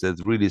sentence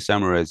that really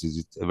summarizes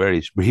it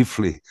very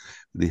briefly.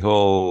 The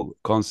whole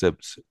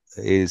concept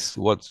is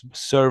what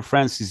Sir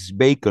Francis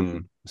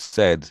Bacon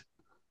said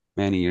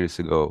many years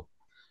ago: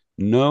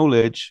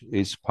 knowledge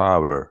is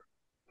power.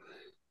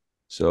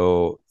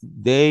 So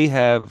they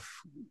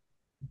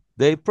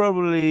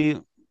probably,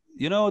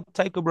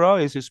 Tycho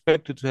Brahe is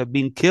suspected to have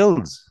been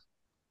killed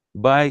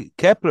by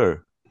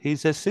Kepler,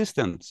 his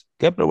assistant.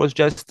 Kepler was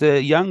just a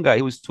young guy.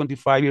 He was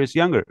 25 years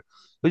younger.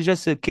 He was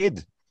just a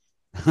kid.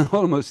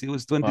 Almost. He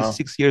was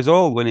 26 years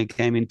old when he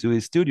came into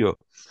his studio.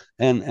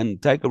 And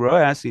Tycho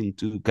Brahe asked him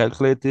to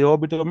calculate the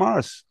orbit of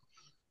Mars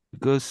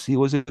because he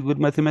was a good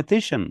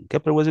mathematician.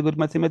 Kepler was a good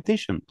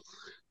mathematician,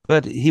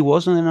 but he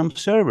wasn't an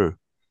observer.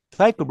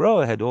 Tycho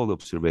Brahe had all the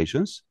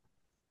observations.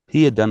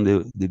 He had done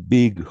the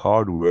big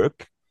hard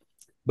work,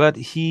 but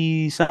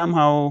he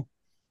somehow,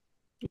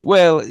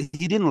 well,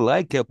 he didn't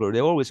like Kepler.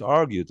 They always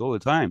argued all the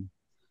time.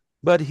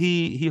 But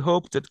he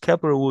hoped that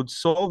Kepler would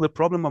solve the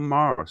problem of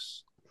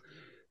Mars.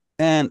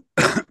 And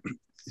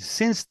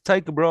since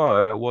Tycho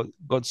Brahe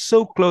got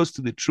so close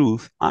to the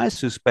truth, I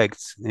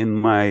suspect in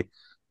my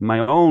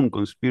own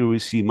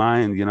conspiracy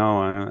mind,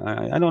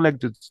 I don't like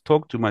to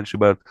talk too much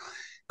about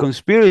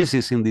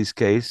conspiracies in this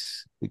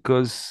case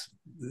because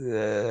we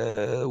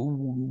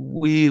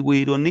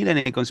don't need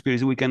any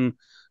conspiracy. We can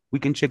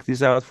check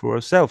this out for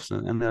ourselves,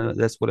 and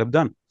that's what I've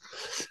done.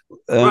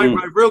 Right.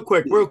 Real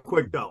quick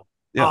though.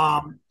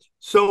 Yeah.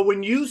 So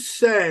when you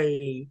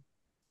say,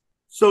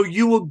 so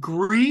you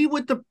agree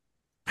with the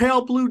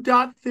pale blue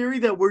dot theory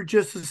that we're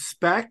just a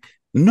speck?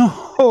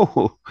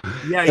 No.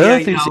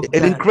 Earth is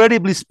an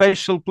incredibly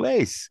special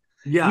place.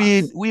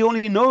 Yeah. We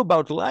only know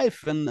about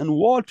life and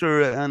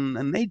water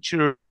and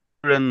nature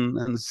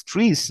and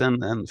trees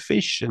and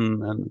fish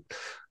and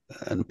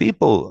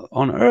people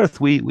on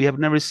Earth. We have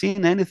never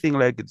seen anything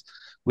like it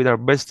with our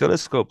best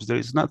telescopes. There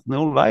is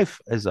no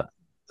life as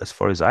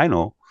far as I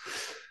know.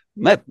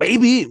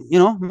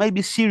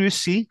 Maybe Sirius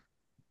C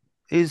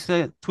is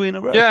a twin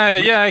of Earth.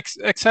 Yeah,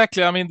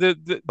 exactly. I mean,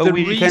 the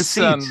we reason. Can't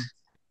see it.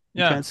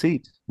 Yeah. We can't see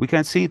it. We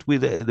can't see it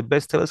with the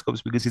best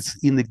telescopes because it's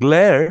in the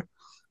glare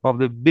of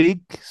the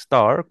big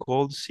star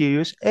called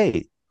Sirius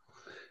A,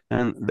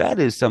 and that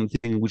is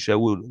something which I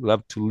would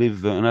love to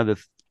live another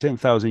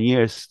 10,000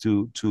 years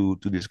to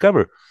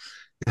discover.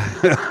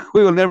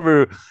 I'll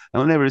never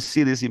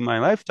see this in my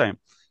lifetime,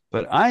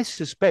 but I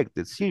suspect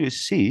that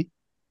Sirius C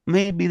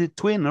may be the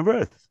twin of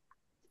Earth.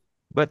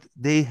 But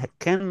they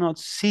cannot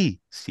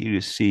see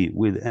Sirius C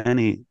with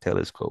any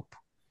telescope,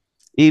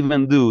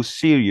 even though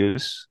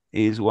Sirius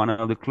is one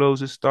of the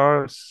closest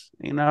stars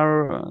in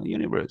our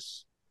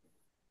universe.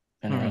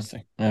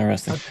 Interesting.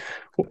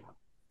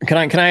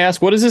 Can I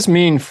ask, what does this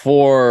mean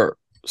for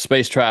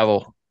space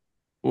travel?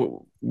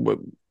 What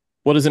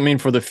does it mean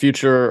for the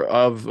future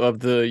of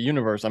the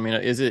universe? I mean,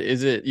 is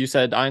it? You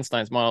said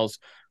Einstein's models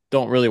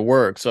don't really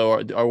work.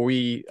 So are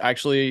we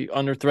actually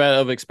under threat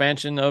of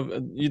expansion of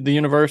the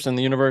universe and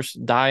the universe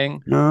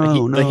dying?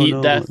 The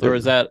heat death, or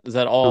is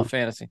that all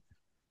fantasy?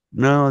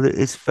 No,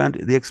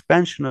 the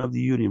expansion of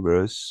the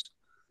universe.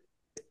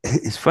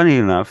 It's funny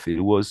enough.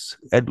 It was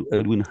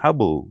Edwin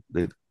Hubble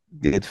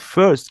that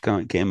first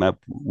came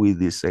up with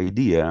this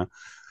idea,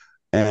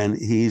 and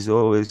he's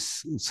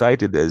always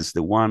cited as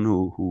the one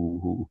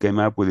who came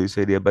up with this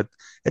idea. But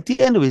at the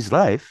end of his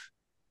life,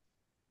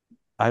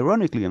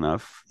 ironically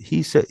enough,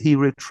 he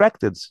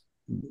retracted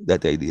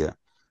that idea.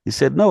 He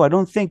said, "No, I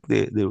don't think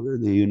the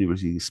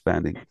universe is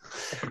expanding."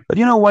 But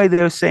you know why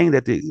they're saying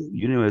that the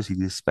universe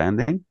is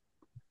expanding?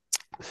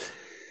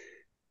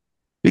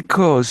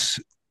 Because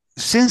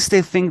since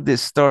they think the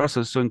stars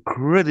are so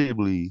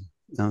incredibly,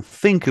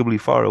 unthinkably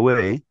far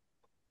away,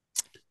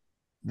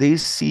 they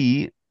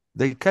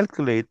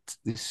calculate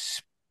the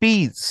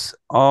speeds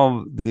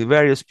of the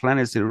various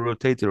planets that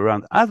rotate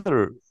around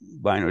other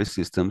binary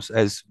systems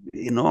as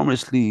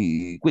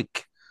enormously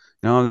quick.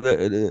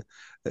 The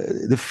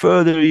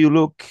further you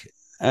look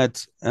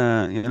at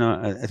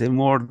at a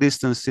more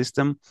distant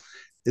system,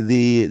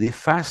 the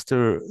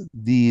faster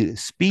the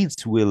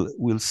speeds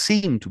will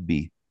seem to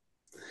be.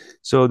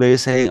 So they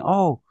say,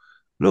 "Oh,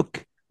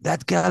 look,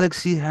 that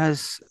galaxy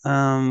has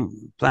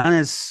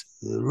planets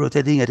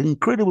rotating at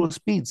incredible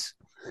speeds,"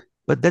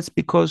 but that's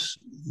because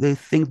they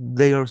think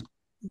they are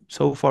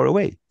so far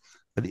away.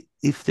 But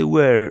if they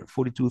were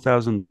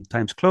 42,000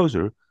 times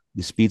closer,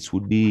 the speeds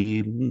would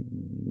be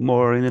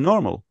more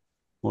normal.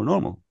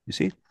 You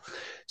see,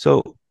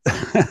 so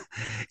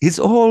it's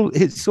all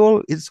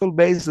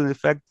based on the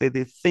fact that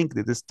they think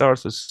that the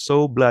stars are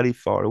so bloody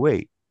far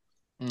away,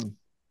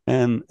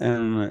 and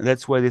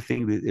that's why they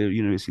think that the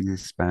universe is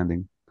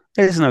expanding.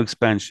 There is no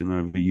expansion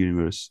of the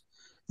universe.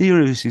 The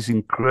universe is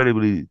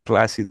incredibly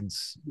placid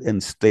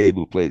and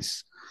stable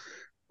place.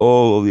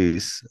 All of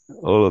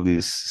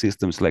these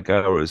systems like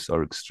ours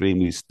are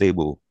extremely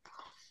stable,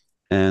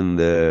 and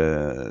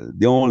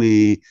the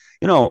only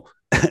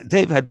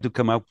they've had to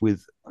come up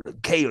with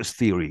chaos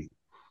theory.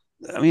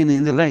 I mean,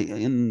 in the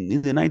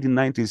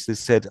 1990s, they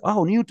said,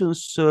 "Oh,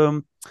 Newton's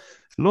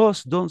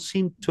laws don't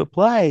seem to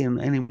apply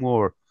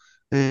anymore.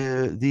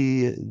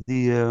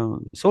 The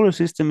solar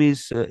system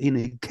is in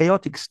a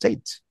chaotic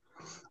state."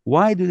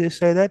 Why do they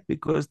say that?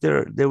 Because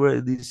there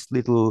were these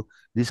little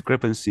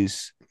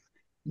discrepancies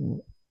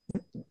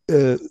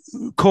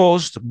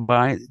caused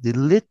by the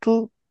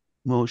little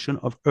motion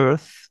of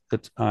Earth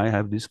that I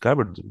have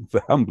discovered,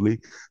 humbly,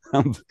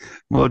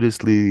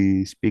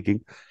 modestly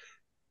speaking.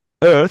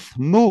 Earth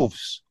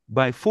moves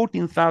by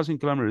 14,000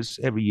 kilometers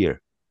every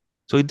year.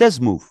 So it does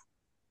move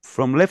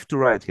from left to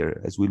right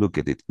here as we look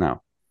at it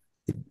now.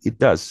 It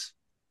does.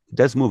 It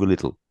does move a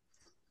little.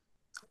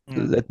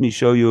 Let me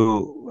show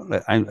you.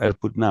 I'll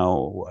put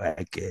now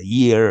like a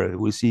year.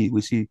 We see.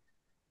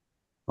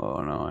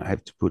 Oh no, I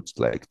have to put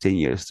like 10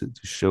 years to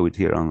show it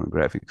here on the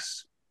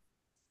graphics.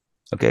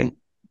 Okay,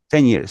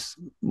 10 years.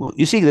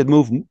 You see that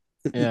move?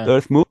 Yeah.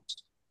 Earth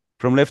moves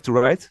from left to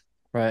right.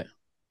 Right.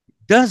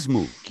 It does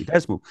move. It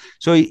does move.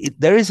 So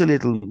there is a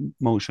little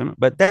motion,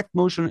 but that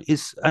motion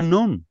is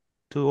unknown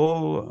to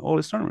all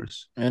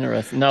astronomers.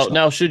 Interesting.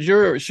 Now, should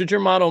your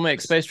model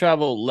make space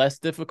travel less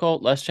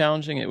difficult, less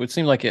challenging? It would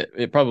seem like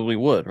it probably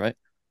would, right?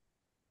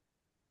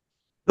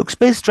 Look,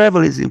 space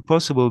travel is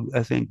impossible,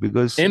 I think,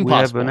 because we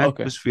have an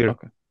atmosphere.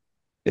 Okay.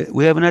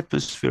 We have an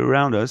atmosphere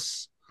around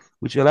us,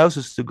 which allows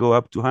us to go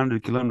up to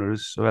 100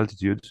 kilometers of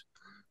altitude.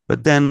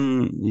 But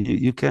then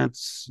you can't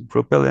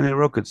propel any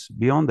rockets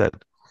beyond that.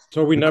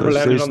 So we never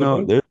landed on the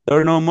moon? There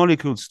are no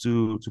molecules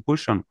to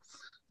push on.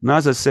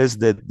 NASA says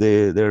that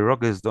the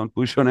rockets don't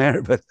push on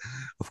air, but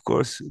of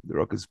course the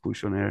rockets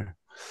push on air.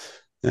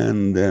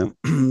 And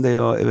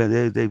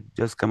they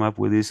just come up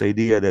with this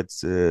idea that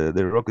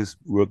the rockets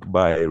work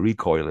by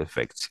recoil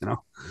effects.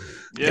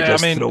 They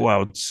just throw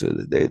out.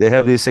 They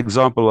have this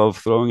example of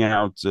throwing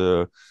out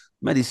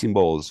medicine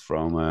balls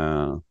from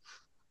a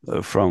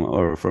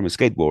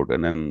skateboard,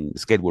 and then the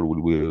skateboard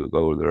will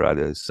go to the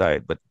other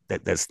side. But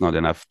that's not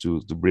enough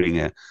to bring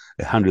a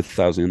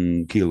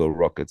 100,000 kilo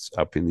rockets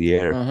up in the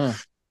air. Uh-huh.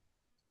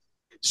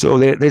 So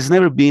there's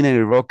never been any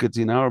rockets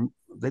in our.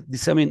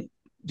 I mean,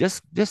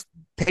 just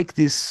take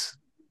this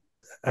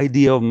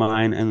idea of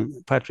mine, and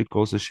Patrik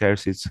also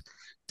shares it.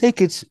 Take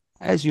it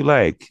as you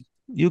like.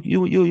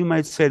 You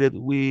might say that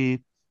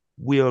we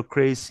are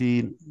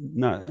crazy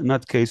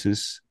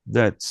nutcases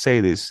that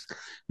say this,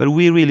 but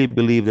we really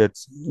believe that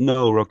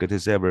no rocket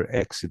has ever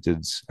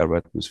exited our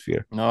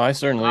atmosphere. No, I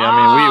certainly.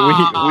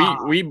 I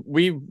mean,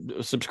 we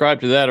subscribe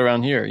to that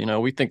around here.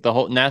 We think the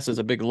whole NASA is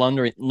a big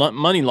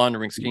money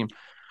laundering scheme.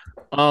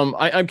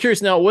 I'm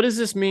curious now, what does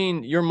this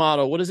mean, your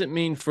model, what does it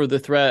mean for the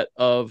threat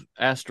of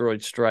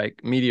asteroid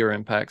strike, meteor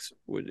impacts?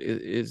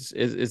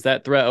 Is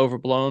that threat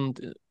overblown?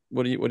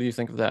 What do you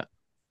think of that?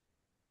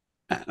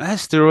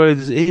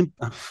 Asteroids,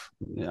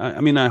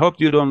 I mean, I hope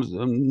you don't,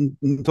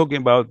 I'm talking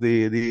about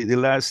the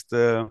last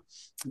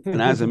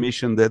NASA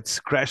mission that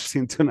crashed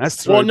into an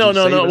asteroid. Well,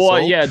 no.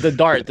 Well, yeah, the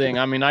DART thing.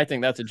 I mean, I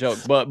think that's a joke,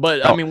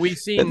 but I mean, we've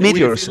seen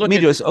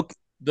meteors. Okay.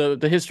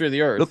 The history of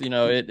the Earth. Look,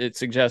 it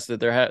suggests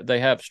that they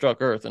have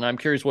struck Earth, and I'm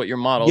curious what your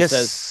model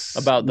says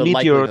about the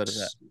likelihood of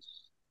that.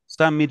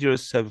 Some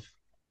meteors have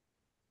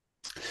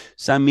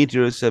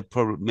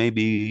probably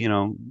maybe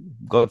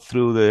got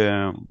through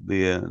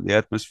the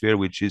atmosphere,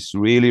 which is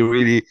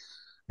really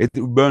it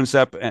burns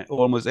up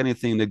almost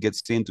anything that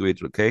gets into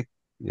it. Okay,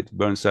 it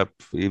burns up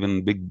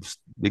even big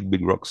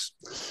rocks,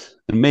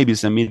 and maybe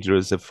some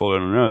meteors have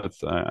fallen on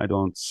Earth.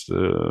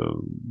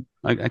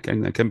 I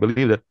can't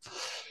believe that.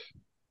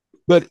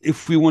 But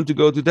if we want to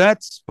go to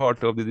that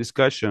part of the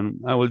discussion,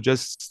 I will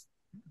just,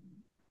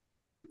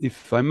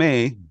 if I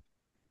may,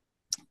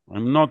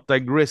 I'm not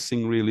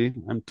digressing really.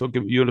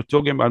 You're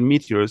talking about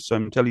meteors, so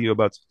I'm telling you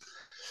about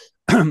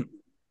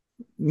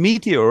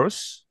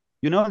meteors.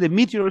 The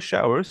meteor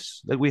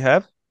showers that we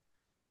have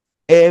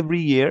every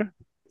year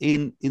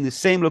in the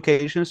same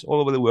locations all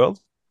over the world.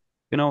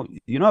 You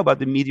know about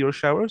the meteor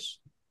showers.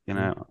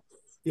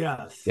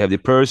 Yes. You have the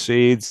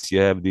Perseids, you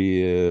have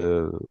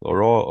the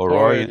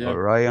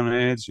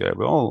Orionids, you have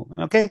all.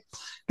 Okay,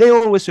 they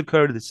always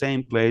occur at the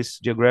same place,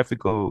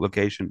 geographical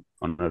location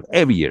on Earth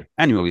every year,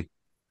 annually,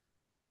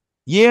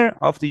 year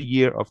after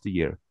year after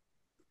year.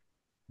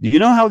 Do you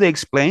know how they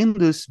explain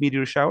these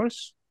meteor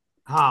showers?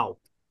 How?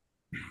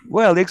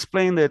 Well, they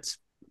explain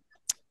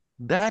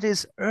that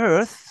is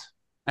Earth,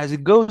 as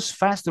it goes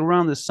fast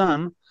around the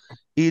sun,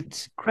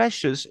 it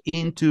crashes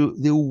into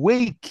the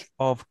wake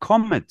of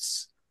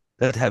comets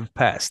that have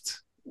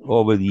passed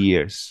over the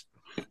years.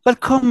 But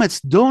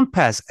comets don't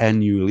pass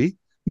annually.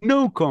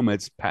 No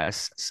comets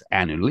pass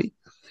annually.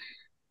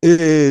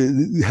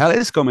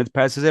 Halley's comet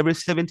passes every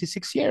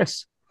 76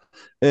 years.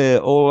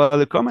 All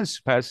other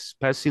comets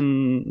pass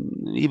in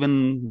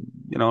even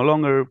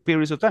longer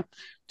periods of time.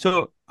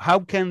 So how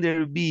can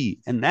there be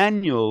an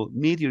annual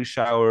meteor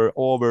shower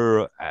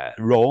over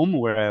Rome,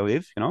 where I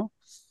live,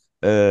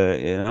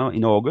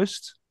 in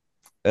August,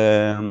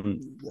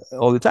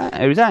 all the time,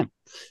 every time?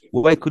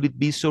 Why could it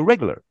be so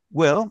regular?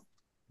 Well,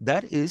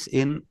 that is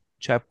in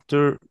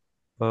chapter,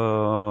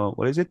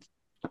 what is it?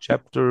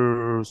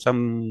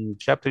 Some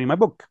chapter in my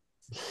book.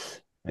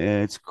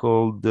 It's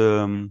called...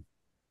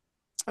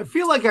 I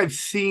feel like I've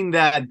seen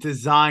that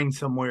design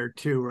somewhere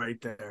too,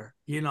 right there.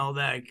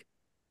 Like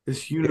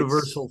this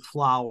universal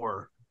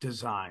flower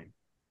design.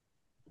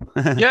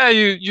 Yeah,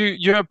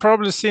 you have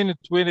probably seen it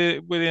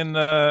within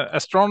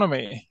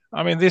astronomy.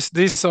 I mean,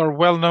 these are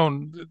well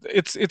known.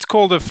 It's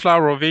called the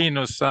flower of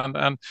Venus,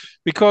 and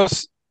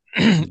because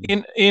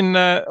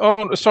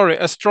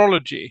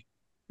astrology,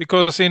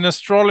 because in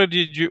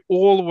astrology you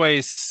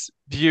always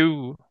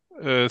view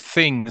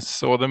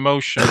things or the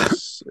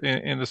motions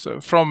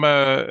from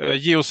a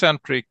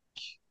geocentric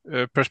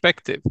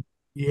perspective.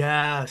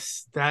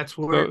 Yes, that's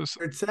where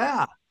it's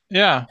at.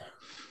 Yeah.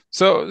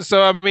 So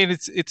I mean,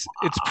 it's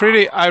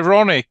pretty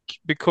ironic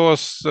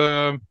because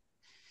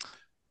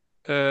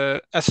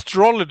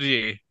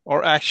astrology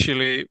are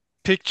actually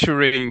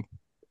picturing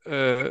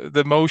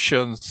the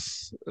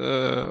motions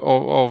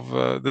of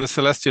the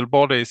celestial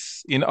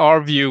bodies, in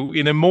our view,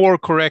 in a more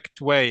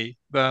correct way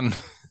than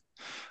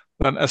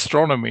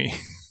astronomy.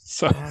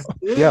 So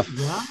yeah,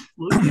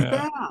 Look at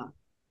that.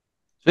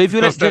 So if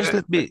you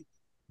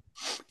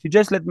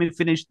just let me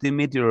finish the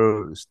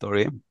meteor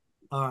story.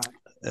 All right.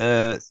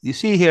 You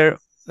see here,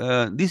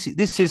 this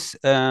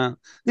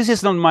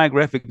is not my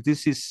graphic.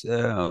 This is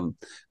a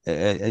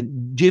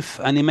GIF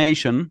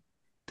animation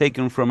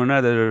taken from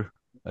another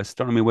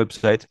astronomy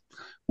website,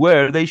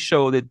 where they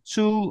show the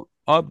two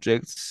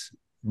objects,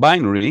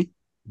 binary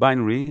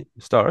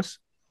stars,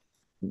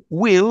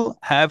 will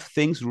have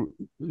things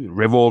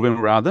revolving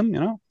around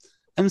them,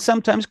 and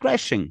sometimes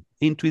crashing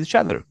into each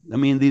other. I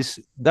mean, these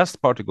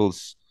dust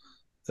particles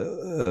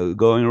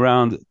going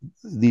around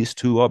these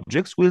two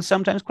objects will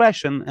sometimes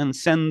crash and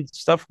send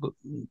stuff,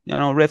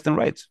 left and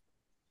right.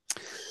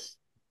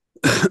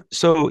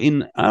 So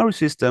in our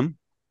system,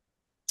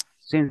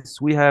 since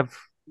we have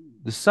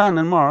the sun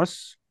and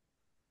Mars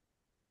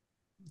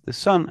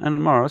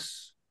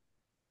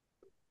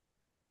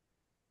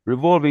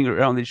revolving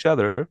around each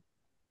other,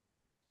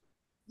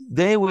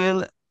 they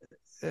will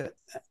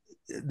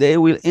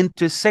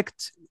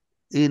intersect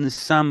in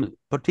some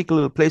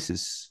particular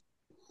places,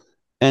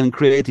 and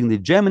creating the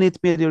Geminid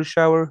meteor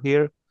shower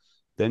here,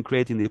 then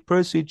creating the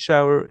Perseid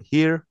shower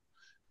here.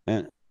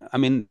 And I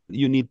mean,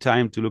 you need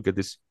time to look at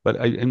this, but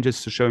I'm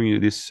just showing you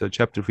this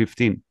chapter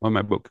 15 on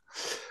my book.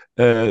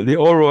 The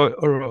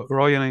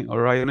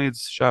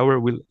Orionids shower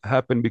will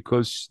happen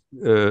because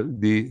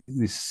the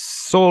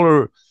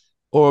solar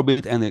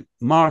orbit and the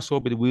Mars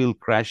orbit will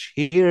crash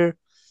here,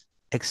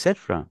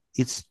 etc.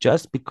 It's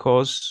just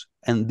because,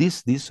 and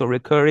these are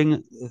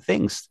recurring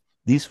things.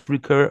 These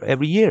recur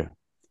every year.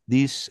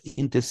 These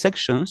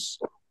intersections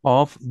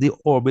of the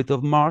orbit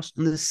of Mars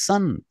and the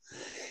sun.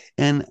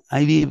 And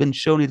I've even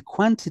shown it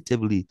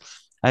quantitatively.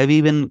 I've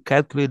even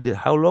calculated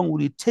how long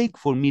would it take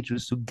for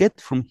meteors to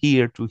get from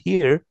here to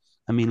here.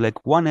 I mean,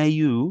 like 1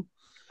 AU,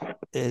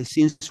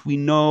 since we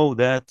know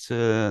that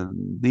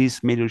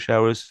these meteor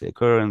showers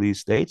occur in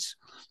these dates.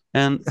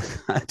 And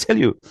I tell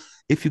you,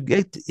 if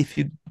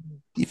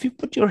you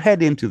put your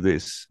head into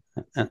this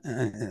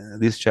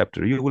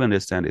chapter, you will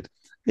understand it.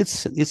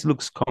 It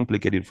looks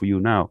complicated for you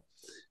now,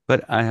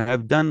 but I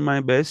have done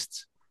my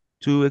best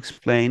to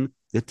explain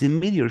that the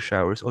meteor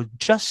showers are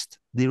just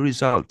the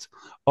result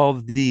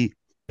of the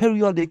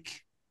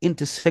periodic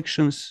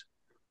intersections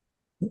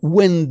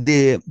when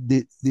the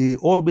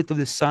orbit of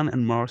the sun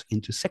and Mars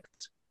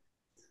intersect.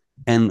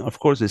 And of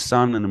course, the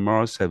sun and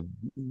Mars have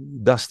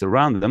dust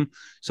around them,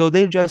 so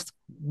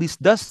this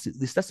dust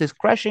is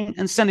crashing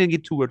and sending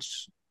it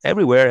towards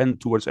everywhere and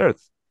towards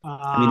Earth.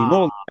 I mean, in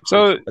all.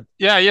 So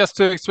yeah, just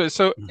to explain.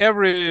 So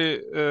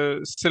every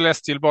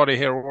celestial body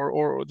here,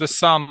 or the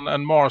sun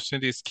and Mars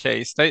in this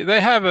case, they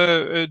have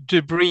a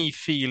debris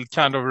field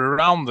kind of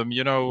around them,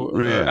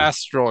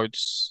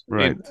 asteroids,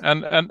 right?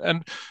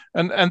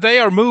 And they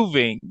are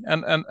moving,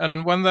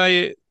 and when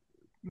they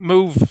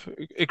move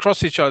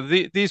across each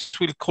other, these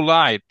will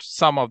collide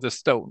some of the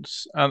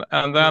stones,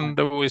 and then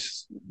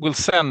will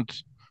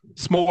send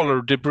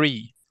smaller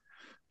debris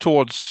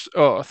towards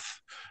Earth.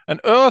 And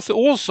Earth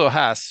also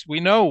has, we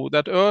know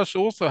that Earth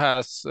also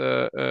has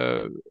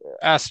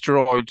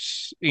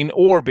asteroids in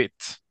orbit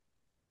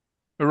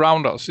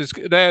around us.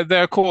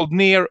 They're called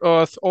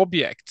near-Earth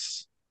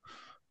objects,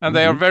 and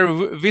they are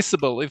very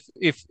visible.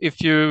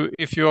 If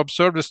you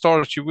observe the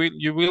stars,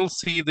 you will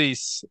see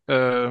these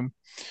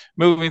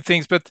moving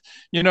things. But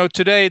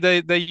today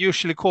they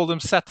usually call them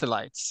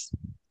satellites.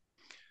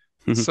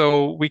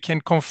 So we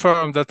can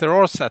confirm that there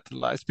are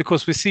satellites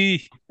because we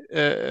see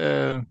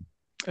a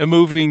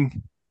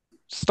moving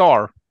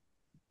star,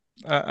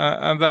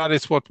 and that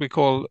is what we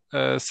call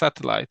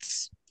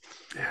satellites.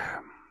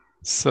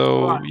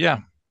 So yeah.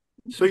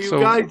 So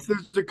guys,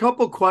 there's a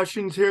couple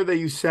questions here that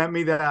you sent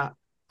me that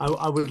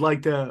I would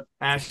like to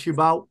ask you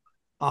about,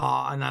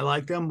 and I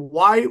like them.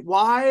 Why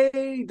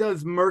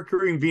does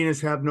Mercury and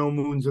Venus have no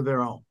moons of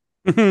their own?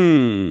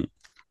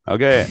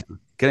 Okay,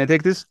 can I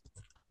take this?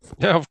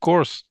 Yeah, of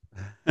course.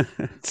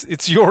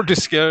 It's your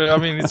discovery. I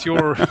mean, it's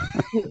your.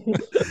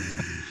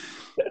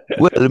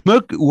 Well,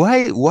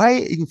 why?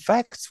 In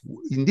fact,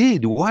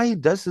 indeed, why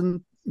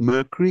doesn't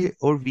Mercury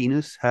or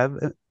Venus have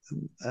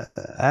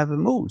a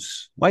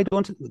moons? Why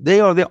don't they?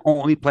 Are the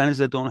only planets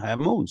that don't have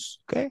moons?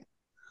 Okay.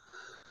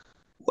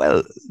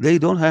 Well, they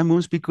don't have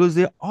moons because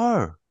they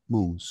are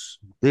moons.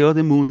 They are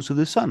the moons of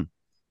the sun.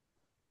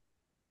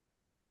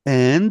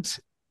 And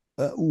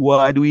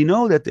why do we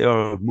know that they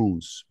are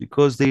moons?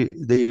 Because they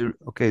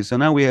okay. So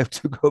now we have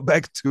to go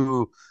back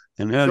to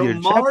an earlier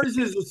So chapter. Mars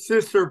is a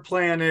sister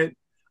planet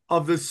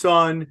of the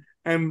sun,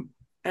 and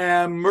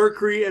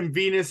Mercury and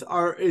Venus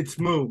are its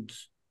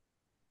moons.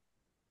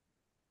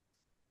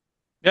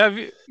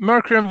 Yeah,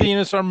 Mercury and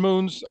Venus are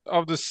moons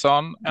of the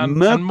sun, and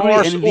Mercury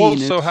Mars and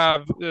also Venus-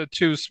 have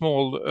two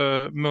small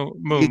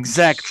moons.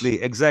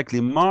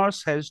 Exactly.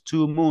 Mars has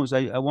two moons.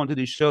 I wanted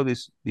to show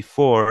this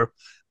before,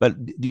 but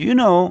do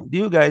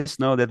you guys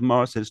know that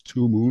Mars has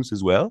two moons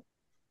as well?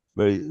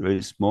 Very,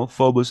 very small,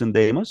 Phobos and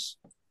Deimos.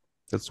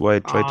 That's why I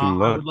try to I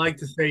learn. would like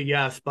to say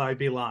yes, but I'd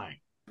be lying.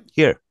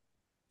 Here,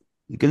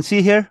 you can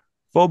see here,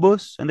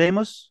 Phobos and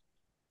Deimos.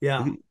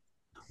 Yeah.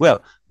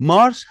 Well,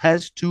 Mars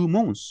has two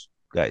moons,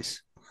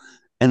 guys,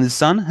 and the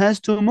Sun has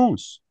two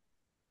moons.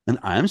 And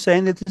I'm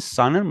saying that the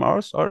Sun and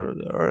Mars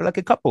are like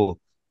a couple.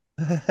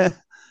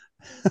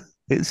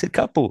 It's a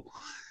couple.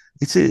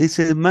 It's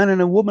a man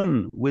and a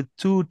woman with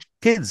two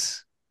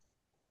kids.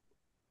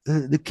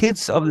 The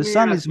kids of the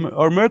Sun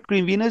are Mercury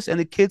and Venus, and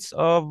the kids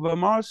of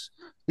Mars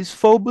is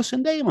Phobos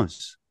and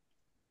Deimos.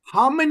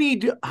 How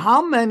many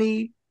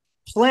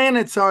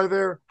planets are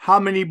there? How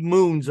many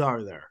moons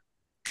are there?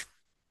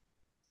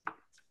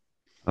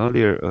 Oh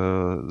dear,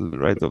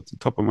 right off the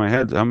top of my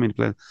head, how many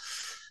planets?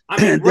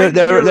 I mean,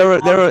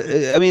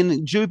 I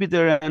mean,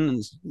 Jupiter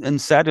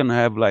and Saturn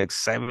have like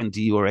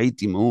 70 or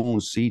 80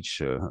 moons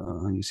each.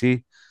 You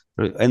see,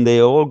 and they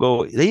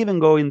even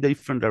go in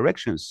different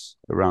directions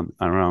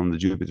around the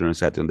Jupiter and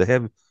Saturn. They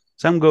have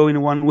some go in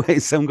one way,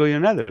 some go in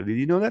another. Did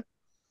you know that?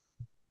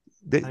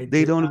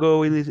 They don't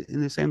go in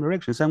the same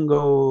direction. Some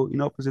go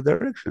in opposite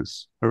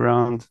directions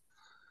around.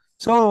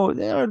 So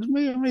there are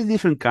many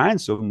different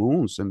kinds of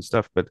moons and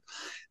stuff. But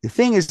the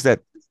thing is that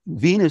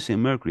Venus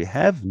and Mercury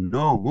have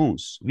no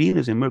moons.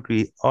 Venus and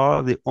Mercury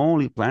are the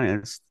only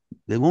planets,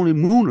 the only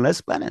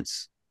moonless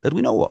planets that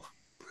we know of.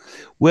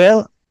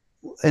 Well,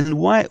 and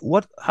why?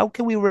 How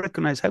can we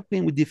recognize? How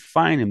can we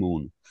define a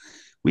moon?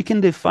 We can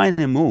define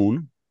a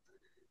moon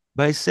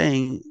by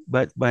saying,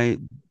 but by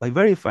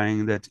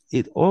verifying that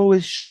it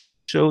always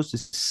shows the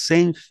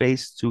same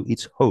face to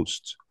its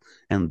host.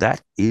 And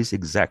that is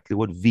exactly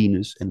what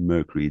Venus and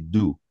Mercury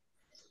do.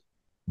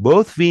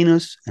 Both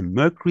Venus and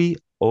Mercury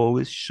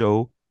always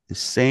show the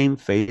same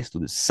face to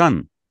the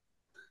sun.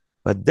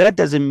 But that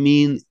doesn't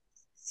mean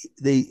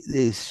they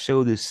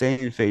show the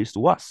same face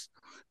to us,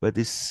 but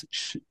they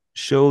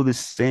show the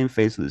same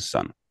face to the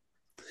sun.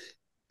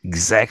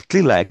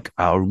 Exactly like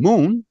our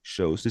moon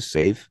shows the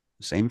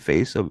same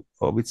face of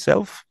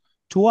itself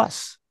to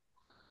us.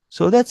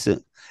 So that's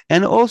it.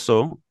 And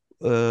also,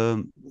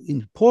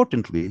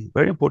 importantly,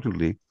 very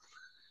importantly,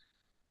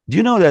 do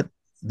you know that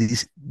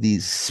the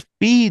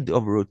speed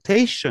of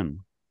rotation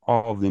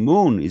of the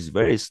moon is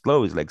very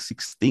slow? It's like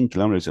 16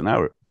 kilometers an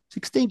hour.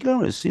 16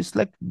 kilometers is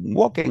like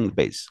walking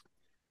pace.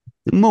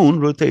 The moon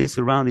rotates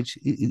around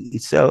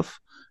itself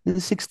in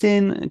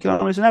 16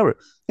 kilometers an hour,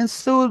 and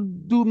so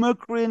do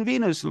Mercury and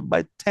Venus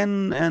by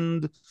 10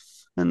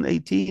 and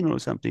 18 or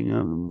something,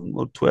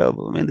 or 12.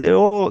 I mean, they're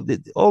all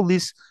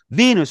these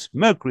Venus,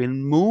 Mercury,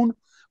 and Moon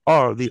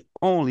are the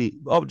only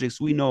objects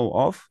we know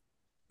of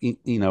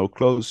in our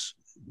close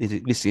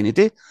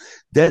vicinity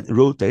that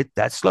rotate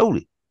that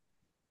slowly.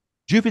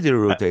 Jupiter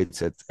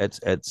rotates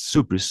at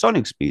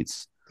supersonic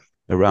speeds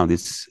around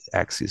its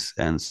axis,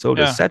 and so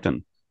does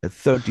Saturn at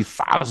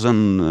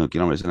 30,000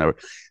 kilometers an hour.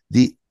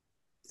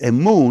 A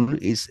moon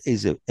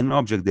is an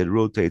object that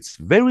rotates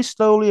very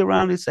slowly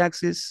around its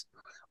axis,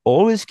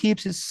 always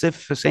keeps its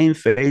same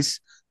face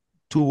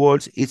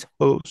towards its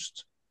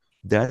host.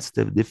 That's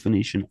the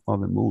definition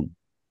of a moon.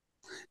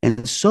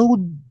 And so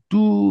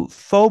do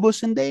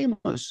Phobos and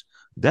Deimos.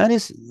 That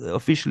is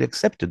officially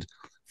accepted.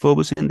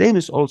 Phobos and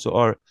Deimos also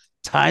are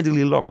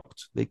tidally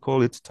locked. They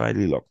call it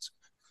tidally locked.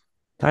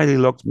 Tidally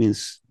locked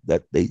means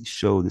that they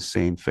show the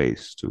same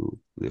face to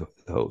the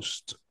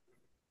host.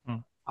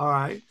 All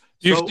right.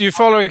 You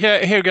follow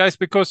here, guys,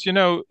 because you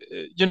know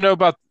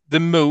about the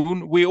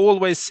moon. We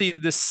always see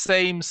the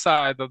same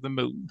side of the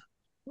moon,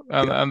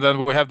 and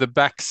then we have the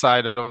back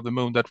side of the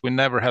moon that we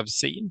never have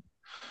seen.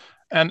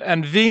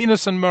 And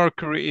Venus and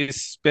Mercury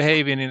is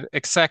behaving in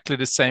exactly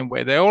the same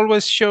way. They're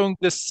always showing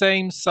the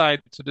same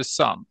side to the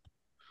sun.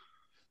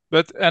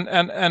 But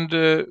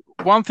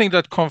one thing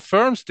that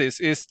confirms this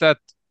is that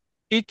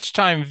each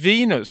time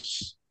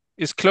Venus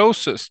is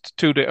closest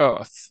to the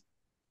Earth,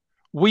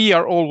 we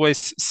are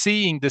always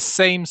seeing the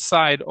same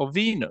side of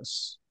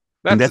Venus.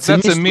 That's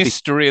a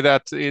mystery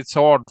that it's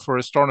hard for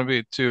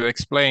astronomy to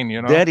explain,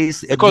 That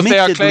is because they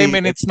are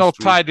claiming it's not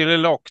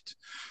tidally locked.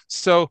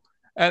 So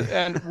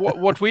and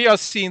what we are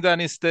seeing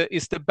then is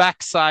the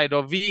backside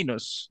of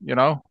Venus,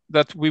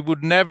 that we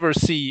would never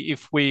see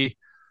if we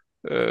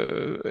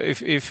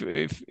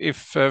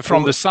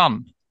from the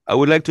sun. I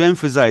would like to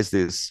emphasize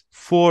this.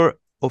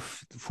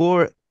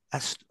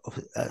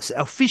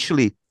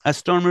 Officially,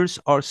 astronomers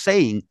are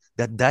saying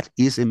that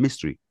is a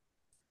mystery.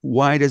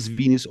 Why does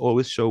Venus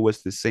always show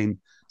us the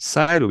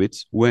side of it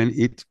when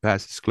it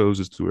passes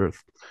closest to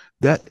Earth.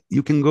 That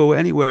you can go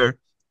anywhere.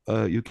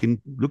 You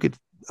can look it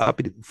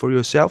up for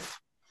yourself.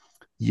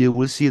 You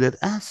will see that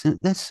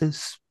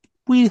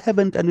we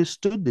haven't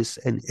understood this,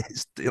 and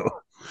still,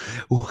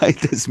 why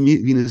does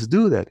Venus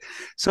do that?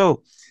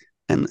 So,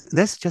 and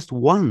that's just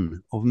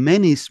one of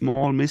many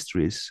small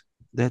mysteries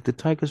that the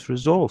Tychus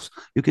resolves.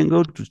 You can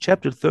go to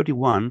chapter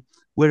 31,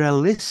 where I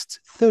list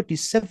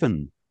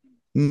 37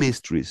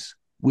 mysteries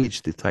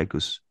which the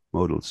Tychus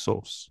model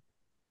solves.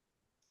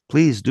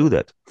 Please do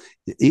that.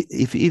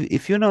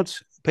 If you're not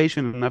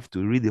patient enough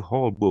to read the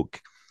whole book,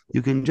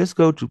 you can just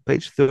go to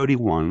page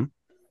 31,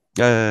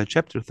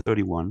 chapter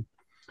 31,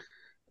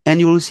 and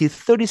you will see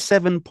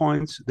 37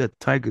 points that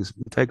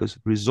Tychus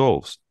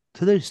resolves.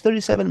 So there's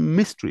 37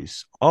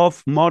 mysteries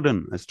of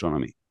modern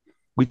astronomy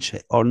which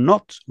are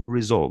not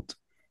resolved.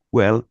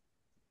 Well,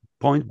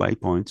 point by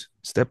point,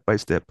 step by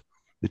step,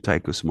 the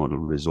Tychus model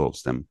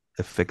resolves them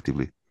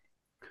effectively.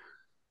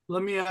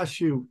 Let me ask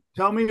you,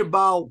 tell me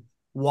about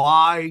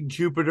why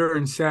Jupiter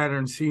and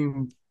Saturn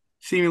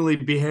seemingly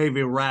behave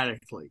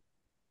erratically.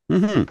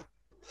 Mm-hmm.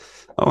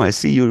 Oh, I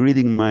see you're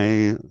reading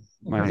my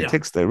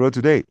text I wrote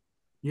today.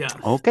 Yes.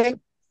 Okay.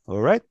 All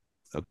right.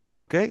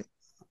 Okay.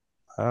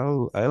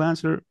 I'll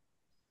answer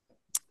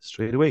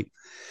straight away.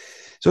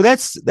 So that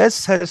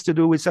has to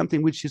do with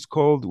something which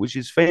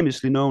is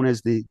famously known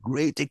as the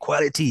great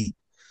equality,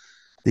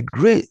 the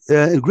great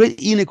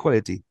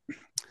inequality.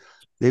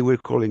 They were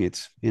calling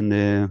it in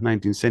the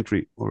 19th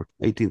century or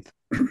 18th.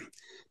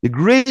 The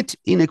great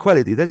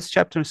inequality. That's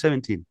chapter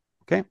 17.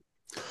 Okay.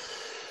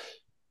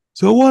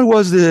 So what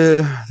was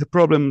the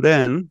problem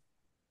then,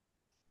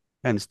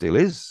 and still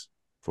is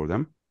for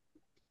them?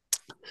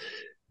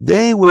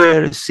 They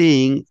were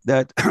seeing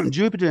that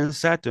Jupiter and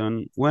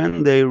Saturn,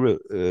 when they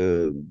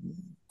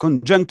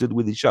conjuncted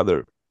with each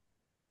other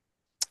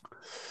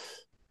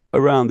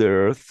around the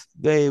Earth,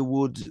 they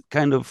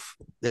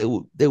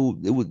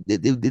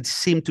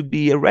seem to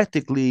be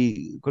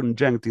erratically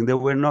conjuncting. They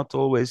were not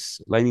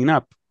always lining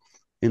up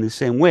in the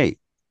same way.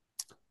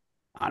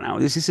 Now,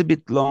 this is a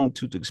bit long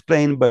to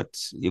explain, but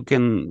you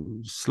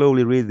can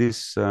slowly read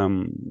this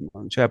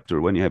chapter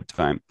when you have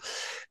time.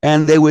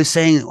 And they were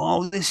saying,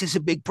 oh, this is a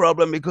big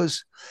problem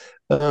because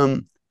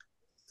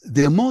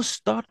the most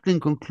startling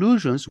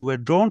conclusions were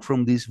drawn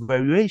from these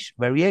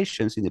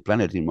variations in the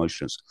planetary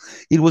motions.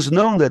 It was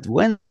known that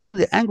when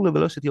the angular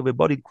velocity of a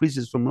body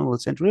increases from normal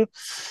center,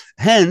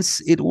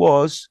 hence it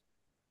was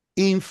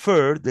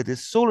inferred that the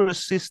solar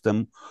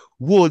system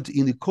would,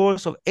 in the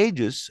course of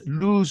ages,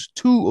 lose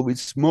two of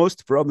its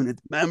most prominent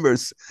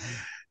members,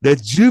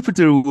 that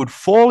Jupiter would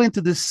fall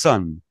into the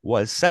sun,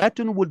 while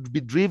Saturn would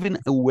be driven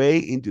away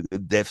into the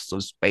depths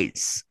of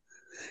space.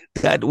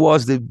 That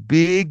was the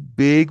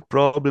big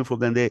problem for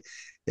them. They,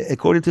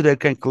 according to their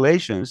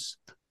calculations,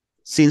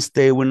 since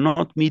they were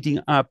not meeting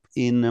up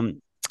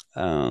in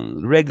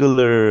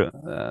regular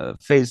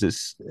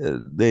phases,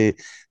 the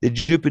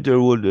Jupiter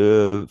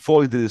would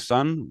fall into the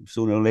sun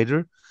sooner or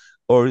later,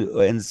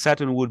 and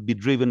Saturn would be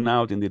driven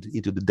out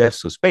into the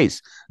depths of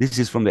space. This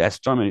is from the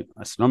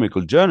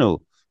Astronomical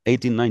Journal,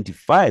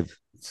 1895.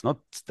 It's not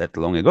that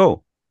long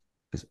ago.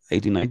 It's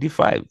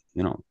 1895,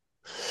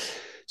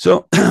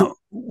 So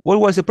what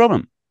was the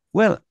problem?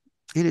 Well,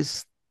 it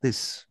is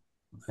this.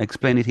 I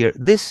explain it here.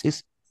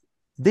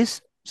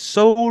 This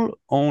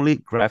sole-only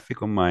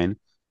graphic of mine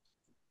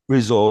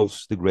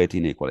resolves the great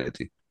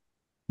inequality.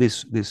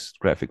 This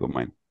graphic of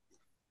mine.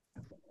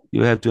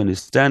 You have to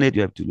understand it.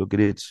 You have to look at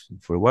it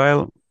for a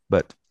while.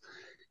 But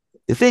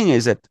the thing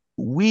is that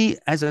we,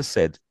 as I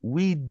said,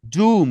 we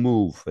do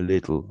move a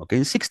little. Okay,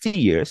 in 60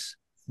 years,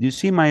 do you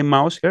see my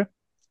mouse here?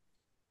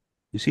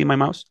 You see my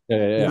mouse?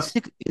 Yeah.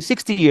 In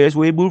 60 years,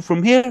 we move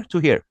from here to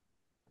here.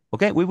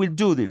 Okay, we will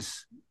do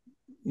this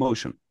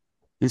motion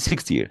in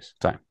 60 years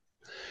time.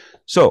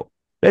 So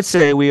let's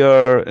say we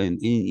are in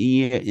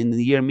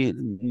the year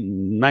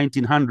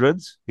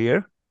 1900s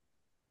here,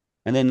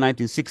 and then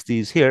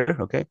 1960s here.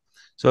 Okay,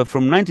 so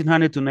from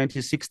 1900 to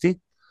 1960,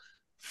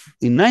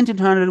 in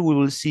 1900 we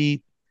will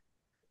see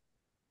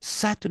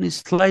Saturn is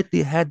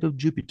slightly ahead of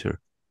Jupiter.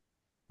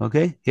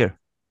 Okay, here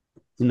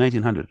in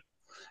 1900,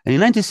 and in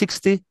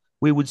 1960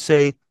 we would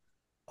say,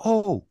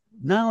 oh,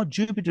 now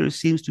Jupiter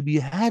seems to be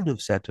ahead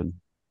of Saturn.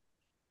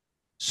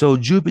 So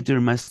Jupiter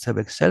must have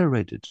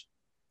accelerated.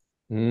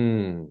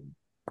 You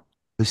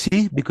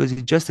see, because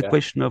it's just a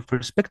question of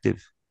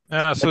perspective.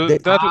 Yeah, so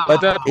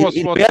that was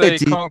what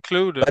reality, they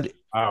concluded.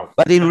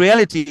 But in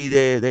reality,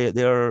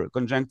 they are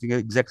conjuncting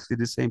exactly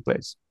the same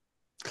place.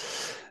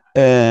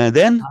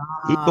 Then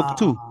epoch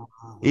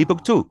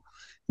two.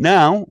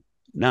 Now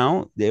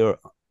they are.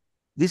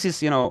 This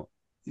is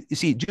you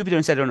see, Jupiter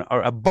and Saturn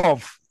are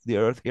above the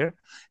Earth here,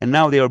 and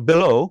now they are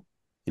below.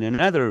 In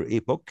another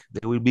epoch,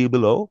 they will be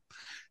below,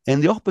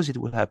 and the opposite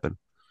will happen.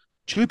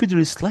 Jupiter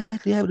is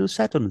slightly ahead of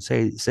Saturn,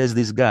 says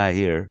this guy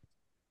here.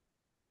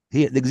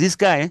 This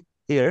guy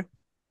here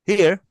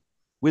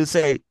will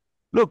say,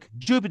 look,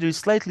 Jupiter is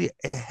slightly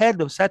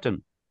ahead of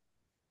Saturn,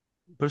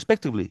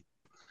 prospectively.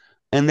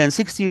 And then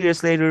 60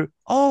 years later,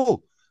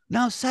 oh,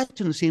 Now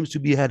Saturn seems to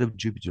be ahead of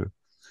Jupiter.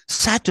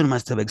 Saturn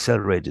must have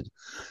accelerated.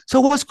 So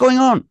what's going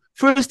on?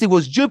 First it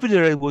was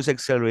Jupiter that was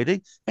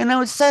accelerating, and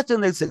now it's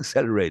Saturn that's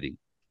accelerating.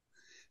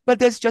 But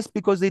that's just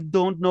because they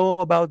don't know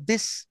about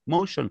this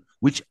motion,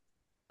 which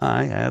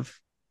I have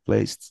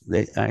I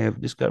have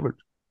discovered.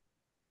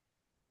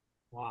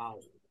 Wow.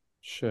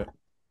 Shit.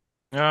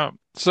 Yeah.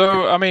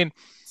 So, I mean,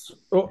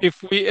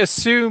 if we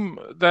assume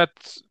that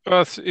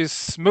Earth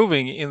is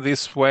moving in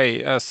this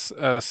way, as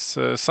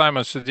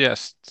Simon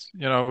suggests,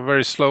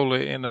 very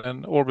slowly in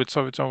an orbit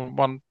of its own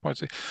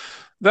 1.6,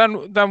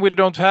 then we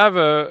don't have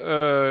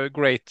a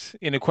great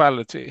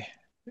inequality.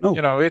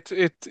 No.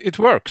 It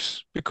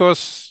works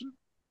because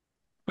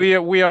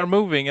we are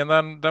moving, and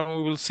then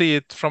we will see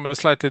it from a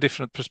slightly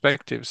different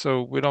perspective.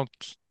 So we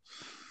don't.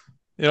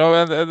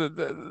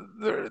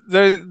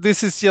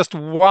 This is just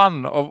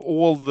one of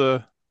all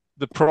the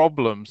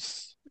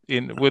problems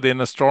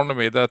within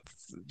astronomy that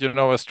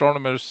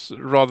astronomers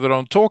rather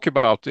don't talk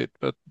about it,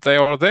 but they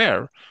are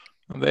there,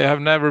 and they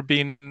have never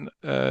been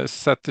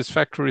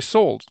satisfactorily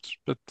solved.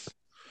 But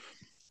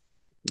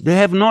they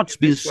have not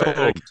been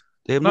solved.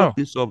 They have not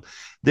been solved.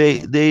 They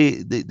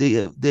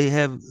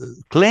have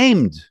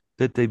claimed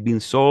that they've been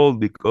solved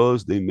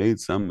because they made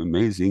some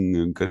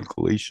amazing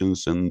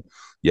calculations, and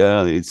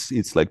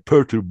it's like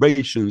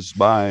perturbations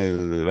by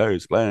the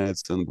various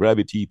planets and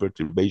gravity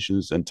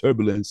perturbations and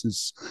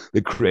turbulences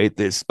that create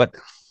this. But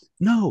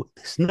no,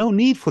 there's no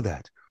need for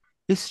that.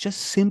 It's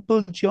just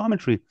simple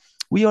geometry.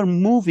 We are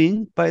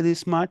moving by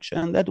this much,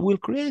 and that will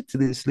create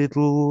this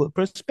little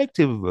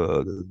perspective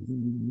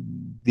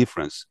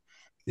difference,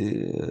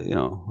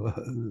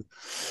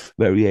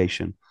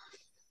 variation.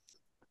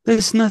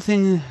 There's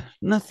nothing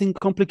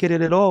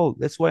complicated at all.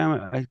 That's why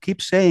I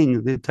keep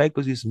saying the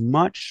Tychos is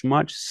much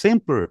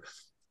simpler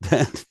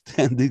than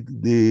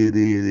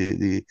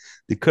the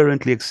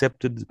currently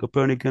accepted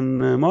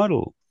Copernican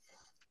model.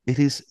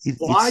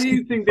 Why do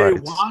you think they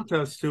want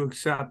us to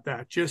accept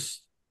that?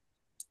 Just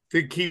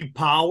to keep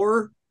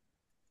power,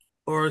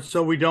 or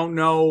so we don't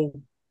know?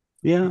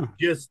 Yeah,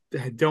 just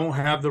don't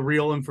have the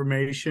real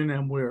information,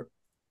 and we're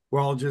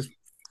all just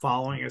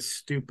following a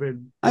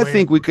stupid. I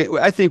think we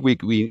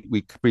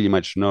pretty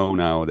much know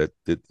now that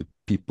the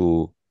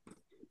people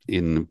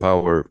in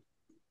power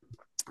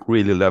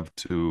really love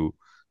to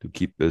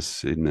keep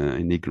us in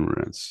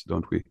ignorance,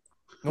 don't we?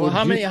 Well,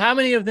 how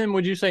many of them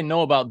would you say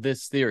know about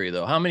this theory,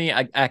 though? How many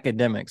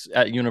academics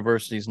at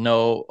universities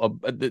know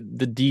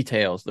the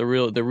details, the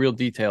real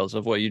details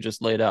of what you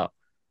just laid out?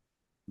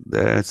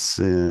 That's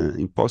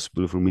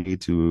impossible for me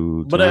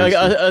to but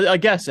I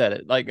guess at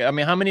it. Like, I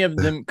mean, how many of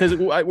them? Because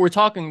we're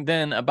talking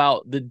then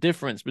about the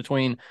difference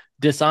between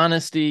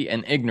dishonesty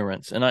and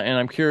ignorance, and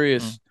I'm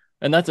curious,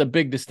 and that's a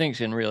big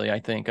distinction, really. I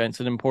think it's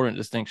an important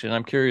distinction.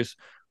 I'm curious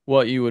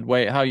how you would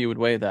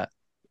weigh that.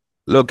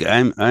 Look,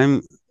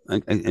 I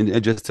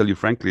just tell you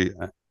frankly,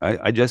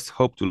 I just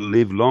hope to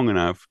live long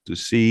enough to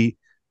see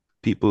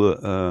people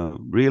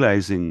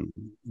realizing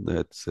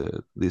that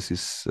this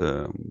is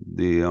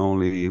the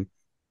only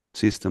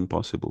system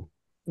possible.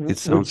 It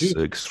sounds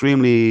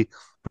extremely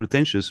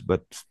pretentious,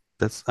 but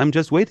I'm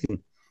just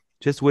waiting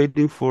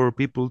for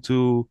people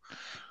to,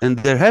 and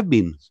there have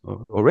been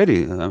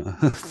already,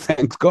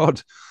 thank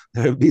God,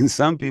 there have been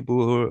some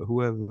people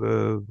who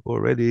have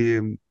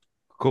already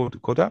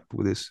caught up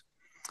with this.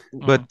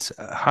 But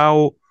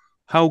how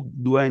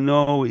do I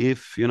know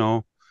if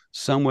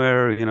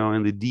somewhere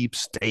in the deep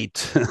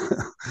state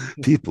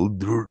people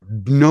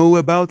know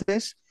about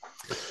this?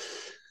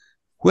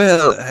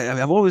 Well,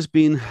 I've always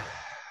been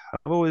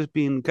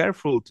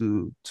careful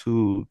to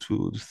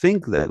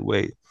think that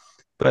way,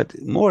 but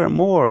more and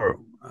more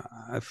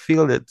I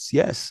feel that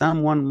yes,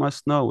 someone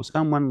must know,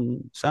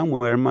 someone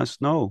somewhere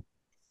must know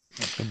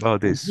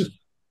about this.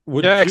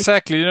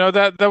 Exactly.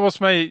 That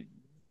was my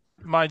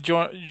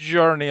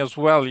journey as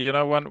well.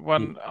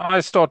 When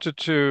I started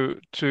to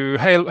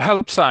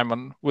help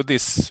Simon with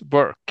this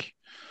work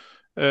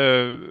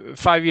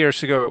 5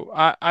 years ago,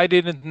 I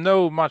didn't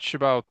know much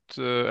about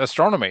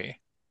astronomy.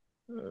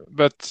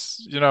 But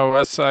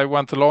as I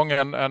went along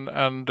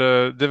and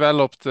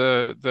developed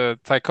the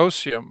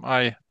Tychosium,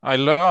 I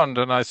learned,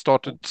 and I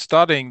started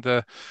studying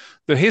the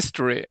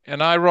history,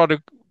 and I rather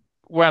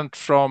went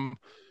from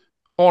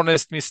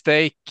honest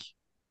mistake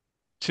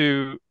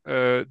to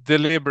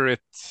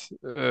deliberate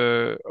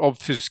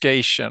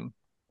obfuscation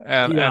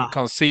and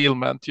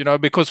concealment.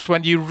 Because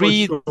when you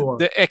read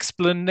the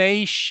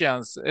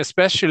explanations,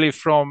 especially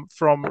from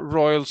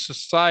Royal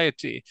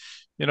Society,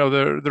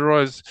 the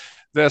Royals,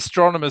 the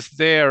astronomers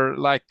there,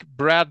 like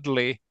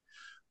Bradley,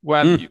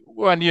 when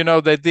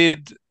they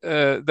did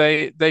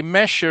they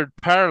measured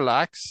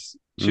parallax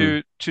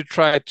to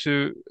try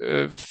to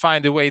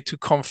find a way to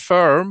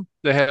confirm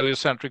the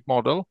heliocentric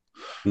model,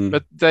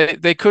 but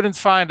they couldn't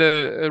find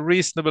a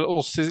reasonable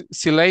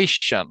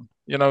oscillation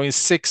in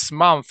 6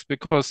 months,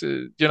 because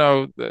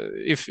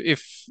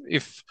if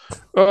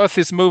Earth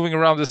is moving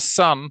around the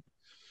sun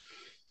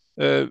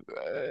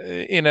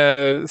in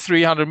a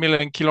 300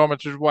 million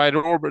kilometers wide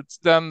orbit,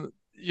 then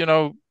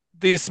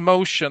this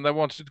motion. They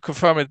wanted to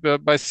confirm it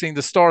by seeing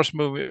the stars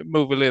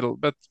move a little,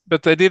 but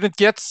they didn't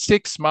get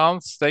 6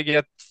 months. They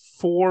get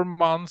 4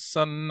 months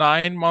and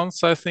 9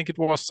 months, I think it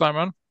was,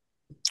 Simon.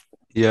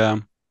 Yeah.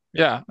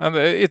 Yeah, and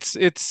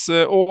it's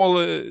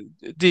all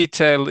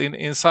detailed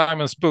in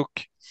Simon's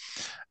book.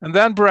 And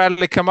then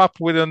Bradley come up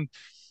with a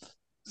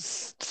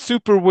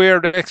super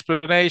weird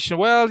explanation.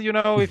 Well,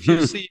 if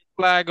you see a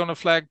flag on a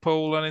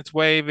flagpole and it's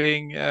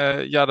waving,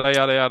 yada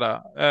yada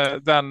yada,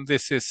 then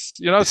this is,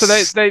 so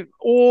they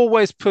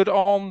always put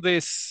on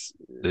this,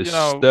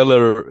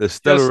 stellar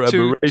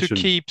aberration to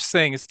keep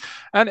things.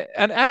 And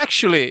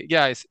actually,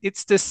 guys,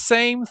 it's the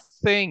same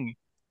thing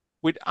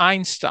with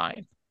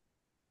Einstein,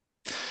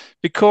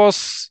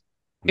 because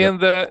in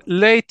the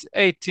late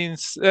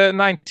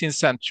 19th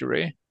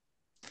century,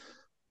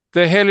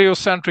 the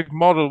heliocentric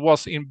model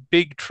was in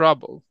big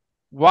trouble.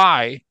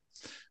 Why?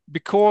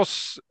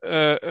 Because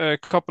a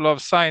couple of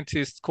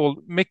scientists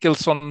called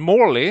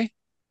Michelson-Morley,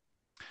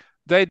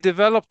 they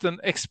developed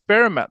an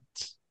experiment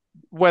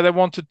where they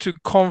wanted to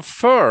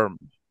confirm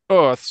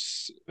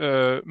Earth's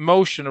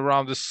motion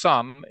around the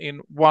sun in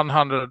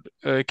 100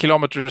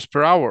 kilometers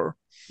per hour.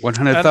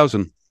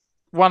 100,000.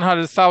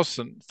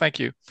 100,000. Thank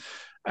you.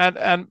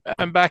 And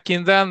back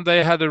in then,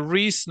 they had a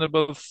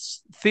reasonable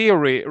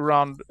theory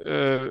around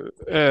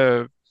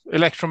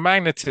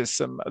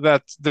electromagnetism,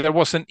 that there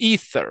was an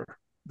ether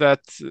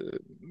that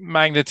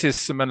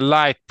magnetism and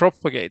light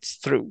propagates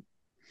through.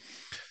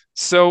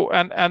 So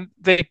and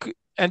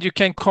you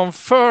can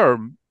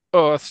confirm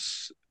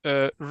Earth's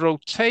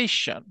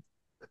rotation,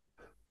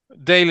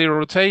 daily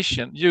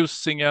rotation,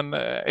 using an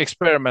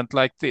experiment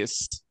like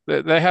this.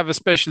 They have a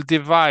special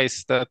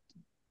device that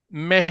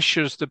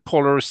measures the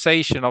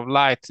polarization of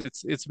light.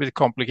 It's a bit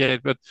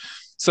complicated, but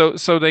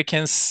so they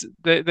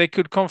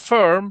could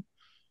confirm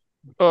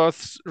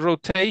Earth's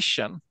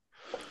rotation,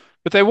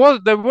 but they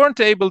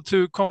weren't able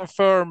to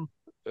confirm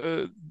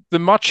the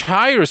much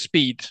higher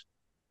speed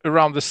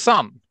around the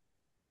sun,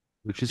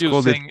 which is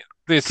using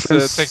this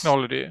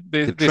technology,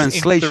 the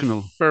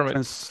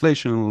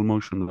translational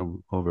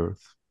motion of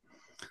Earth.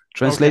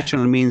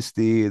 Translational means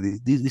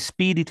the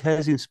speed it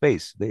has in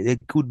space. They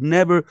could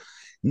never,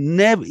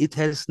 it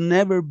has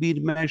never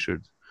been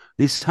measured.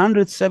 This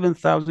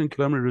 107,000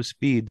 kilometer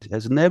speed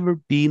has never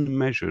been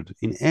measured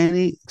in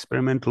any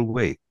experimental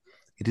way.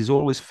 It has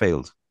always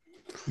failed.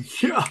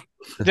 Yeah.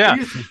 Yeah.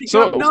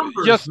 So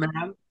numbers,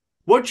 man.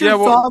 What's your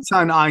thoughts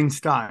on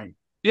Einstein?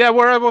 Yeah,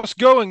 where I was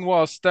going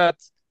was that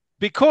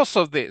because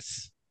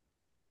this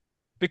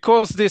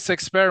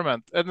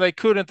experiment, and they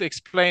couldn't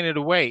explain it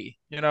away,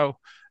 and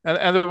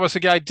there was a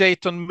guy,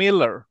 Dayton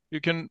Miller.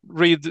 You can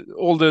read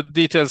all the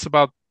details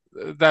about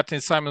that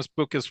in Simon's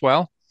book as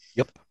well.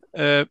 Yep.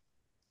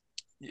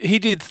 He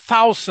did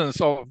thousands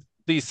of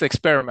these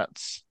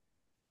experiments,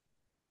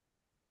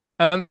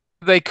 and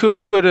they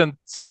couldn't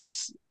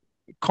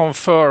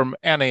confirm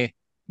any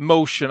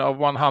motion of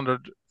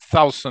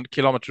 100,000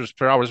 kilometers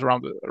per hour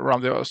around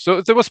the Earth.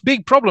 So there was a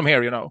big problem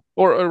here,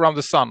 or around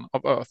the sun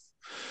of Earth.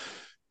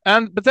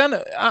 But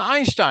then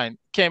Einstein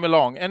came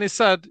along and he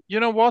said,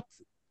 you know what?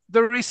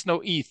 There is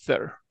no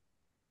ether.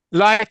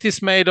 Light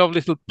is made of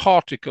little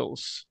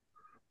particles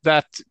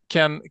that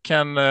can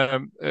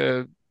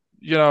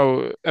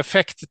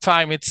affect the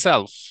time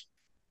itself.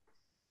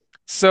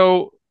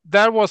 So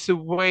that was a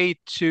way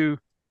to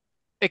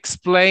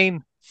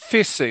explain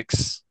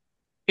physics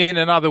in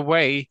another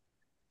way,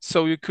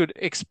 so you could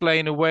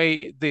explain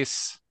away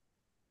this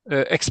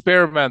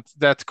experiment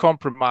that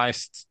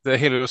compromised the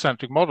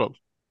heliocentric model.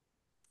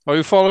 Are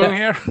you following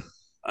here?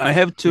 I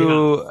have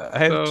to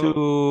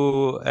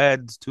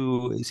add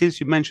to, since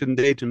you mentioned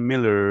Dayton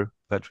Miller,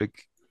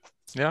 Patrik.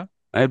 Yeah.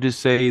 I have to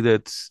say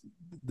that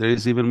there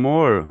is even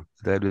more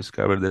that I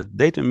discovered, that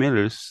Dayton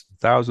Miller's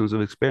thousands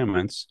of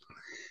experiments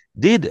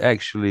did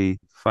actually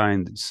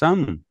find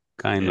some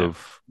kind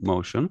of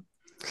motion.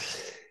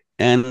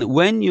 And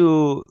when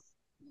you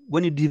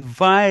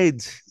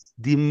divide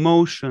the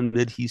motion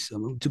that he's,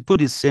 to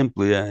put it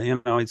simply,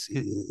 it's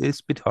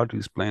a bit hard to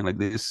explain like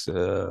this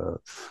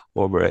over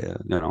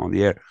on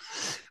the air,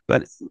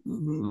 but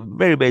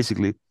very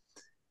basically,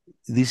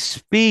 the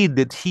speed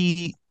that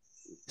he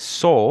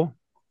saw,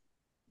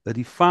 that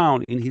he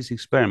found in his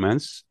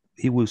experiments,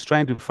 he was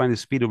trying to find the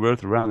speed of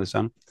Earth around the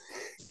sun.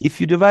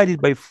 If you divide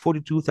it by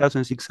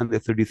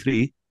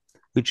 42,633,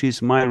 which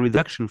is my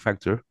reduction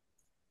factor,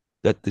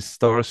 that the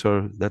stars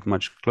are that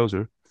much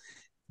closer,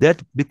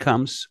 that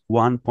becomes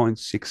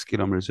 1.6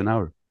 kilometers an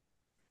hour,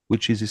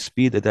 which is the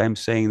speed that I'm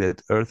saying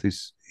that Earth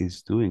is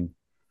doing.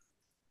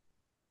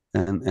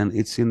 And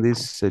it's in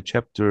this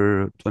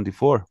chapter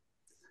 24.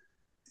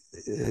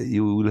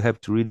 You will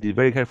have to read it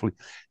very carefully.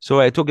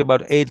 So I talk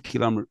about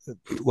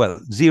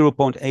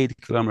 0.8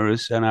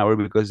 kilometers an hour,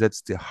 because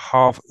that's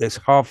half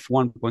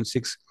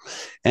 1.6.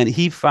 And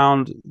he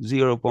found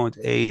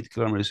 0.8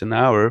 kilometers an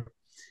hour,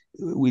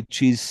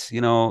 which is,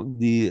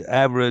 the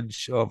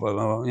average of,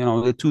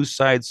 the two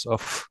sides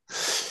of,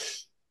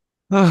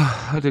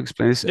 how to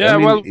explain this? Yeah,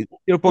 we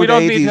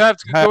don't need to have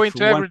to go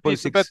into every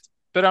detail,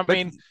 but I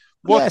mean,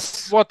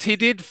 what he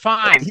did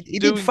find. He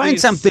did find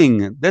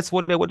something. That's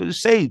what I wanted to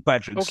say,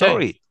 Patrick. Okay.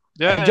 Sorry.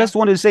 Yeah, I just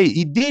wanted to say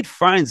he did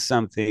find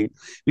something,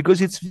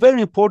 because it's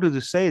very important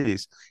to say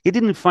this. He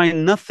didn't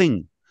find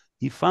nothing.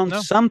 He found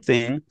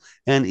something,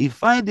 and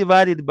if I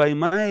divide it by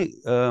my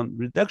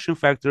reduction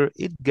factor,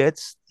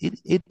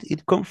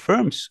 it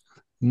confirms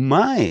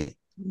my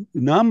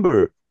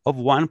number of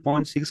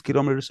 1.6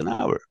 kilometers an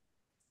hour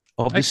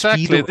of the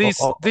speed of,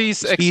 these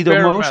speed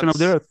of motion of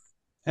the Earth.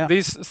 Yeah.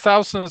 These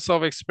thousands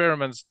of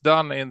experiments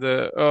done in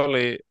the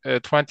early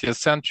 20th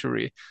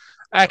century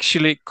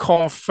actually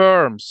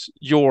confirms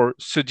your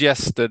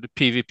suggested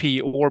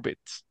PVP orbit.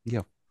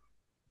 Yeah.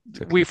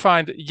 Exactly. We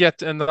find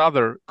yet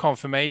another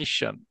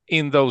confirmation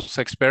in those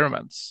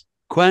experiments.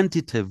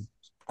 Quantitatively,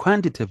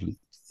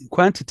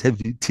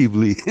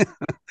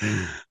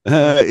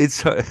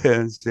 it's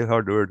a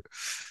hard word.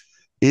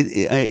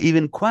 It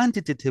even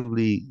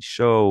quantitatively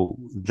show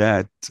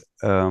that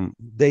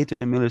Data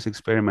Miller's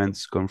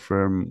experiments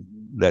confirm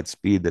that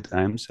speed that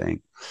I'm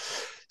saying.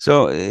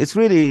 So it's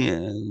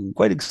really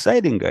quite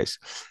exciting, guys.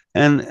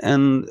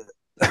 And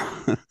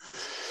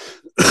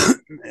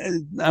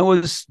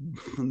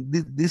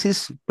this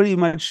is pretty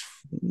much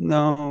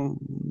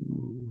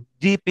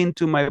deep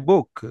into my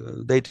book,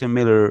 Data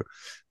Miller.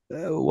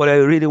 What I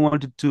really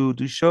wanted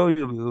to show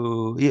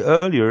you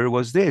earlier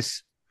was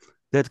this,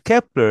 that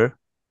Kepler,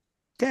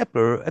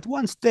 at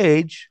one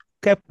stage,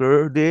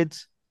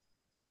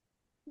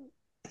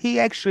 he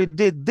actually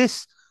did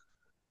this.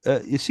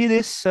 You see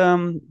this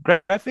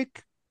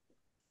graphic,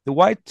 the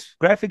white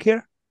graphic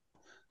here?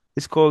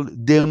 It's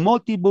called De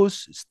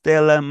Motibus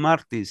Stella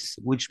Martis,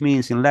 which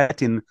means in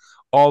Latin,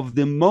 of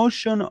the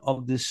motion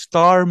of the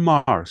star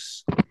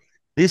Mars.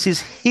 This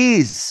is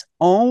his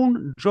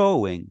own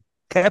drawing,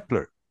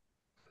 Kepler.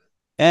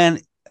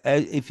 And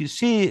if you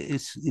see,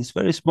 it's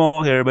very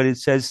small here, but it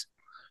says,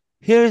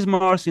 here is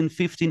Mars in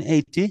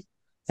 1580,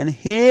 and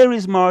here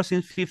is Mars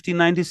in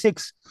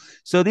 1596.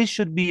 So this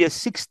should be a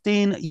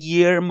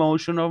 16-year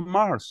motion of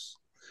Mars.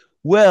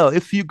 Well,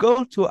 if you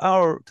go to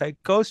our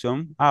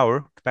Tychosium,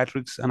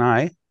 Patrick's and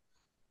I,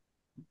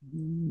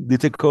 the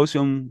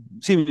Tychosium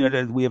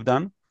simulator that we have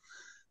done,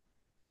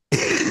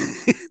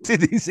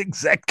 it is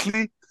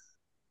exactly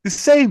the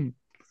same.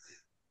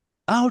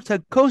 Our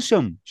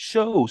Tychosium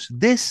shows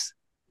this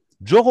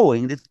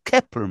drawing that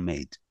Kepler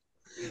made,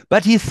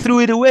 but he threw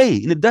it away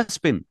in a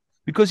dustbin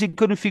because he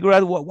couldn't figure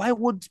out why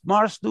would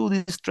Mars do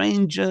these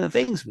strange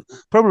things.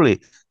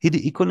 Probably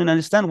he couldn't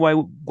understand why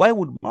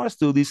would Mars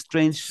do these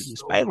strange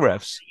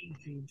spirographs.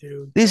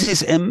 This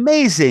is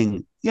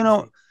amazing. You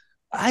know,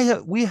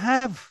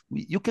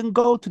 you can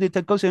go to the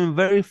Tychosium and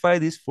verify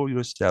this for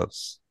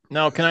yourselves.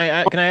 Now, can I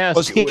ask? It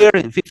was here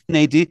in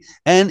 1580,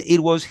 and it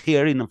was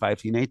here in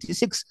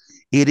 1586.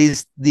 It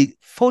is the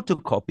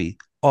photocopy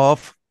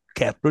of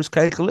Kepler's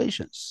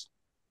calculations.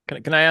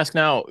 Can I ask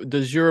now?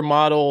 Does your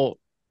model?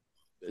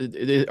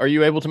 Are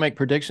you able to make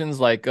predictions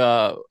like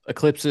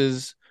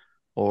eclipses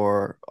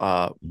or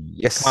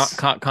yes,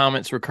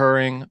 comets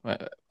recurring?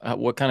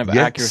 What kind of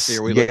accuracy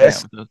are we looking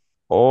at? With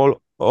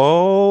all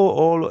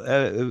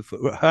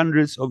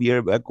hundreds of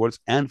years backwards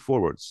and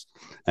forwards.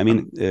 I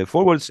mean,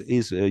 forwards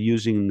is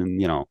using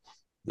the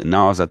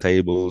NASA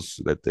tables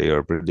that they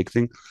are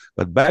predicting,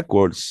 but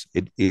backwards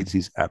it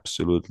is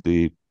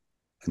absolutely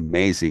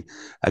amazing.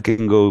 I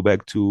can go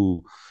back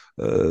to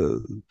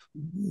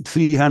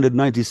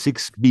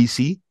 396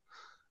 BC,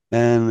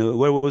 and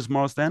where was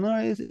Mars then?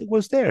 It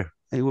was there.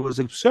 It was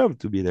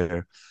observed to be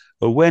there.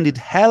 Or when did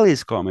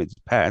Halley's comet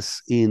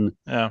pass in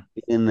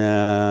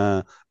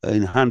 100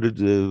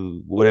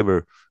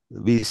 whatever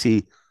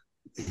BC?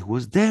 It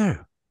was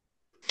there.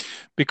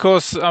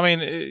 Because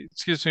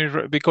excuse me,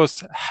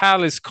 because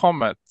Halley's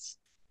comet,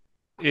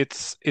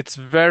 it's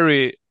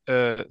very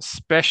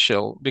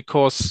special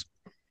because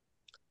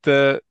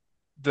the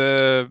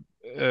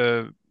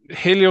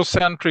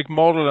heliocentric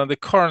model and the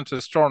current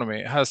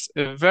astronomy has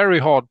a very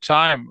hard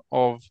time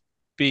of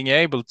being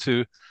able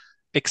to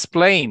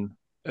explain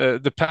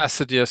the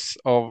passages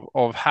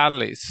of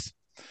Halley's.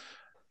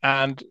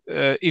 And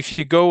if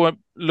you go and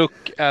look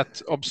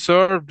at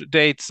observed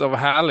dates of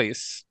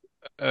Halley's,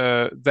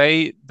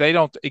 they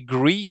don't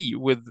agree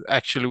with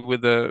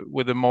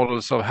the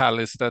models of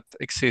Halley's that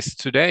exist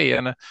today.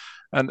 And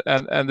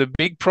the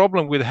big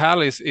problem with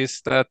Halley's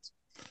is that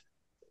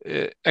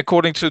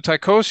according to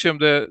Tychosium,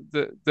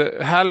 the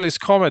Halley's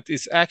comet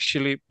is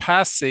actually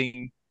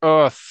passing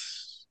Earth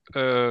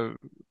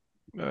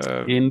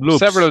in loops,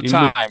 several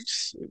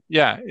times.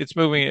 Yeah, it's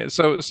moving.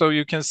 So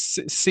you can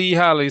see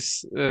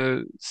Halley's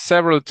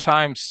several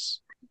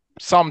times,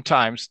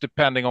 sometimes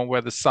depending on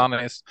where the sun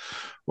is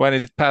when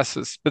it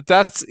passes. But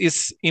that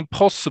is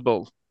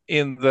impossible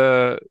in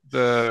the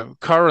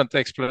current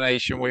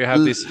explanation, where you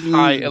have this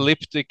high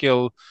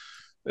elliptical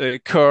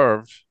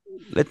curve.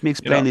 Let me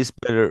explain this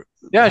better.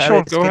 Yeah,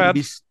 sure. Go ahead.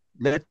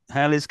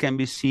 Halley's can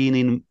be seen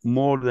in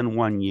more than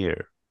 1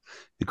 year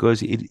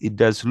because it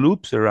does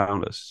loops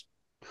around us.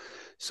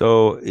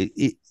 So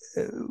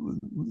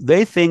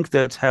they think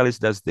that Halley's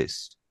does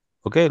this.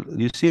 Okay,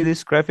 you see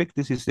this graphic?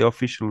 This is the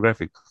official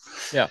graphic.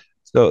 Yeah.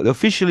 So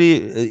officially,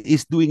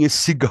 it's doing a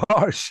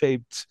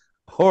cigar-shaped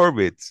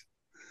orbit.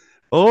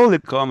 All the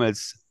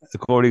comets,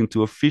 according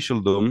to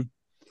officialdom,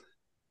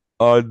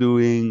 are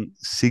doing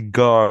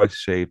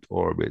cigar-shaped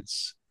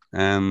orbits.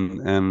 And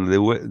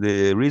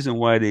the reason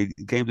why they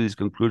came to this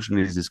conclusion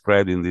is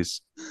described in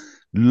this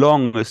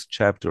longest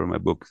chapter of my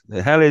book.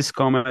 The Halley's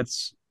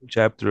Comets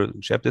chapter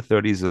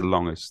 30 is the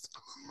longest.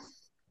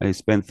 I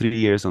spent 3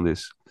 years on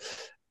this,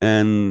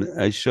 and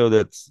I show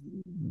that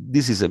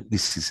this is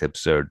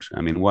absurd.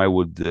 I mean, why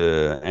would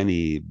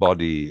any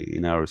body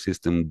in our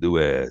system do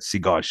a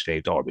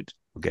cigar-shaped orbit?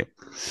 Okay,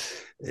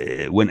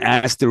 when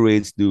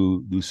asteroids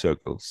do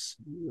circles,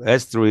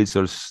 asteroids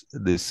are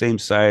the same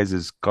size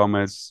as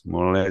comets,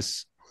 more or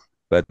less,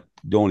 but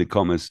the only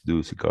comets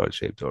do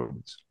cigar-shaped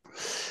orbits.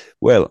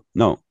 Well,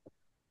 no,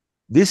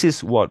 this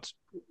is what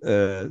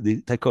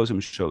the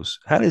Tychosium shows.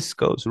 Halley's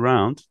goes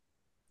around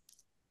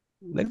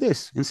like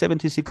this in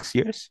 76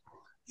 years.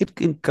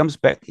 It comes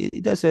back.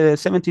 It does a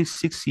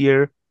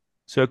 76-year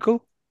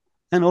circle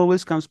and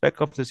always comes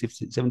back after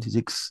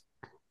 76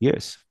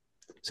 years,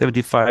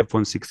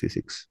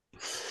 75.66.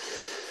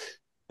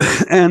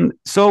 And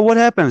so what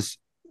happens?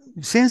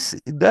 Since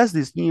it does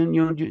this,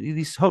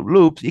 these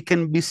loops, it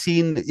can be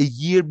seen a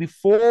year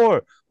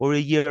before or a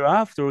year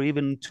after, or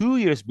even 2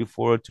 years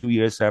before or 2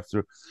 years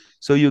after.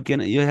 So you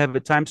have a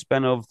time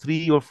span of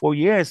 3 or 4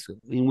 years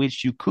in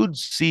which you could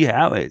see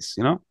Halley's,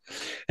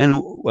 And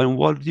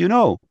what do you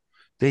know?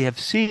 They have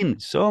seen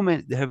so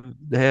many. There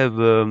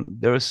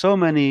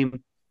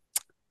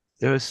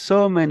are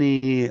so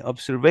many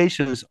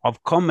observations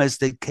of comets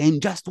that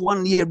came just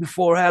 1 year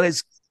before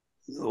Halley's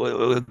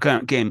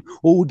came,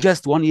 or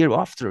just 1 year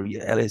after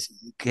Halley's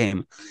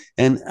came,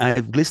 and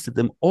I've listed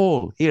them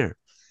all here.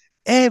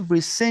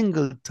 Every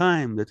single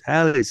time that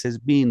Halley's has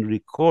been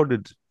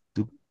recorded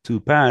to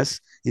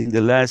pass in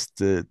the last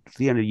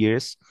 300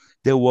 years,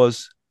 there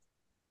was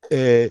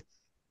an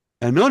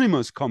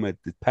anonymous comet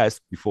that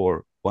passed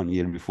before 1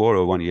 year before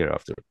or 1 year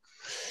after,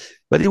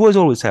 but it was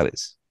always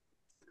Halley's.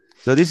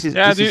 So this is.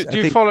 Yeah. Do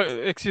you follow?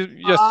 Excuse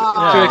just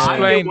to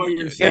explain. I get what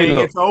you're saying.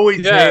 It's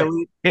always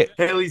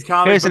Halley's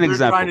comet. Here's an they're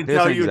example. trying to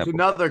tell you it's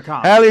another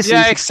comet. Halley's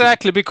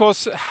exactly,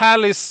 because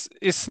Halley's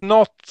is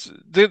not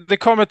the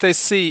comet they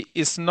see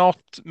is not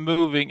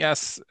moving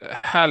as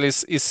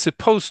Halley's is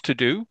supposed to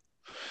do.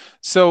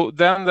 So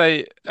then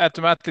they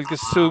automatically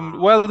assume,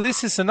 well,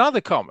 this is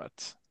another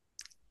comet.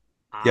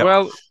 Yep.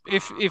 Well,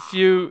 if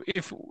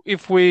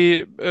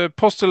we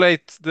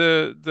postulate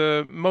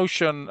the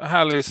motion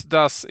Halley's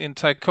does in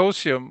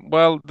Tychosium,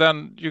 well,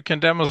 then you can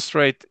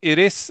demonstrate it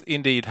is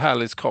indeed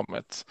Halley's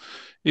comet,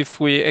 if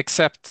we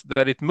accept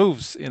that it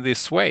moves in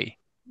this way.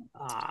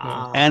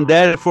 And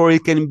therefore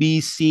it can be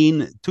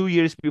seen 2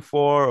 years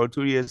before or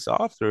 2 years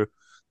after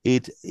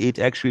it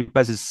actually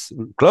passes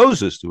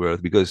closest to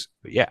Earth, because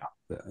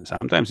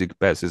sometimes it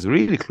passes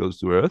really close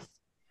to Earth.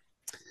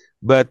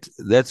 But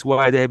that's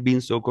why they've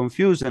been so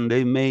confused, and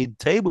they made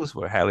tables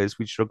for Halley's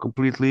which are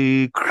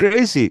completely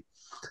crazy.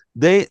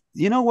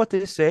 You know what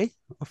they say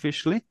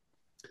officially?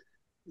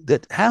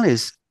 That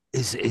Halley's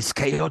is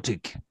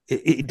chaotic.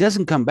 It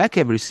doesn't come back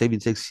every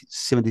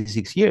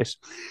 76 years.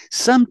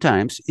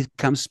 Sometimes it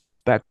comes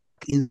back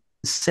in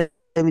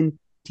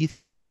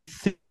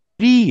 73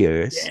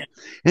 years,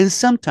 and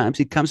sometimes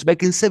it comes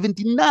back in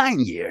 79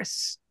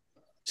 years.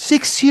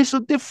 6 years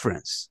of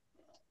difference.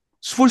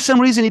 For some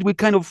reason, it will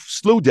kind of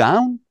slow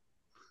down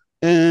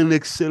and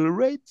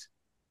accelerate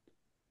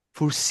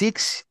for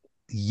 6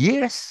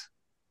 years.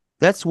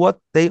 That's what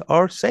they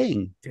are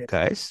saying,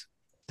 guys.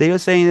 They are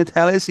saying that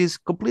Halley's is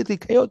completely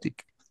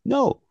chaotic.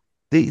 No,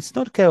 it's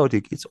not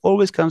chaotic. It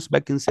always comes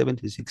back in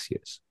 76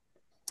 years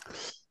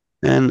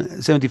and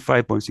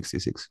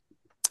 75.66.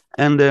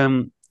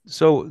 And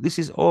so this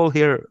is all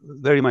here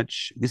very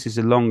much. This is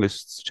the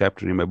longest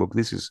chapter in my book.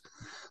 This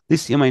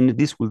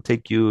will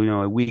take you,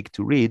 a week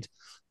to read.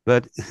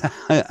 But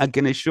I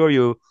can assure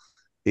you,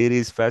 it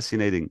is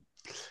fascinating.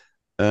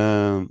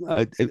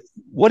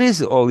 What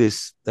is all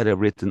this that I've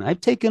written? I've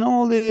taken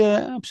all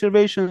the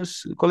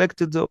observations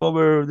collected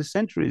over the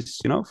centuries,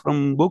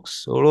 from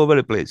books all over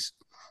the place.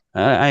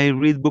 I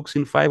read books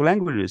in 5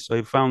 languages. So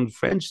I found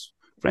French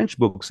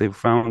books. I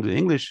found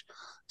English,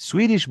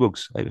 Swedish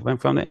books. I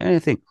found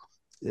anything,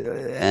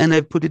 and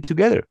I put it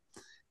together.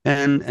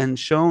 And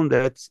shown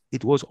that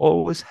it was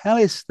always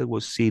Halley's that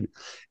was seen.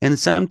 And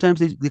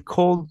sometimes they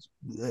called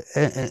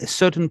a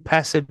certain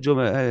passage of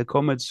a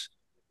comet's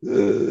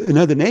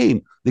another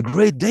name, the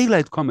Great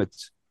Daylight Comet.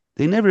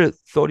 They never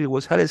thought it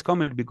was Halley's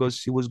comet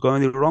because it was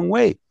going the wrong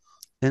way,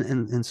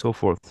 and so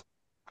forth.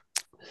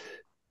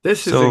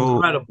 This is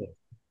incredible.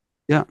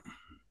 Yeah.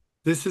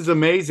 This is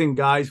amazing,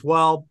 guys.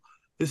 Well,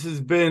 this has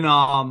been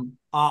an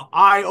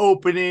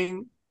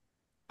eye-opening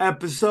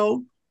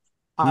episode.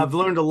 I've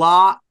learned a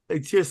lot.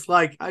 It's just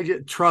like, I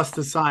just trust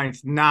the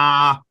science.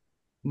 Nah,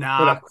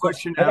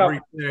 question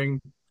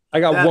everything. I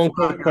got one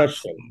quick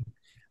question.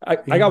 I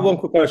got one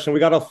quick question. We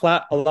got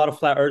a lot of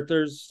flat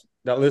earthers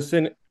that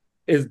listen.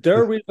 Is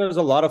there a reason there's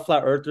a lot of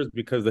flat earthers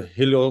because the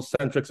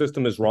heliocentric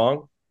system is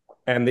wrong?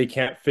 and they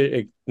can't fit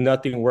it,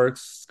 nothing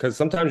works. Because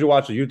sometimes you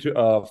watch a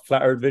YouTube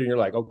flat Earth video and you're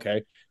like,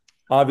 okay,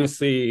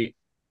 obviously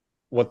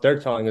what they're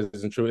telling us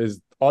isn't true.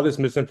 Is all this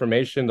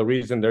misinformation the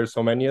reason there's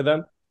so many of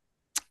them?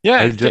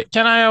 Yeah,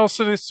 can I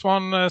answer this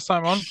one,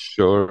 Simon?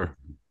 Sure.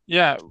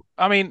 Yeah,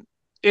 I mean,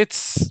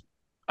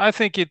 I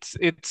think it's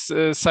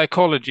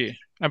psychology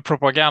and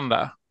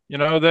propaganda. You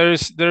know, there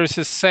is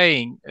a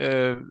saying,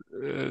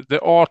 the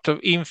art of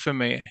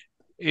infamy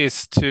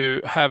is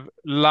to have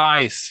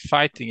lies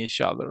fighting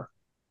each other,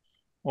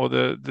 or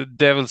the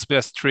devil's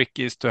best trick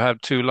is to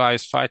have two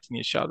lies fighting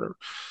each other.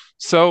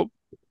 So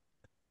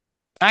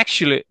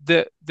actually,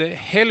 the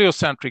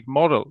heliocentric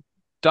model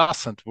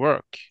doesn't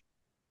work.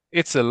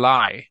 It's a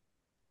lie,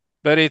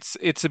 but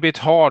it's a bit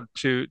hard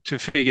to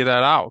figure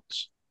that out.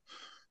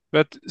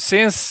 But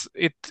since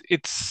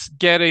it's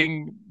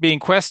being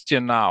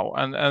questioned now,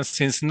 and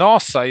since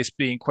NASA is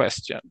being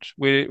questioned,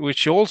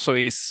 which also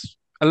is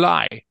a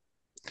lie,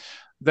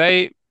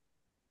 they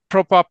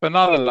prop up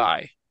another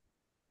lie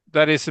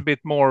that is a bit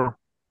more,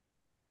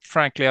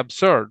 frankly,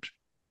 absurd,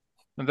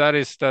 and that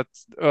is that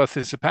Earth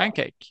is a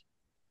pancake.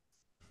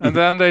 And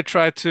then they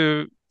try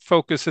to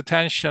focus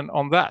attention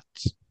on that.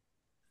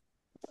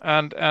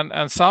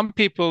 And some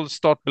people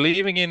start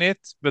believing in it,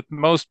 but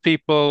most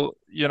people,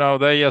 you know,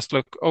 they just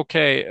look,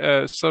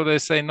 okay, so they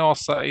say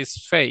NASA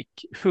is fake.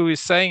 Who is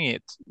saying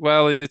it?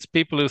 Well, it's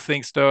people who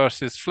think the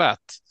Earth is flat.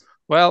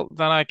 Well,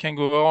 then I can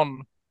go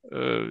on,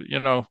 you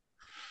know,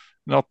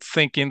 not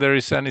thinking there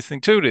is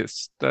anything to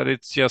this, that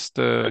it's just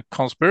a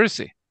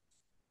conspiracy.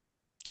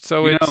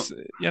 So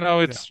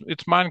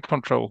it's mind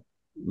control.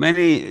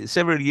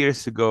 Several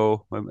years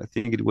ago, I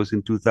think it was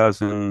in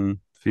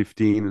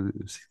 2015,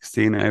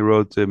 16, I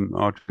wrote an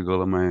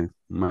article on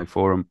my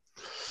forum,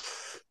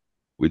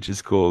 which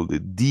is called the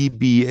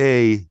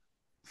DBA,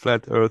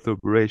 Flat Earth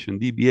Operation.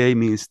 DBA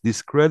means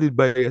discredit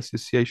by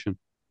association.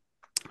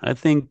 I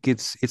think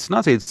it's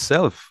NASA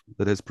itself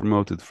that has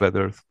promoted Flat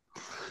Earth,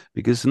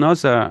 because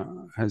NASA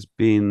has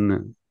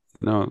been,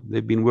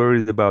 they've been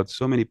worried about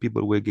so many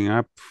people waking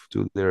up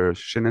to their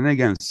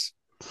shenanigans.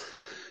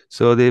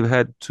 So they've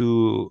had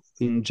to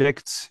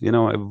inject, a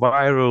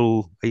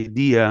viral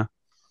idea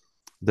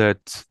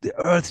that the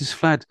Earth is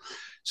flat.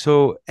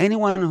 So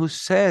anyone who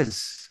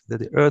says that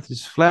the Earth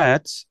is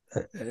flat,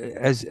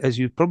 as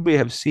you probably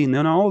have seen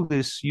in all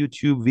these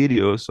YouTube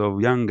videos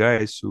of young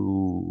guys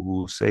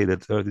who say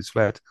that the Earth is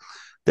flat,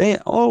 they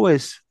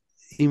always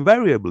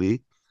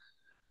invariably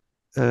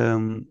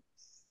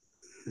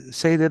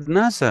say that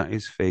NASA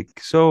is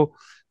fake. So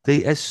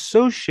they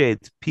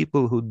associate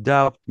people who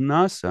doubt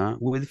NASA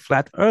with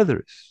flat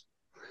earthers,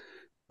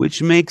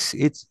 which makes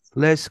it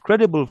less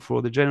credible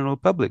for the general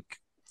public.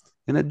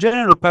 And the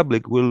general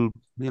public will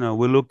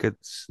look at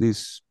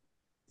these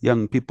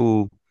young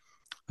people,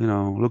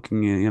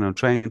 looking,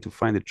 trying to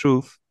find the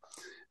truth,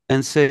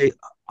 and say,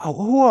 oh,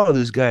 who are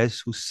these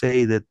guys who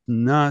say that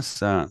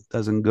NASA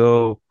doesn't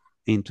go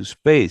into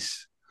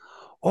space?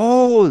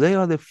 Oh, they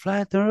are the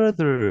flat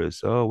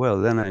earthers. Oh,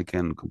 well, then I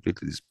can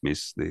completely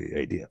dismiss the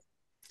idea.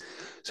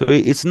 So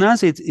it's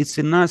NASA. It's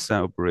a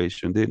NASA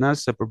operation. The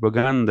NASA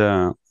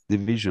propaganda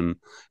division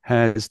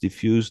has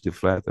diffused the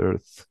flat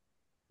Earth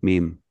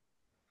meme.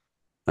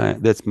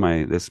 That's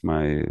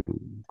my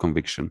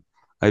conviction.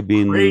 I've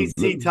been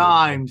crazy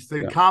times.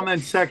 The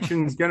comment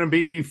section is going to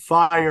be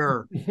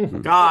fire,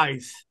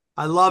 guys.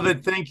 I love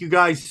it. Thank you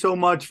guys so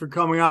much for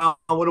coming out.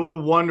 What a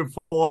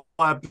wonderful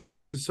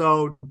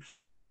episode.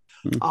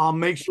 I'll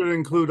make sure to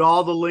include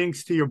all the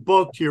links to your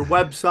book, to your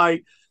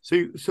website,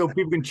 so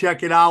people can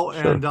check it out.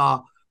 Sure. And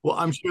well,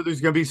 I'm sure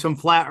there's going to be some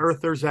flat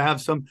earthers that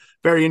have some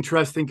very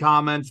interesting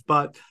comments.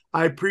 But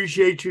I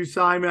appreciate you,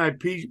 Simon. I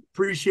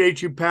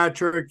appreciate you,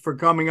 Patrik, for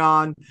coming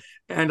on.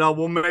 And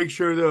we'll make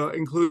sure to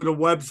include a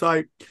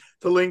website,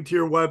 the link to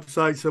your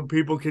website, so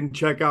people can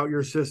check out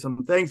your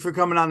system. Thanks for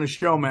coming on the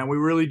show, man. We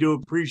really do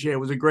appreciate it. It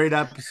was a great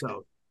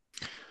episode.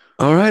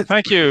 All right.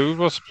 Thank you. It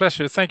was a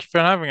pleasure. Thank you for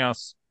having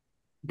us.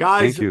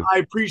 Guys, I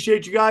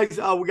appreciate you guys.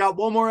 We got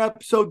one more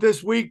episode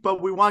this week,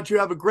 but we want you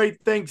to have a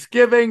great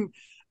Thanksgiving.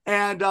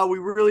 And we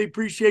really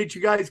appreciate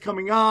you guys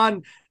coming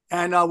on.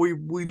 And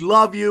we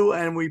love you,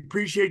 and we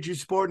appreciate you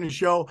supporting the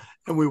show.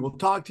 And we will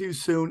talk to you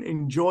soon.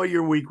 Enjoy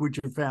your week with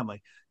your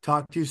family.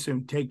 Talk to you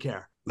soon. Take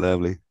care.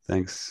 Lovely.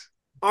 Thanks.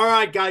 All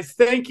right, guys.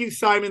 Thank you,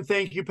 Simon.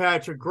 Thank you,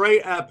 Patrik.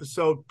 Great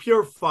episode.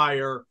 Pure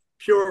fire.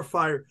 Pure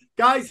fire.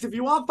 Guys, if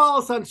you want to follow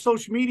us on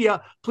social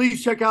media,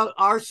 please check out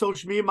our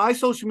social media. My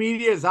social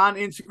media is on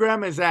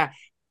Instagram, is at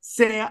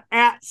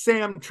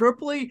Sam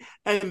Tripoli,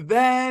 and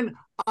then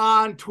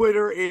on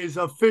Twitter is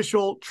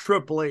official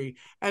Tripoli.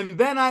 And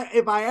then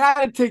if I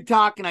add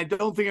TikTok, and I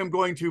don't think I'm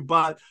going to,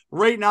 but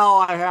right now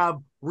I have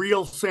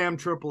real Sam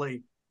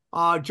Tripoli.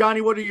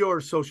 Johnny, what are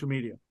your social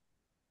media?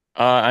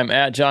 I'm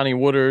at Johnny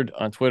Woodard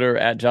on Twitter,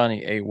 at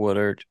Johnny A.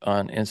 Woodard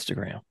on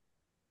Instagram.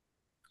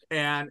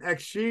 And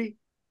XG?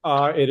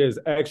 It is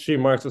XG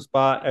Marks the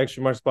Spot,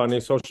 XG Marks the Spot on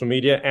any social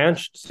media. And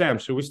Sam,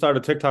 should we start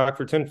a TikTok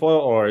for tinfoil,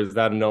 or is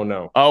that a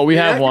no? Oh, we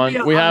have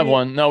one. We have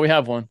one. No, we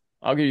have one.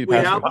 I'll give you the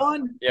password. We have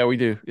one? Yeah, we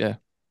do. Yeah.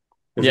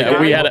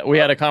 Yeah, we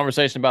had a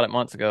conversation about it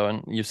months ago,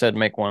 and you said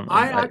make one.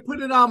 I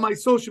put it on my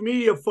social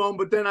media phone,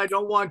 but then I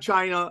don't want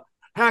China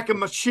hacking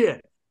my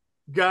shit.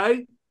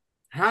 Okay?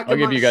 I'll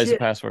give you guys the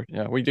password.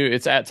 Yeah, we do.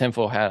 It's at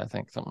Tinfoil Hat, I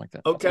think, something like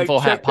that. Okay, Tinfoil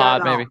Hat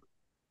Pod, maybe.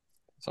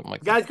 Something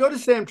like that. Guys, go to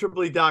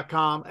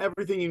samtripoli.com.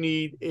 Everything you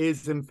need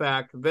is, in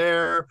fact,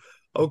 there.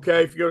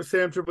 Okay, if you go to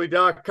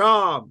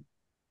samtripoli.com,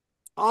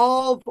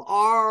 all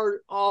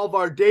of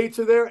our dates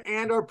are there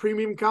and our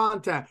premium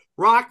content.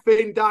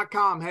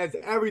 Rockfin.com has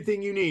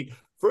everything you need.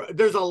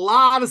 There's a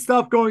lot of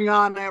stuff going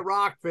on at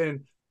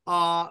Rockfin.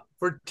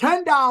 For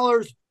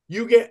 $10,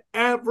 you get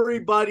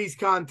everybody's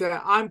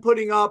content. I'm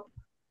putting up,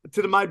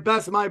 to my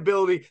best of my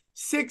ability,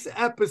 6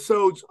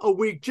 episodes a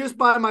week just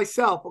by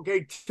myself.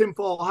 Okay,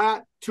 Tinfoil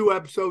Hat, 2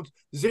 episodes.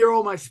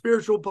 Zero, my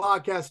spiritual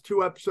podcast,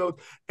 2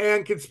 episodes.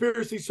 And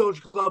Conspiracy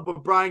Social Club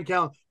with Brian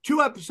Callen, 2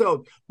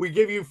 episodes. We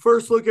give you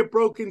first look at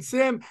Broken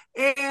Sim,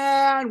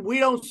 and We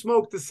Don't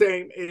Smoke the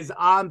Same is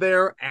on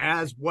there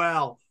as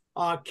well.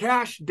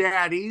 Cash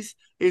Daddies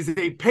is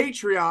a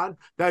Patreon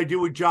that I do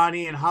with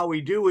Johnny and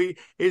Howie Dewey,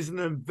 is an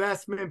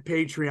investment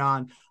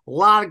Patreon. A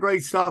lot of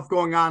great stuff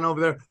going on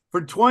over there.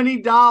 For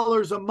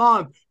 $20 a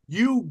month,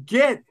 you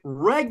get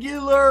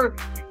regular.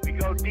 We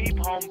go deep,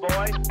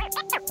 homeboy.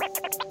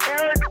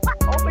 Aaron,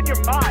 open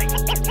your mind.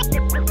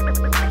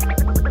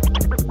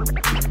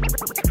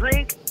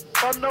 Drink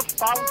from the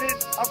fountain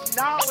of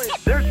knowledge.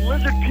 There's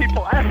lizard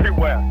people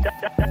everywhere.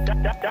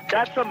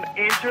 That's some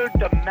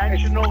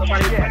interdimensional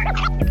shit.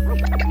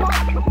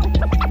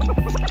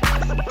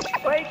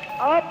 Wake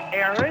up,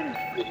 Aaron.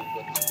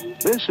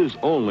 This is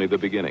only the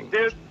beginning.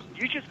 Dude,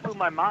 you just blew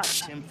my mind.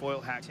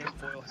 Tinfoil Hat.